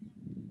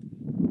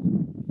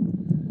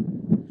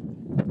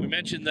 We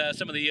mentioned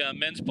some of the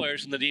men's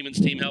players from the Demons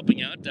team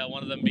helping out,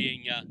 one of them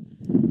being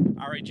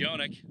Ari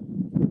Jonik.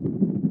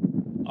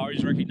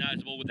 Ari's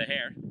recognizable with the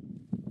hair.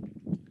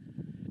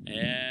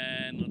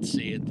 And let's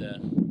see,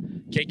 the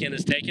kick in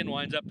is taken,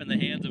 winds up in the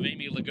hands of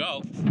Amy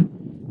Legault.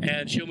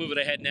 And she'll move it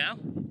ahead now.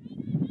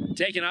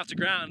 Taken off the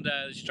ground,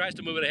 she tries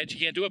to move it ahead, she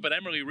can't do it, but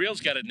Emily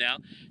Reel's got it now.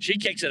 She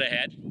kicks it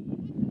ahead,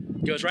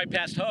 goes right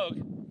past Hogue.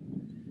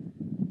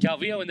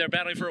 Calvillo in there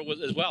battling for it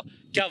as well.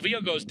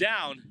 Calvillo goes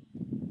down,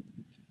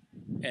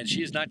 and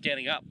she is not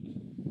getting up.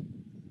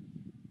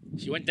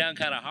 She went down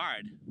kind of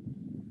hard.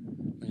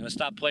 I'm going to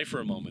stop play for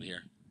a moment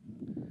here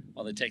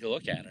while they take a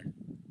look at her.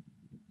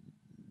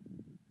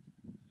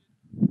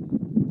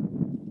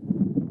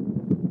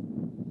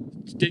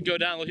 She did go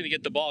down looking to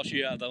get the ball.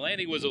 The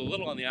landing was a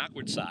little on the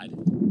awkward side.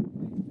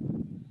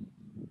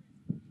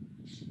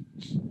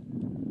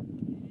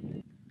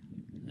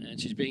 And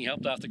she's being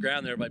helped off the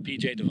ground there by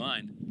P.J.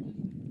 Devine.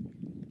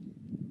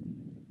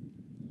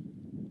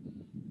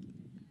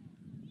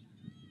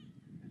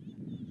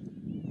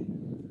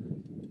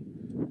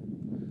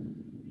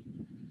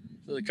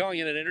 So they're calling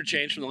in an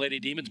interchange from the Lady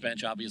Demons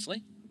bench,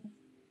 obviously.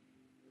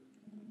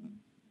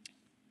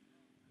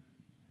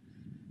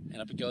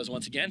 And up it goes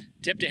once again.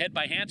 Tipped ahead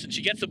by Hansen.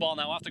 She gets the ball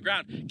now off the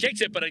ground.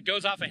 Kicks it, but it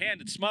goes off a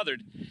hand. It's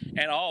smothered.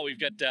 And we've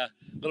got a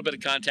little bit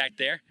of contact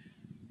there.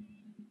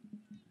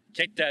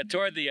 Kicked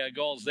toward the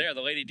goals there.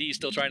 The Lady D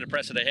still trying to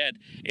press it ahead.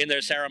 In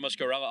there, Sarah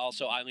Muscarella,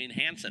 also Eileen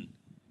Hansen.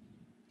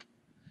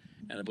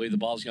 And I believe the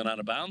ball's gone out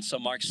of bounds. So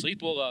Mark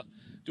Sleep will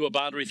do a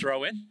boundary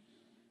throw in.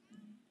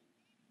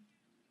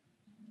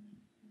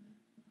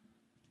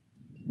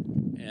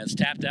 And it's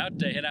tapped out,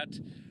 hit out,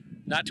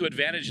 not to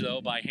advantage though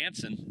by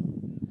Hansen.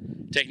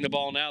 Taking the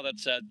ball now,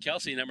 that's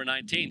Kelsey, number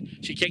 19.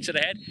 She kicks it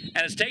ahead,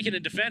 and it's taken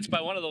in defense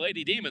by one of the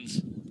Lady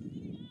Demons.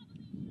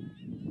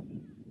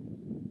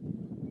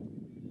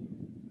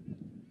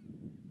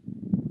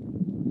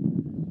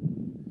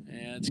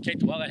 And it's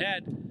kicked well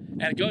ahead,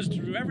 and it goes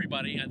through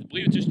everybody. I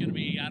believe it's just going to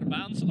be out of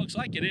bounds. It looks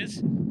like it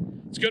is.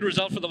 It's a good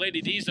result for the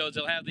Lady D's, though, as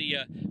they'll have the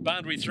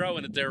boundary throw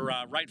in at their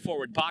right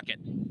forward pocket.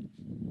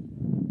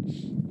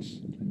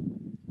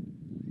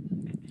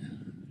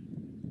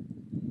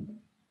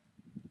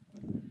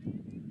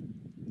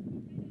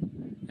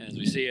 As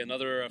we see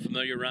another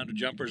familiar round of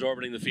jumpers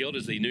orbiting the field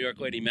as the New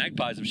York Lady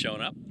Magpies have shown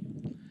up.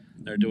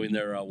 They're doing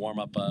their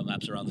warm-up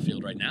laps around the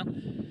field right now.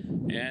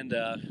 And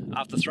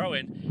off the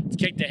throw-in, it's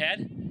kicked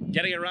ahead.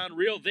 Getting it around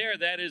real there,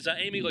 that is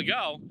Amy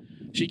Legault.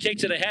 She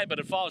kicks it ahead, but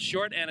it falls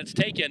short, and it's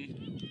taken.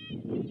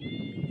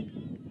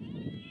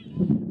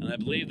 And I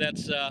believe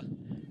that's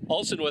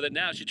Olsen with it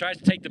now. She tries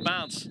to take the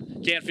bounce.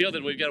 Can't field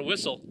it. We've got a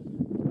whistle.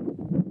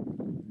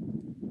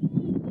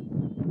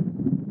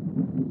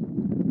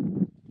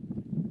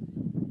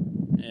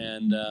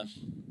 And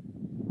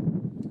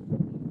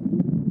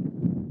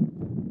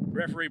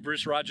referee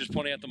Bruce Rogers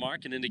pointing out the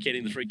mark and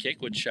indicating the free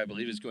kick, which I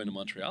believe is going to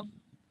Montreal.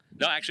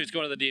 No, actually, it's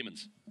going to the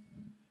Demons.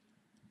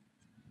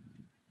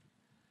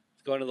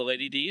 It's going to the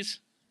Lady D's.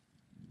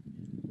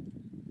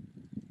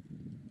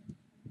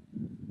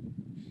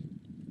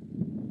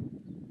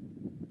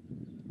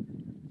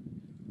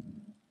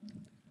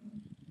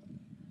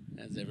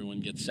 As everyone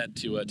gets set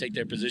to take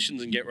their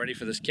positions and get ready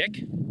for this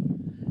kick.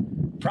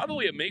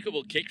 Probably a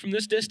makeable kick from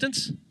this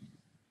distance.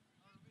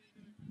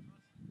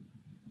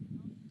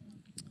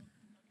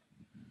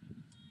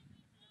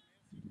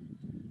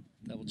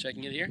 Double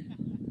checking it here.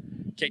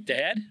 Kicked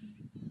ahead.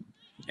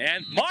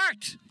 And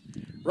marked!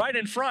 Right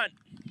in front.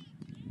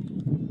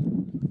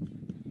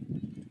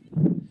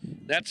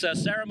 That's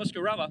Sarah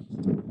Muscarella.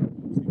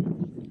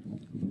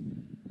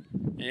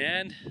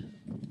 And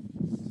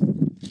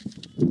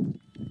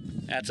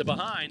that's a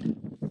behind.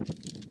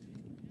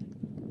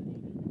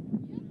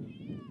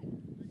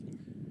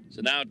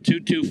 So now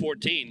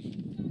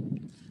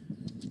 2-2-14.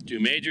 2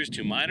 majors,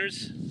 2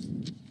 minors.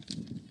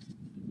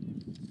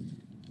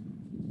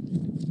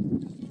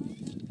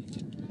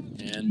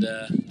 And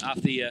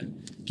off the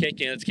kick,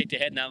 and it's kicked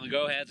ahead. Now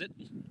Legault has it.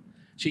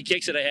 She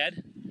kicks it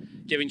ahead,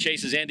 giving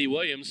chase is Andy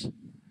Williams.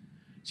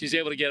 She's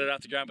able to get it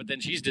off the ground, but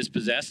then she's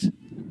dispossessed.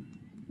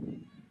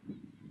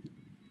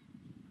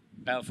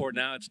 Battle for it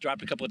now. It's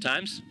dropped a couple of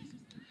times.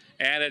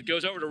 And it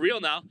goes over to Reel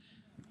now.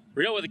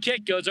 Reel with a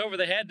kick goes over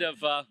the head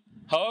of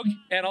Hogue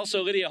and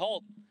also Lydia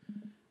Holt.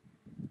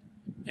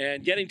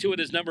 And getting to it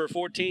is number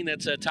 14.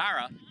 That's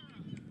Tara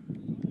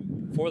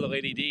for the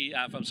Lady D.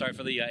 I'm sorry,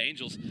 for the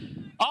Angels.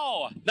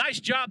 Oh, nice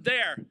job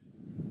there.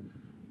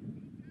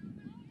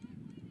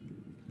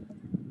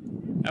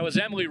 That was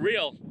Emily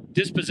Reel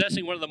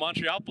dispossessing one of the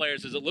Montreal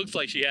players, as it looks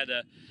like she had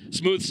a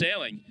smooth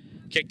sailing.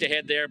 Kicked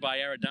ahead there by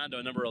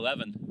Arredondo, number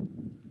 11.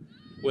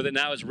 With it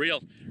now is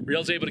Reel.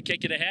 Reel's able to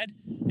kick it ahead,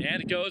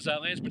 and it goes,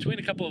 lands between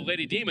a couple of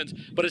Lady Demons,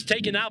 but it's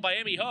taken now by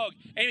Amy Hogue.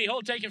 Amy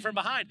Hogue taken from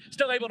behind,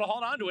 still able to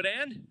hold on to it,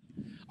 and,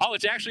 oh,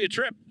 it's actually a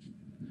trip.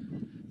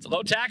 It's a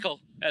low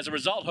tackle. As a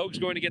result, Hogue's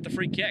going to get the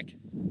free kick.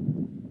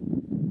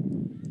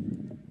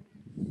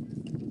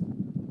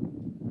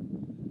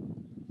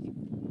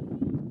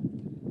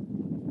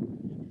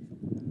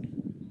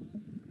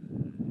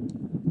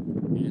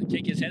 And the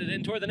kick is headed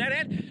in toward the net,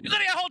 and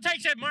Lydia Holt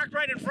takes it, marked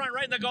right in front,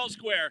 right in the goal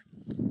square.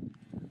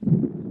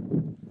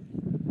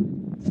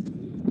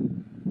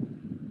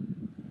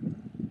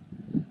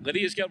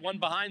 Lydia's got one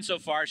behind so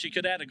far. She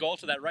could add a goal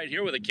to that right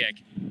here with a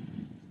kick.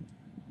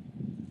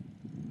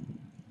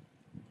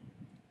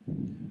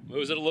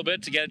 Moves it a little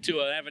bit to get it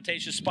to an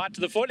advantageous spot to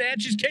the foot, and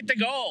she's kicked a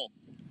goal.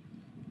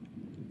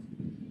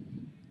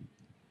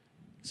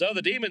 So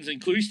the Demons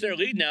increase their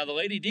lead now. The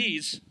Lady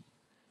D's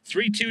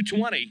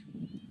 3-2-20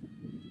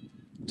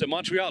 to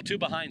Montreal, 2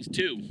 behind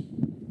 2.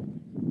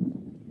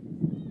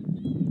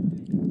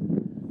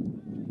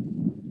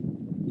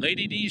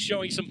 Lady D's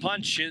showing some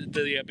punch at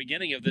the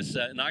beginning of this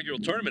inaugural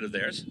tournament of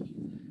theirs.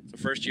 It's the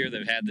first year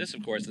they've had this.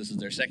 Of course, this is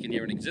their second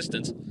year in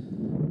existence.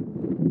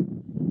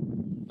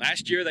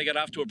 Last year, they got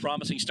off to a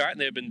promising start,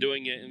 and they've been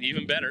doing it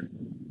even better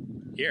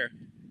here.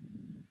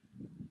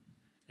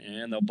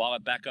 And they'll ball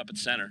it back up at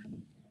center.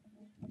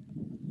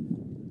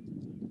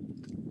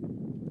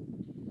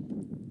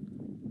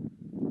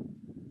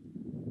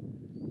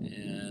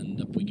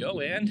 And up we go,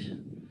 and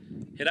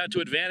hit out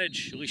to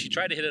advantage. At least she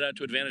tried to hit it out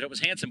to advantage. That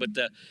was Hansen, but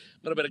a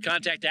little bit of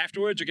contact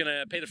afterwards. You're going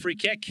to pay the free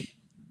kick.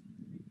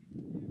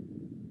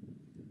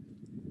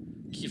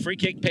 Free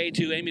kick paid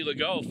to Amy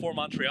Legault for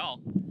Montreal.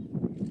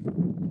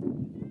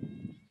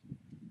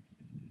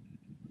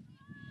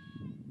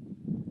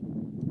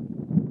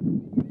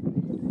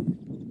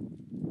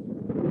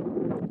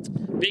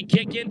 Big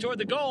kick in toward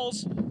the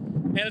goals,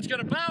 and it's going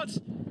to bounce,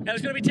 and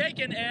it's going to be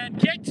taken and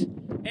kicked,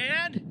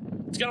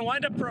 and it's going to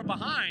wind up for a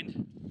behind.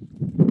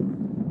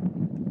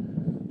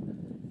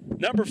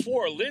 Number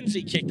 4,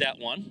 Lindsay kicked that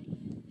one.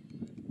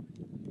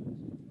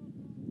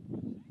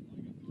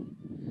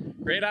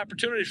 Great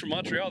opportunity for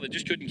Montreal. They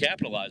just couldn't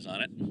capitalize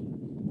on it.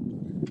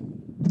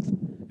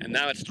 And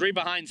now it's 3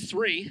 behind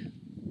 3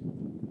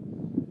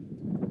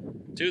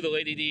 to the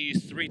Lady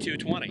D's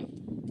 3-2-20.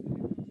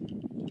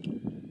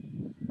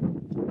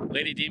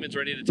 Lady Demons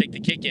ready to take the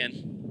kick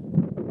in.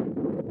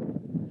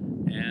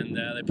 And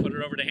they put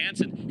it over to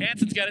Hansen.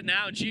 Hansen's got it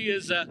now, and she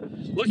is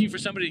looking for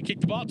somebody to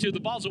kick the ball to. The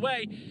ball's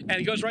away, and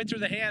it goes right through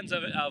the hands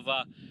of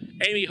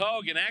Amy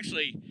Hogue, and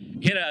actually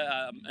hit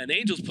an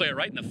Angels player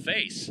right in the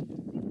face.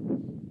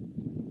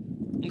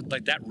 Looked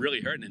like that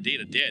really hurt, and indeed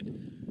it did.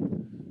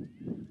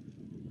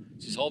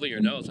 She's holding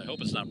her nose. I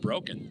hope it's not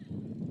broken.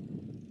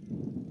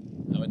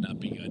 That would not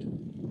be good.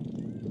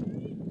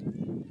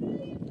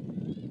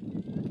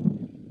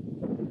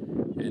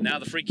 And now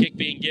the free kick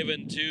being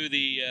given to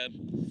the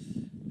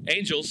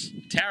Angels.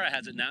 Tara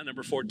has it now,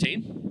 number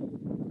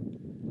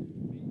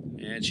 14.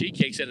 And she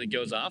kicks it and it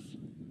goes off.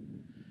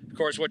 Of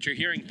course, what you're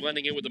hearing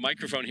blending in with the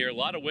microphone here, a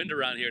lot of wind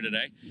around here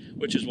today,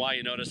 which is why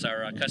you notice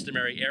our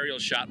customary aerial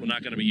shot we're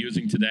not going to be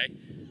using today.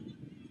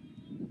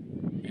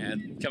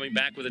 And coming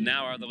back with it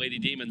now are the Lady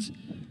Demons.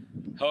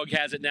 Hogue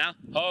has it now.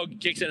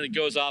 Hogue kicks it and it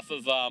goes off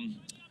of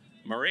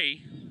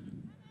Marie.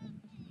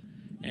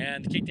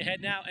 And kicked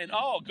ahead now. And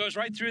it goes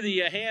right through the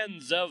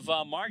hands of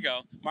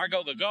Margot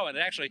Legault. And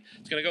it's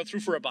going to go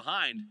through for a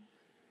behind.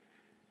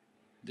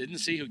 Didn't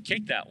see who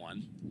kicked that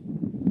one.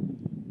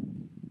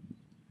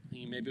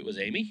 Maybe it was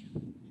Amy.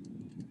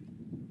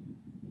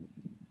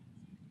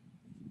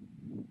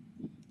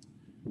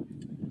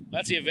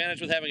 That's the advantage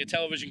with having a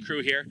television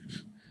crew here.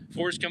 If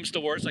worse comes to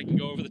worse, I can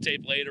go over the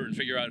tape later and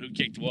figure out who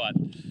kicked what.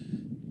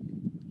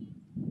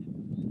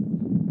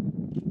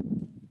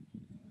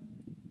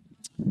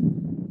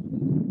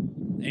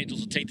 The Angels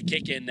will take the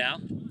kick in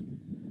now.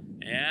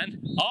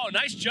 And,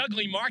 nice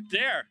juggling mark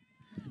there.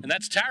 And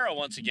that's Tara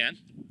once again.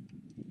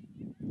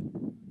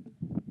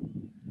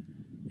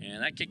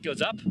 And that kick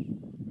goes up.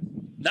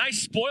 Nice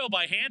spoil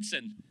by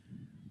Hansen.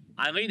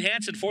 Eileen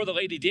Hansen for the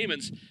Lady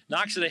Demons.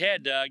 Knocks it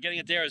ahead. Getting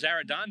it there is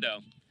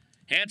Arredondo.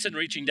 Hansen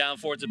reaching down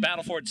for it. It's a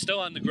battle for it. Still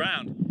on the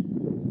ground.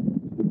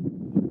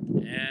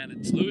 And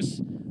it's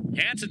loose.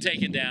 Hansen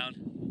taken down.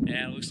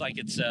 And it looks like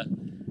it's out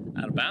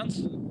of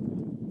bounds.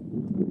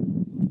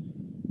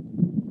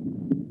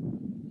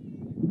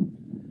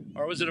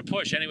 Or was it a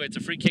push? Anyway, it's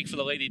a free kick for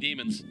the Lady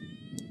Demons.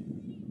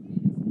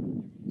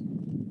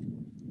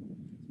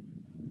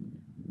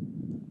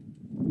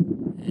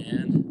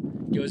 And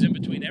goes in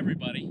between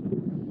everybody.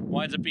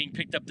 Winds up being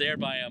picked up there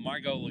by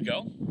Margot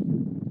Legault.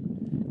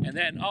 And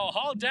then,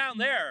 hauled down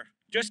there.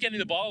 Just getting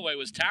the ball away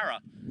was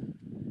Tara.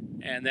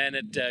 And then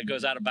it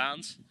goes out of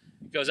bounds.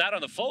 It goes out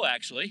on the full,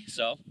 actually,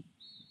 so.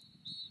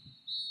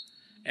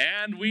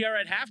 And we are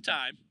at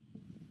halftime.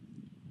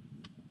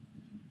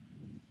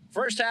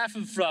 First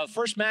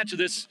match of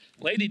this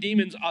Lady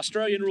Demons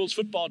Australian Rules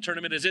Football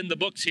Tournament is in the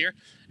books here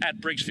at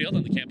Briggs Field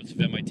on the campus of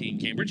MIT in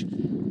Cambridge.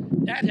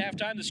 At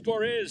halftime, the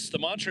score is the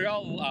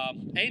Montreal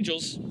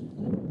Angels,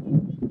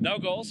 no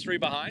goals, 3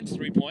 behinds,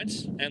 3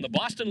 points. And the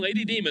Boston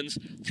Lady Demons,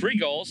 3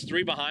 goals,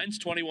 3 behinds,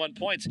 21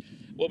 points.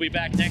 We'll be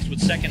back next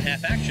with second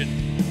half action.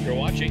 You're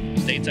watching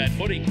Stateside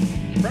Footy,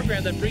 the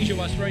program that brings you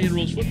Australian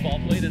Rules Football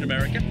played in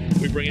America.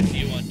 We bring it to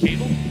you on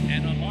cable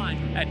and online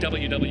at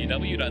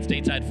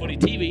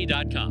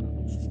www.statesidefootytv.com.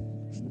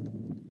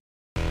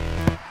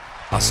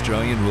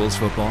 Australian Rules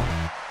Football?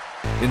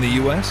 In the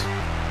U.S.?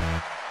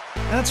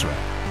 That's right.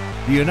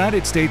 The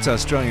United States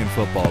Australian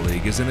Football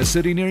League is in a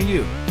city near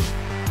you.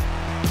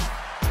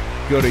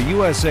 Go to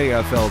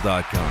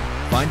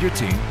USAFL.com, find your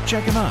team,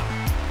 check them out.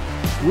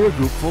 We're a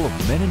group full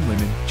of men and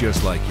women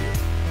just like you.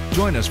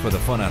 Join us for the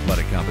fun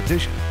athletic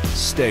competition.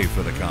 Stay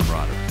for the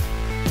camaraderie.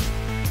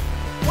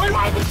 We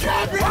are the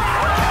champions!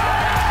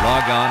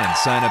 Log on and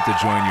sign up to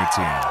join your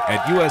team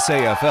at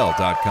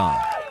USAFL.com.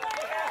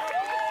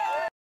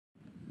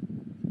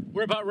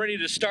 We're about ready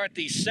to start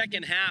the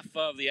second half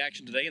of the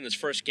action today in this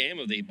first game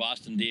of the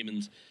Boston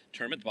Demons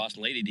tournament, the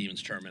Boston Lady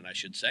Demons tournament, I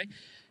should say.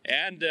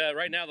 And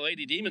right now the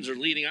Lady Demons are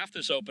leading off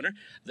this opener.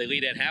 They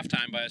lead at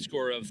halftime by a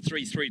score of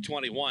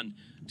 3-3-21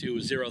 to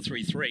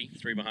 0-3-3,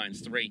 3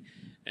 behinds 3.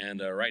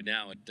 And right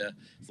now it's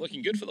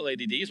looking good for the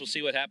Lady Ds. We'll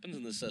see what happens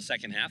in this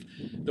second half.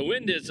 The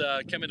wind is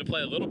come into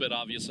play a little bit,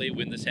 obviously.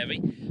 Wind is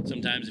heavy.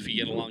 Sometimes if you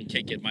get a long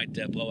kick, it might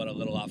blow it a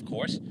little off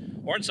course.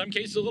 Or in some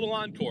cases, a little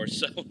on course.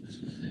 So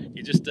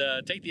you just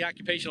take the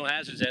occupational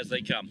hazards as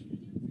they come.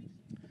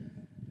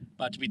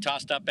 About to be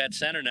tossed up at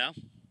center now,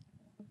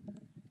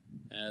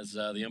 as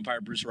the umpire,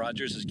 Bruce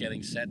Rogers, is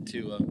getting set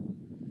to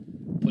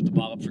put the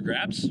ball up for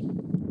grabs.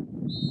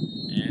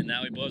 And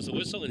now he blows the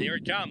whistle, and here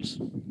it comes.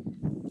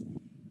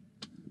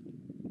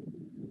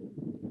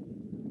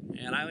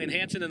 And Eileen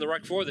Hansen in the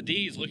ruck for the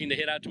D's looking to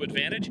hit out to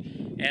advantage.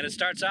 And it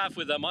starts off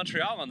with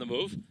Montreal on the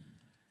move.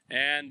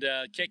 And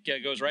kick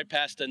goes right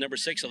past number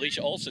 6,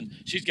 Alicia Olsen.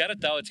 She's got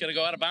it, though. It's going to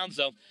go out of bounds,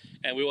 though.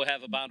 And we will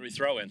have a boundary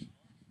throw in.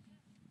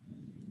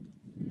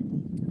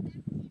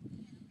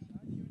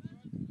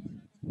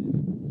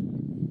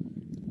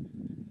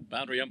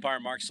 Boundary umpire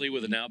Mark Slee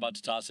with it now, about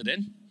to toss it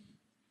in.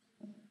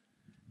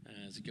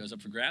 As it goes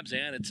up for grabs,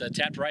 and it's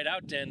tapped right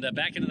out and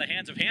back into the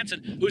hands of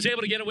Hansen, who's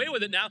able to get away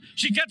with it now.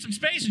 She's got some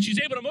space, and she's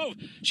able to move.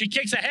 She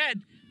kicks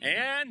ahead,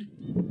 and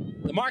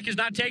the mark is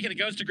not taken. It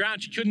goes to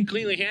ground. She couldn't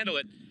cleanly handle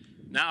it.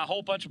 Now a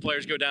whole bunch of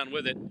players go down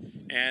with it.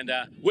 And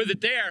with it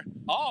there,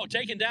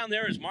 taken down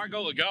there is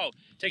Margot Legault,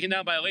 taken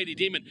down by a Lady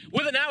Demon.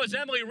 With it now is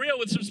Emily Reel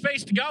with some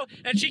space to go,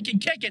 and she can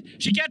kick it.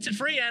 She gets it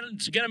free, and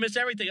it's going to miss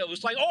everything. It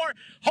looks like,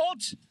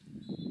 Holt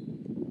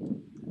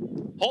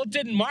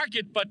didn't mark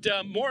it, but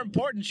more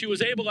important, she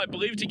was able, I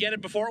believe, to get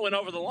it before it went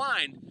over the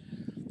line.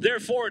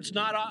 Therefore, it's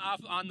not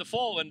off on the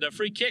full and a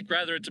free kick.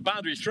 Rather, it's a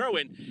boundary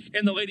throw-in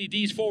the Lady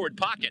D's forward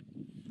pocket.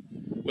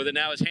 With it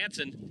now is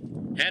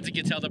Hansen. Hansen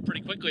gets held up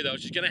pretty quickly, though.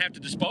 She's going to have to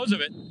dispose of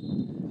it.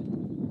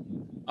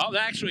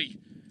 Actually,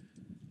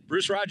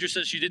 Bruce Rogers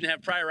says she didn't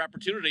have prior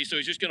opportunity, so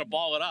he's just going to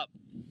ball it up.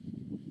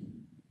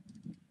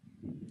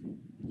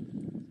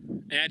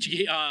 And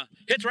she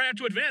hits right up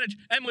to advantage.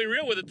 Emily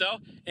Real with it, though.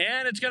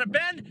 And it's going to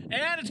bend,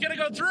 and it's going to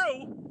go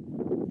through.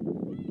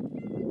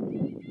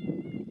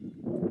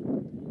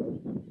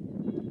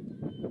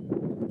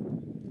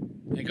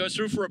 It goes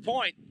through for a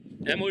point.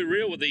 Emily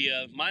Real with the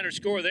minor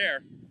score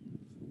there.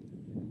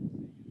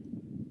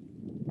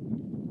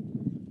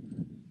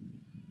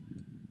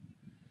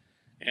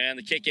 And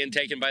the kick in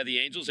taken by the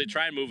Angels. They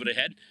try and move it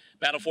ahead.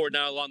 Battle forward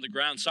now along the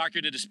ground. Soccer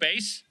into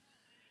space.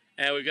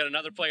 And we've got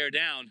another player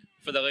down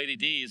for the Lady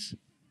D's.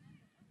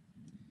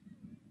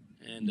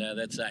 And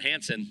that's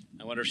Hansen.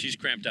 I wonder if she's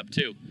cramped up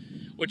too.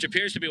 Which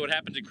appears to be what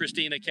happened to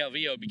Christina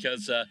Calvillo,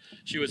 because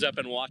she was up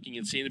and walking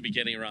and seemed to be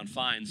getting around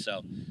fine.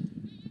 So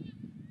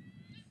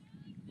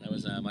that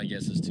was my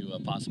guess as to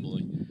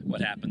possibly what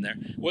happened there.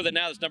 With it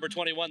now is number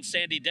 21,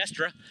 Sandy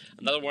Destra.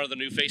 Another one of the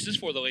new faces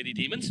for the Lady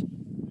Demons.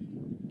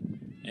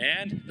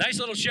 And nice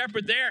little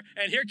shepherd there.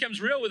 And here comes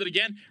Real with it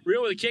again.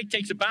 Real with a kick,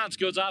 takes a bounce,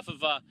 goes off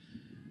of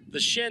the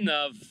shin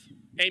of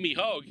Amy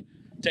Hogue.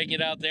 Taking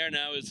it out there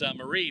now is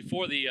Marie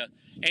for the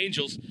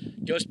Angels.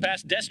 Goes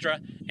past Destra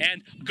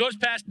and goes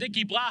past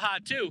Nikki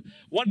Blaha too.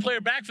 One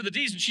player back for the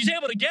D's, and she's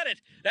able to get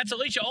it. That's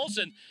Alicia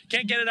Olsen.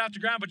 Can't get it off the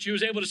ground, but she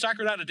was able to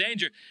soccer it out of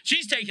danger.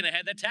 She's taken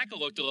ahead. That tackle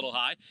looked a little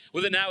high.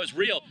 With it now is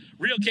Real.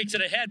 Real kicks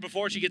it ahead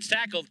before she gets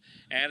tackled,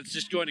 and it's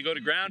just going to go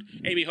to ground.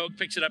 Amy Hogue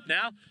picks it up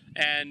now,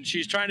 and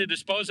she's trying to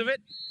dispose of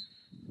it,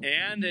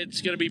 and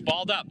it's going to be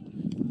balled up.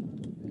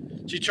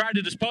 She tried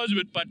to dispose of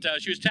it, but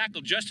she was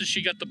tackled just as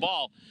she got the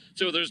ball.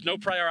 So there's no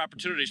prior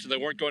opportunity, so they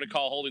weren't going to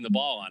call holding the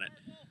ball on it.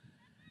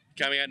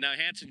 Coming out now,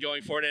 Hansen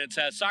going for it, and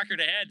it's soccered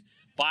ahead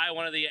by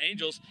one of the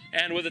Angels.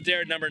 And with it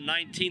there, number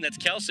 19, that's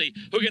Kelsey,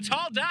 who gets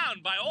hauled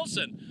down by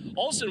Olsen.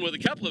 Olsen with a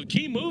couple of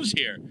key moves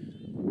here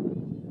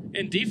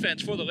in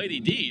defense for the Lady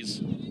D's.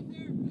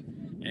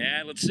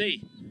 And let's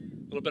see,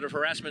 a little bit of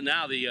harassment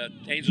now. The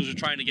Angels are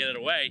trying to get it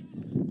away.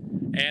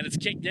 And it's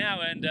kicked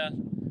now, and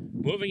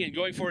moving and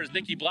going for it is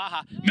Nikki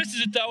Blaha.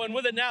 Misses it, though, and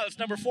with it now, it's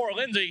number 4,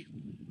 Lindsay.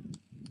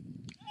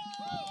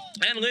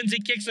 And Lindsay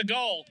kicks a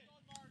goal.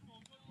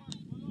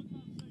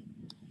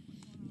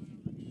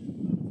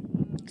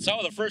 So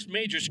the first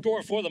major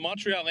score for the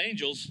Montreal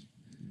Angels.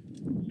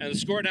 And the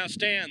score now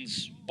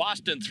stands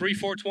Boston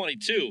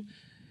 3-4-22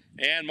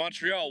 and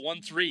Montreal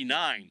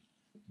 1-3-9.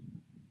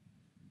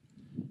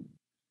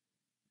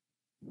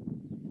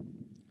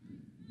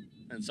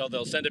 And so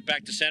they'll send it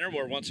back to center,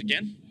 where once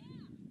again,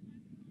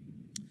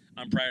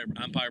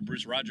 umpire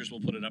Bruce Rogers will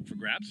put it up for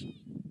grabs.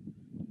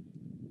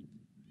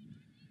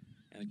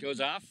 And it goes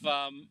off.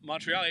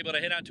 Montreal able to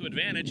hit out to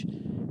advantage.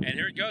 And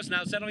here it goes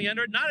now, settling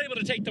under it. Not able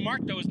to take the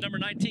mark, though, is number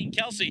 19,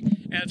 Kelsey.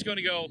 And it's going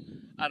to go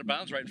out of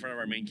bounds right in front of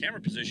our main camera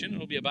position.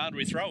 It'll be a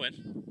boundary throw-in.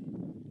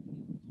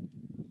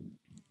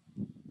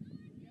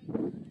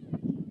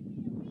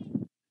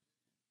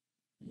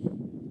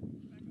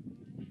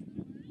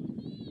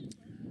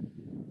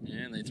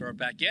 And they throw it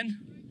back in.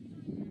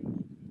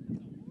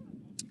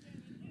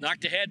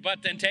 Knocked ahead,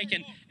 but then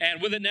taken.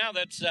 And with it now,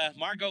 that's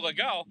Margot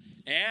Legault.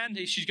 And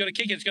she's going to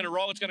kick it. It's going to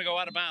roll. It's going to go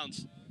out of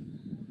bounds.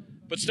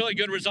 But still a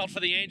good result for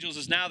the Angels,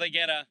 as now they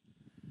get a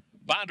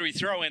boundary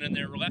throw-in in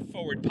their left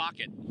forward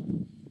pocket.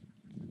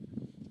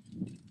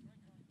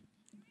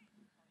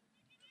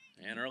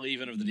 And early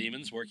even of the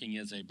Demons working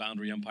as a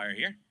boundary umpire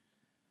here.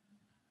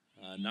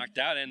 Knocked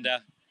out, and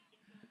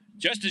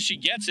just as she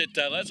gets it,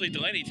 Leslie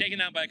Delaney taken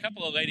down by a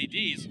couple of Lady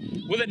D's.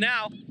 With it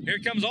now, here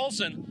comes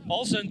Olsen.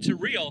 Olsen to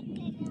Real.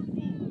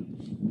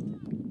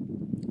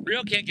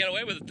 Real can't get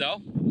away with it,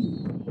 though.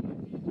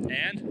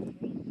 And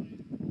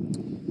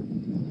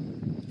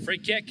free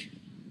kick.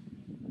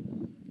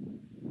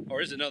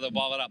 Or is it? No, they'll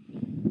ball it up.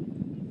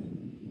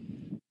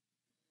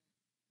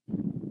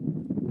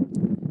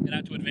 Get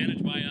out to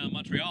advantage by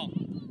Montreal.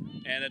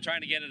 And they're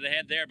trying to get it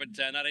ahead there, but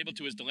not able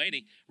to is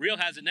Delaney. Real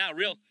has it now.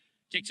 Real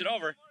kicks it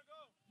over.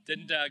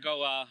 Didn't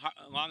go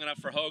long enough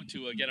for Hogue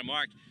to get a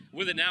mark.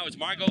 With it now is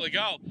Margot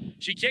Legault.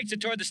 She kicks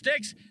it toward the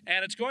sticks,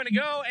 and it's going to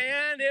go,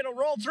 and it'll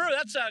roll through.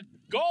 That's a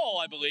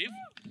goal, I believe.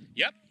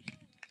 Yep.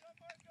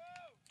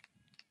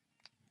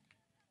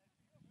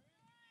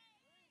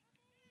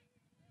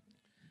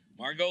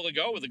 Margot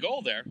Legault with a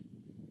goal there.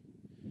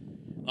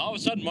 All of a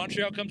sudden,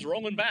 Montreal comes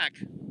rolling back.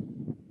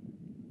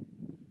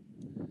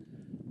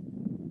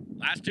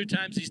 Last two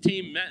times these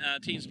teams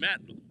met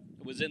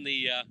was in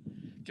the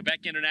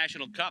Quebec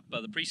International Cup,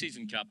 the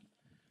preseason cup,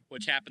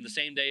 which happened the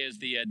same day as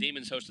the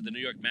Demons hosted the New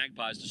York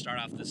Magpies to start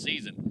off the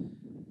season.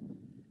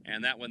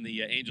 And that when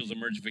the Angels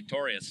emerged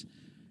victorious.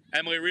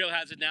 Emily Real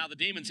has it now. The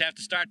Demons have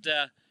to start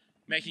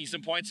making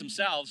some points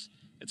themselves.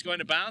 It's going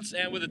to bounce,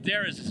 and with it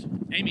there is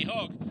Amy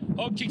Hogue.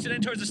 Hogue kicks it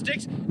in towards the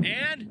sticks,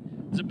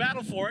 and there's a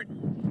battle for it.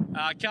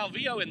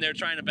 Calvillo in there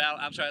trying to battle.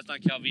 I'm sorry, that's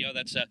not Calvillo.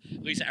 That's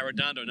Lisa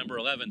Arredondo, number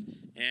 11.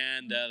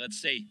 And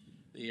let's see.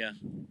 The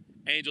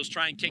Angels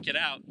try and kick it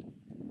out.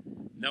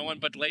 No one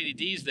but Lady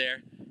D's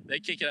there. They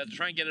kick it out to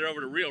try and get it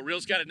over to Real.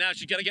 Real's got it now.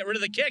 She's got to get rid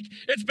of the kick.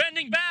 It's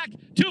bending back.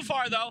 Too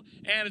far, though.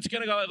 And it's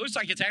going to go. It looks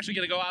like it's actually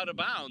going to go out of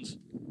bounds.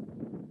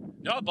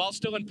 No, the ball's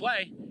still in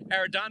play.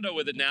 Arredondo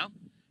with it now.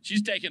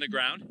 She's taking the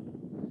ground.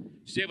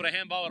 She's able to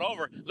handball it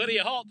over.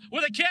 Lydia Holt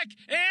with a kick,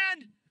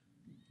 and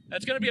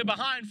that's going to be a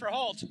behind for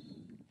Holt.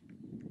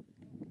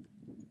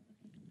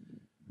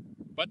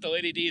 But the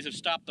Lady D's have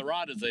stopped the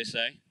rod, as they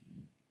say.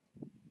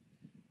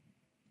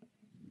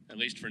 At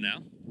least for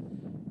now.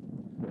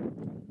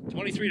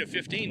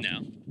 23-15 now.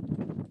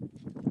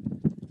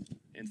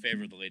 In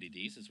favor of the Lady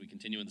D's as we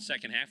continue in the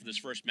second half of this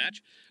first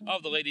match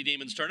of the Lady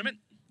Demons tournament.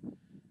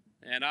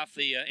 And off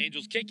the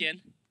Angels kick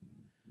in,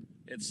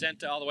 it's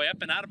sent all the way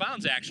up and out of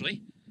bounds,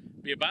 actually.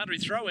 Be a boundary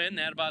throw in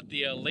at about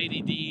the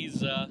Lady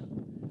D's,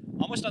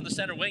 almost on the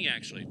center wing,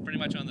 actually. Pretty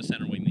much on the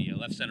center wing, the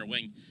left center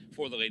wing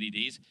for the Lady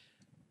D's.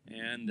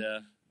 And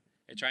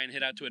they try and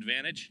hit out to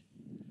advantage.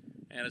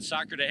 And it's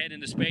soccered ahead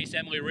into space.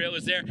 Emily Reel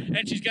is there,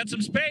 and she's got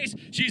some space.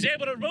 She's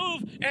able to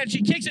move, and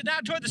she kicks it now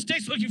toward the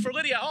sticks, looking for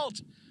Lydia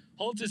Holt.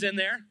 Holt is in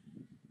there.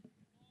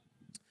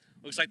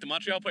 Looks like the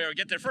Montreal player will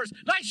get there first.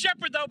 Nice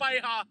shepherd, though, by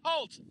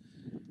Holt.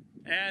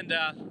 And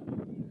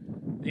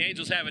the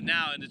Angels have it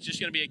now, and it's just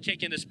going to be a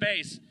kick into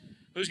space.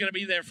 Who's going to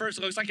be there first?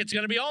 It looks like it's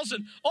going to be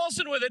Olsen.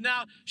 Olsen with it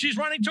now. She's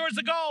running towards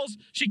the goals.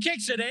 She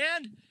kicks it,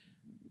 and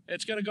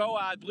it's going to go,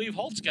 I believe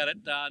Holt's got it.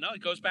 No,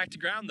 it goes back to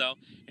ground, though.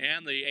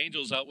 And the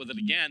Angels out with it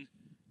again.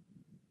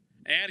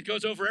 And it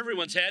goes over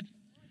everyone's head.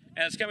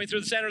 And it's coming through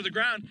the center of the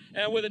ground.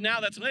 And with it now,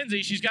 that's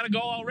Lindsay. She's got a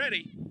goal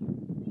already.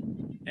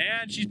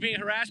 And she's being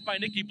harassed by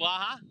Nikki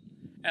Blaha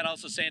and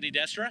also Sandy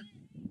Destra.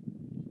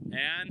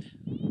 And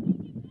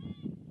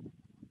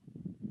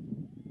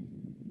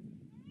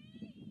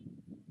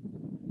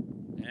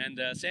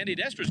Sandy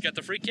Destra's got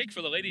the free kick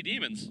for the Lady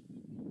Demons.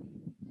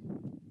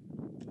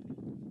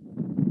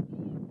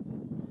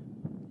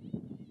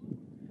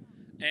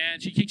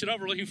 And she kicks it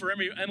over looking for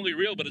Emily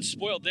Reel, but it's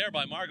spoiled there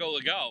by Margot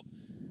Legault.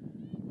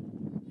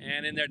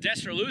 And in there,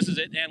 Destra loses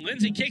it, and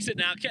Lindsay kicks it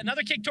now.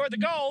 Another kick toward the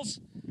goals.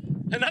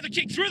 Another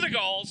kick through the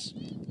goals.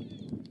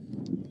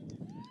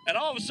 And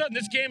all of a sudden,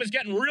 this game is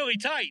getting really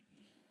tight.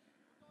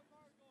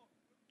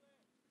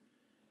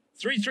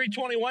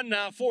 3-3-21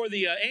 now for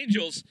the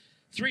Angels.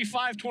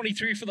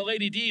 3-5-23 for the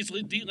Lady D's.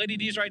 Lady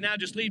D's right now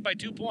just lead by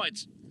 2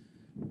 points.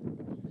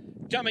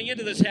 Coming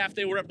into this half,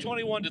 they were up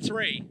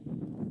 21-3.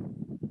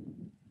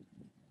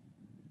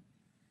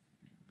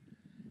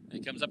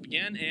 It comes up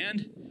again,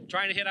 and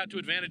trying to hit out to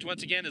advantage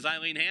once again is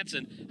Eileen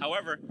Hansen.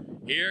 However,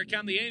 here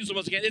come the Angels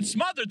once again. It's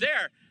smothered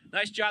there.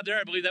 Nice job there.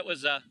 I believe that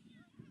was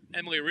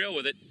Emily Reel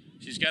with it.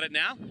 She's got it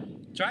now.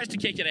 Tries to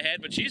kick it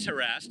ahead, but she's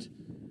harassed.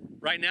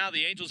 Right now,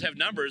 the Angels have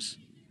numbers,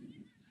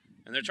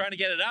 and they're trying to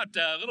get it out.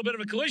 A little bit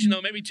of a collision,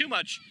 though, maybe too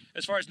much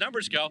as far as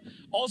numbers go.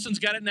 Olsen's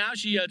got it now.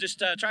 She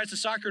just tries to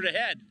soccer it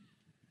ahead.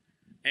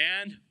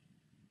 And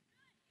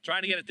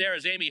trying to get it there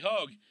is Amy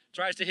Hogue.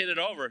 Tries to hit it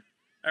over.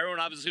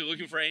 Everyone obviously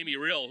looking for Amy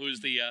Reel,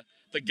 who's the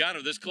gun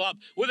of this club.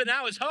 With it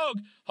now is Hogue.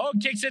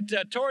 Hogue kicks it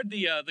toward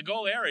the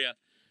goal area.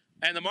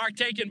 And the mark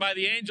taken by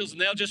the Angels,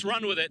 and they'll just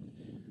run with it.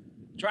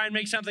 Try and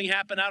make something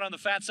happen out on the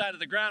fat side of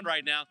the ground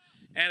right now.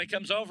 And it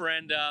comes over,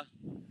 and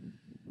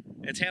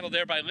it's handled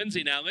there by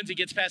Lindsay now. Lindsay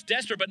gets past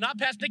Destra, but not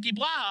past Nikki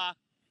Blaha.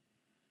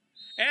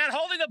 And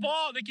holding the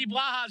ball, Nikki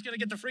Blaha is going to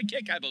get the free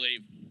kick, I believe.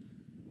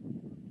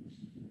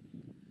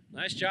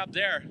 Nice job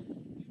there.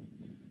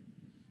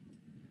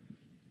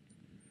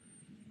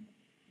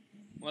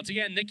 Once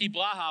again, Nikki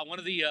Blaha, one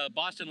of the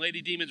Boston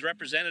Lady Demons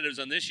representatives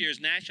on this year's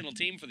national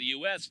team for the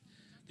U.S.,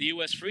 the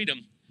U.S.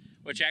 Freedom,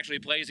 which actually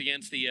plays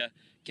against the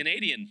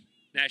Canadian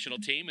national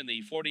team in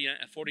the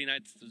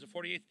 49th, is it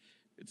 48th?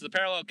 It's the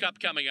Parallel Cup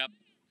coming up.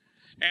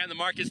 And the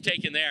mark is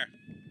taken there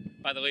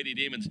by the Lady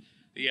Demons.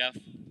 The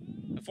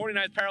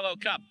 49th Parallel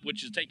Cup,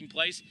 which is taking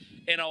place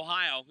in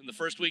Ohio in the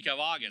first week of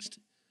August.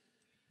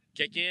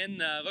 Kick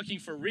in, looking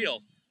for Reel.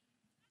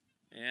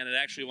 And it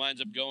actually winds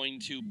up going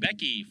to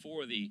Becky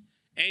for the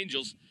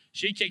Angels.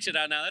 She kicks it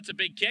out now. That's a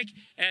big kick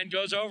and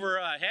goes over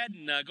ahead,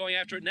 and going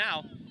after it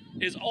now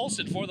is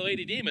Olsen for the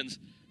Lady Demons.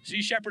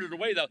 She shepherded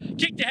away, though.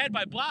 Kicked ahead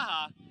by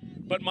Blaha,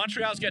 but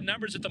Montreal's got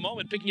numbers at the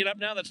moment. Picking it up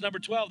now, that's number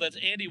 12. That's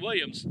Andy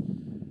Williams.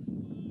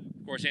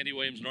 Of course, Andy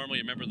Williams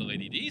normally a member of the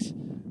Lady D's.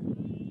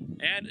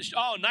 And,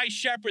 oh, nice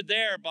shepherd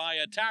there by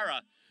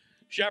Tara,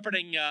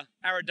 shepherding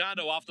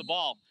Arredondo off the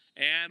ball.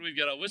 And we've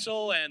got a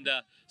whistle, and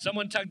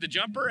someone tugged the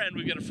jumper, and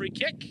we've got a free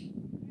kick.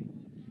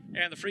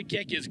 And the free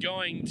kick is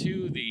going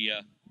to the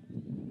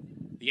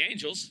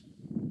Angels.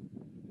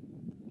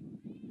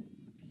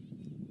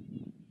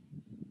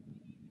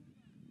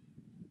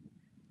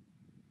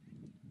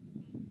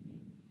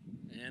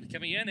 And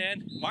coming in,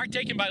 and mark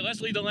taken by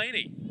Leslie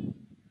Delaney.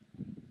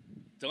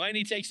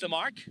 Delaney takes the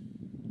mark.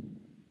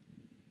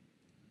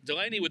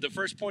 Delaney with the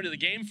first point of the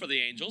game for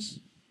the Angels.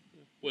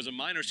 Was a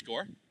minor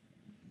score.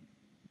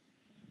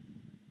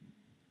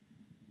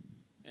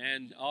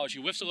 And, oh,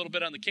 she whiffs a little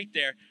bit on the kick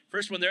there.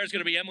 First one there is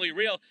going to be Emily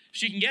Reel. If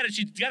she can get it,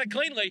 she's got it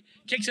cleanly.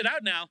 Kicks it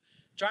out now.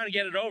 Trying to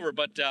get it over,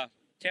 but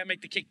can't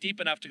make the kick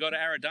deep enough to go to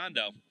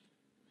Arredondo.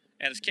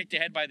 And it's kicked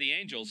ahead by the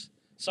Angels.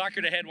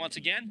 Soccered ahead once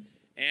again.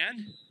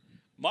 And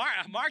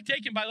mark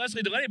taken by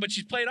Leslie Delaney, but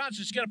she's played on,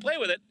 so she's got to play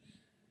with it.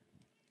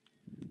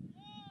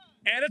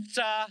 And it's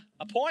a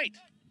point.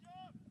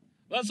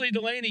 Leslie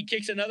Delaney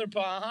kicks another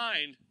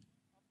behind.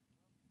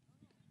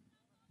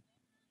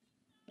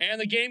 And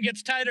the game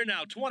gets tighter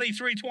now,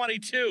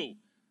 23-22.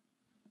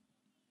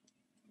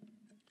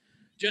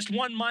 Just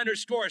one minor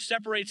score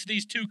separates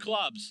these two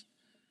clubs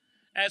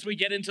as we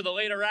get into the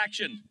later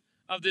action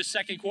of this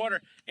second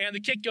quarter. And the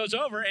kick goes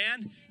over,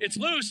 and it's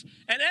loose.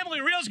 And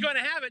Emily Reel's going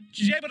to have it.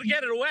 She's able to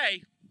get it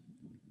away.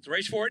 Let's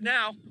race for it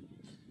now.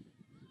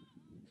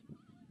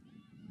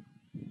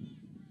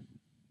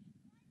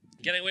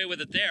 Getting away with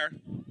it there.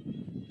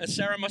 That's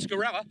Sarah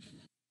Muscarella.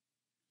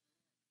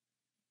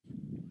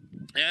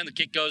 And the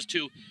kick goes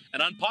to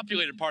an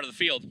unpopulated part of the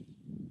field.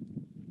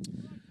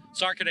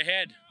 Sarked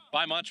ahead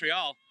by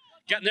Montreal.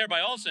 Gotten there by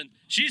Olsen.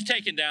 She's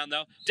taken down,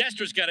 though.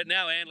 Destra's got it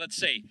now, and let's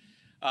see.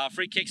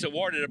 Free kick's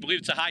awarded. I believe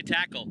it's a high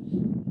tackle.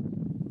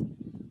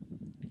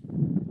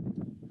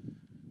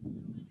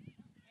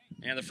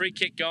 And the free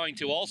kick going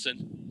to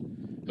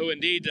Olsen, who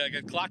indeed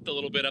got clocked a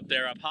little bit up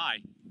there, up high.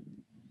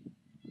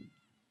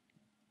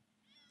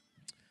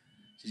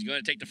 She's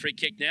going to take the free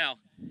kick now,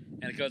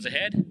 and it goes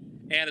ahead.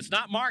 And it's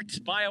not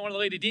marked by one of the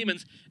Lady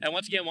Demons, and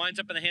once again winds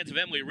up in the hands of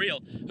Emily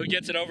Reel, who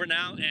gets it over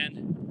now,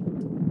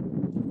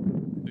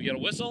 and we get a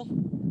whistle.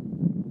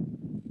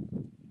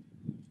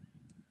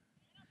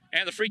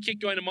 And the free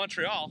kick going to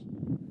Montreal.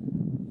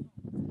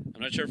 I'm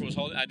not sure if it was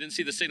holding, I didn't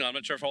see the signal. I'm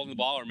not sure if holding the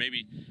ball or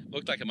maybe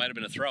looked like it might have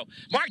been a throw.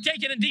 Mark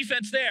taken in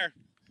defense there.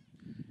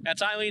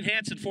 That's Eileen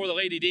Hansen for the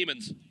Lady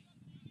Demons.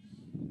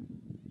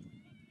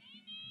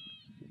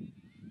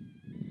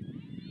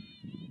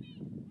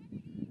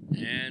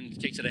 And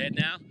kicks it ahead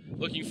now.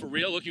 Looking for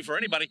Reel, looking for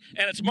anybody.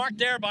 And it's marked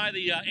there by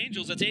the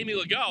Angels. That's Amy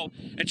Legault.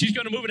 And she's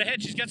going to move it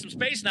ahead. She's got some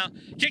space now.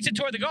 Kicks it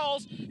toward the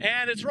goals.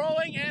 And it's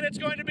rolling. And it's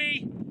going to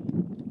be...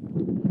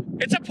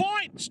 It's a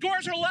point.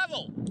 Scores are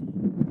level.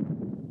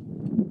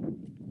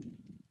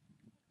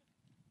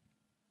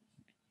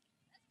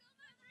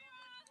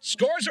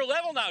 Scores are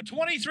level now.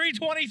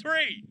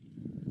 23-23.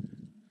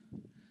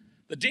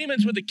 The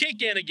Demons with the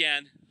kick in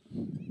again.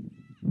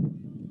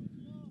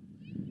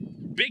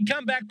 Big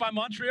comeback by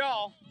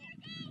Montreal.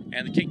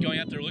 And the kick going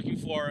out there looking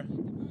for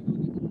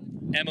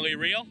Emily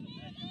Reel.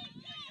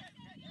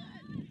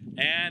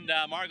 And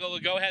Margot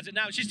Legault has it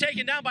now. She's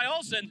taken down by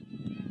Olsen.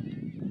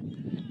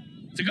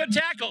 It's a good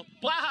tackle.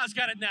 Blaha's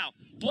got it now.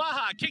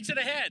 Blaha kicks it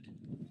ahead.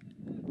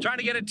 Trying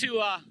to get it to,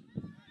 I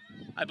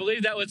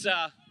believe that was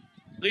at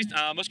least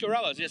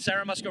Muscarella. Yeah,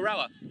 Sarah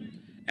Muscarella.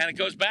 And it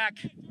goes back.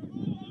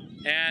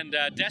 And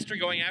Destra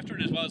going after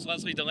it as well as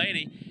Leslie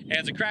Delaney. And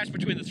it's a crash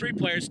between the three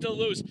players, still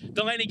loose.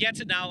 Delaney gets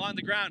it now along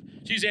the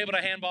ground. She's able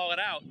to handball it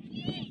out.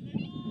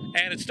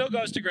 And it still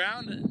goes to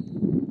ground.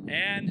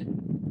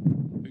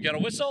 And we've got a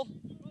whistle.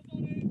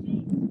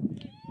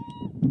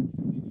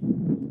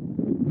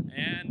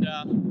 And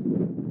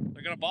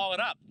they're going to ball it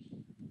up.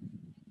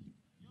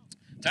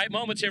 Tight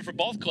moments here for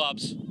both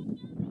clubs.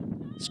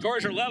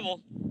 Scores are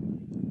level.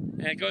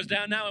 And it goes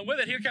down now, and with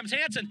it, here comes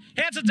Hansen.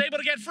 Hansen's able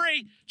to get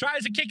free.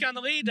 Tries a kick on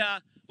the lead,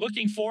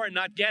 looking for and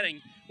not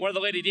getting one of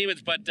the Lady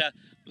Demons, but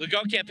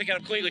Legault can't pick it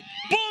up cleanly.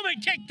 Booming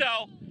kick,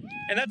 though,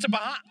 and that's a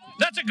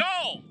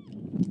goal.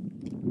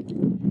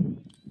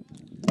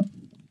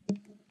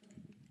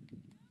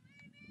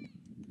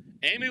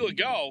 Amy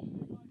Legault,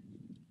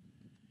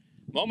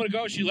 a moment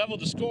ago, she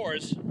leveled the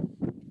scores.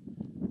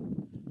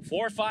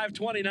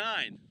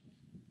 4-5-29.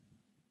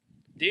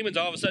 Demons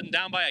all of a sudden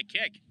down by a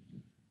kick.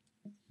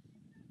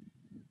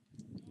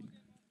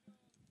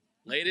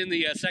 Late in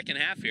the second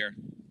half here.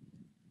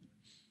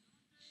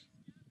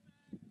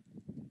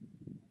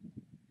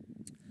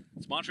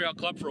 This Montreal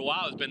club for a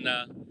while has been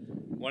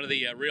one of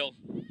the real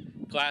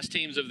class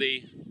teams of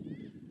the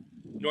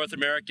North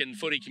American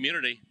footy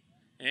community.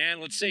 And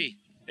let's see.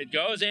 It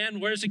goes,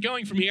 and where's it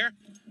going from here?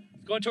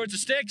 It's going towards the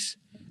sticks,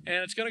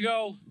 and it's going to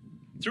go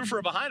through for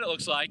a behind, it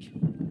looks like.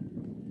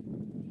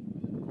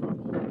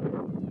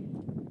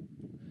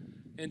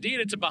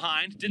 Indeed, it's a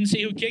behind. Didn't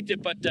see who kicked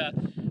it, but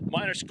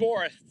minor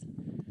score,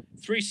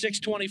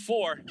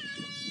 3-6-24.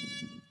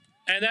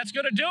 And that's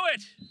going to do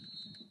it.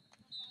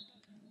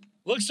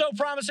 Looks so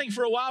promising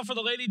for a while for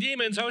the Lady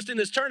Demons hosting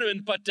this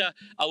tournament, but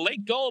a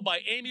late goal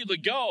by Amy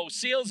Legault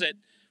seals it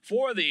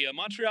for the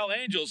Montreal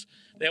Angels.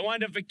 They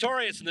wind up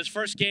victorious in this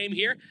first game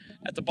here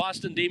at the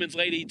Boston Demons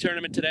Lady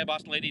Tournament today,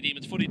 Boston Lady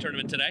Demons Footy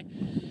Tournament today.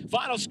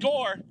 Final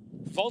score,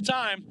 full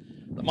time,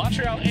 the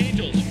Montreal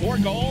Angels, 4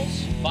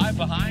 goals, 5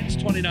 behinds,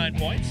 29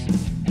 points.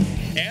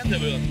 And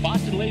the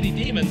Boston Lady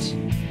Demons,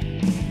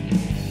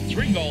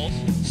 3 goals,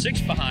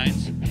 6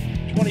 behinds,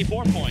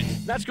 24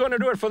 points. That's going to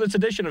do it for this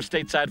edition of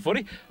Stateside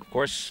Footy. Of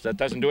course, that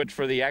doesn't do it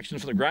for the action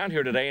for the ground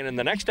here today. And in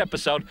the next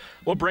episode,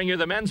 we'll bring you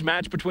the men's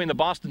match between the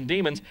Boston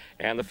Demons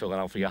and the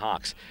Philadelphia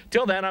Hawks.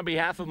 Till then, on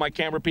behalf of my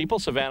camera people,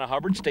 Savannah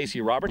Hubbard, Stacey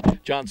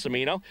Robert, John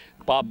Cimino,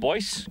 Bob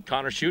Boyce,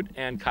 Connor Shute,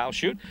 and Kyle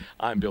Shute,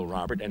 I'm Bill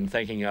Robert, and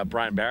thanking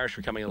Brian Barrish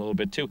for coming in a little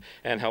bit too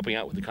and helping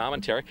out with the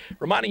commentary.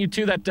 Reminding you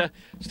too that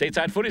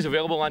Stateside Footy is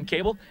available on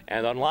cable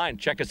and online.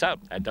 Check us out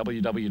at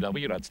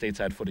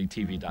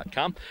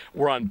www.statesidefootytv.com.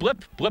 We're on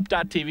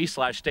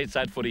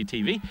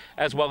blip.tv/statesideFootyTV,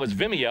 as well as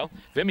Vimeo,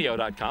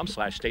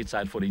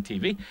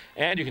 Vimeo.com/StatesideFootyTV.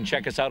 And you can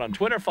check us out on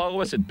Twitter.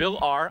 Follow us at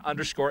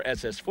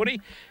BillR_SS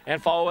Footy.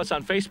 And follow us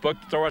on Facebook.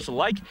 Throw us a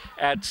like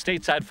at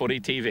Stateside Footy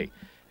TV.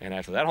 And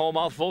after that whole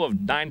mouthful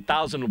of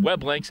 9,000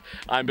 web links,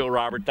 I'm Bill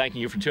Robert, thanking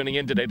you for tuning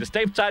in today to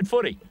Stateside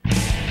Footy.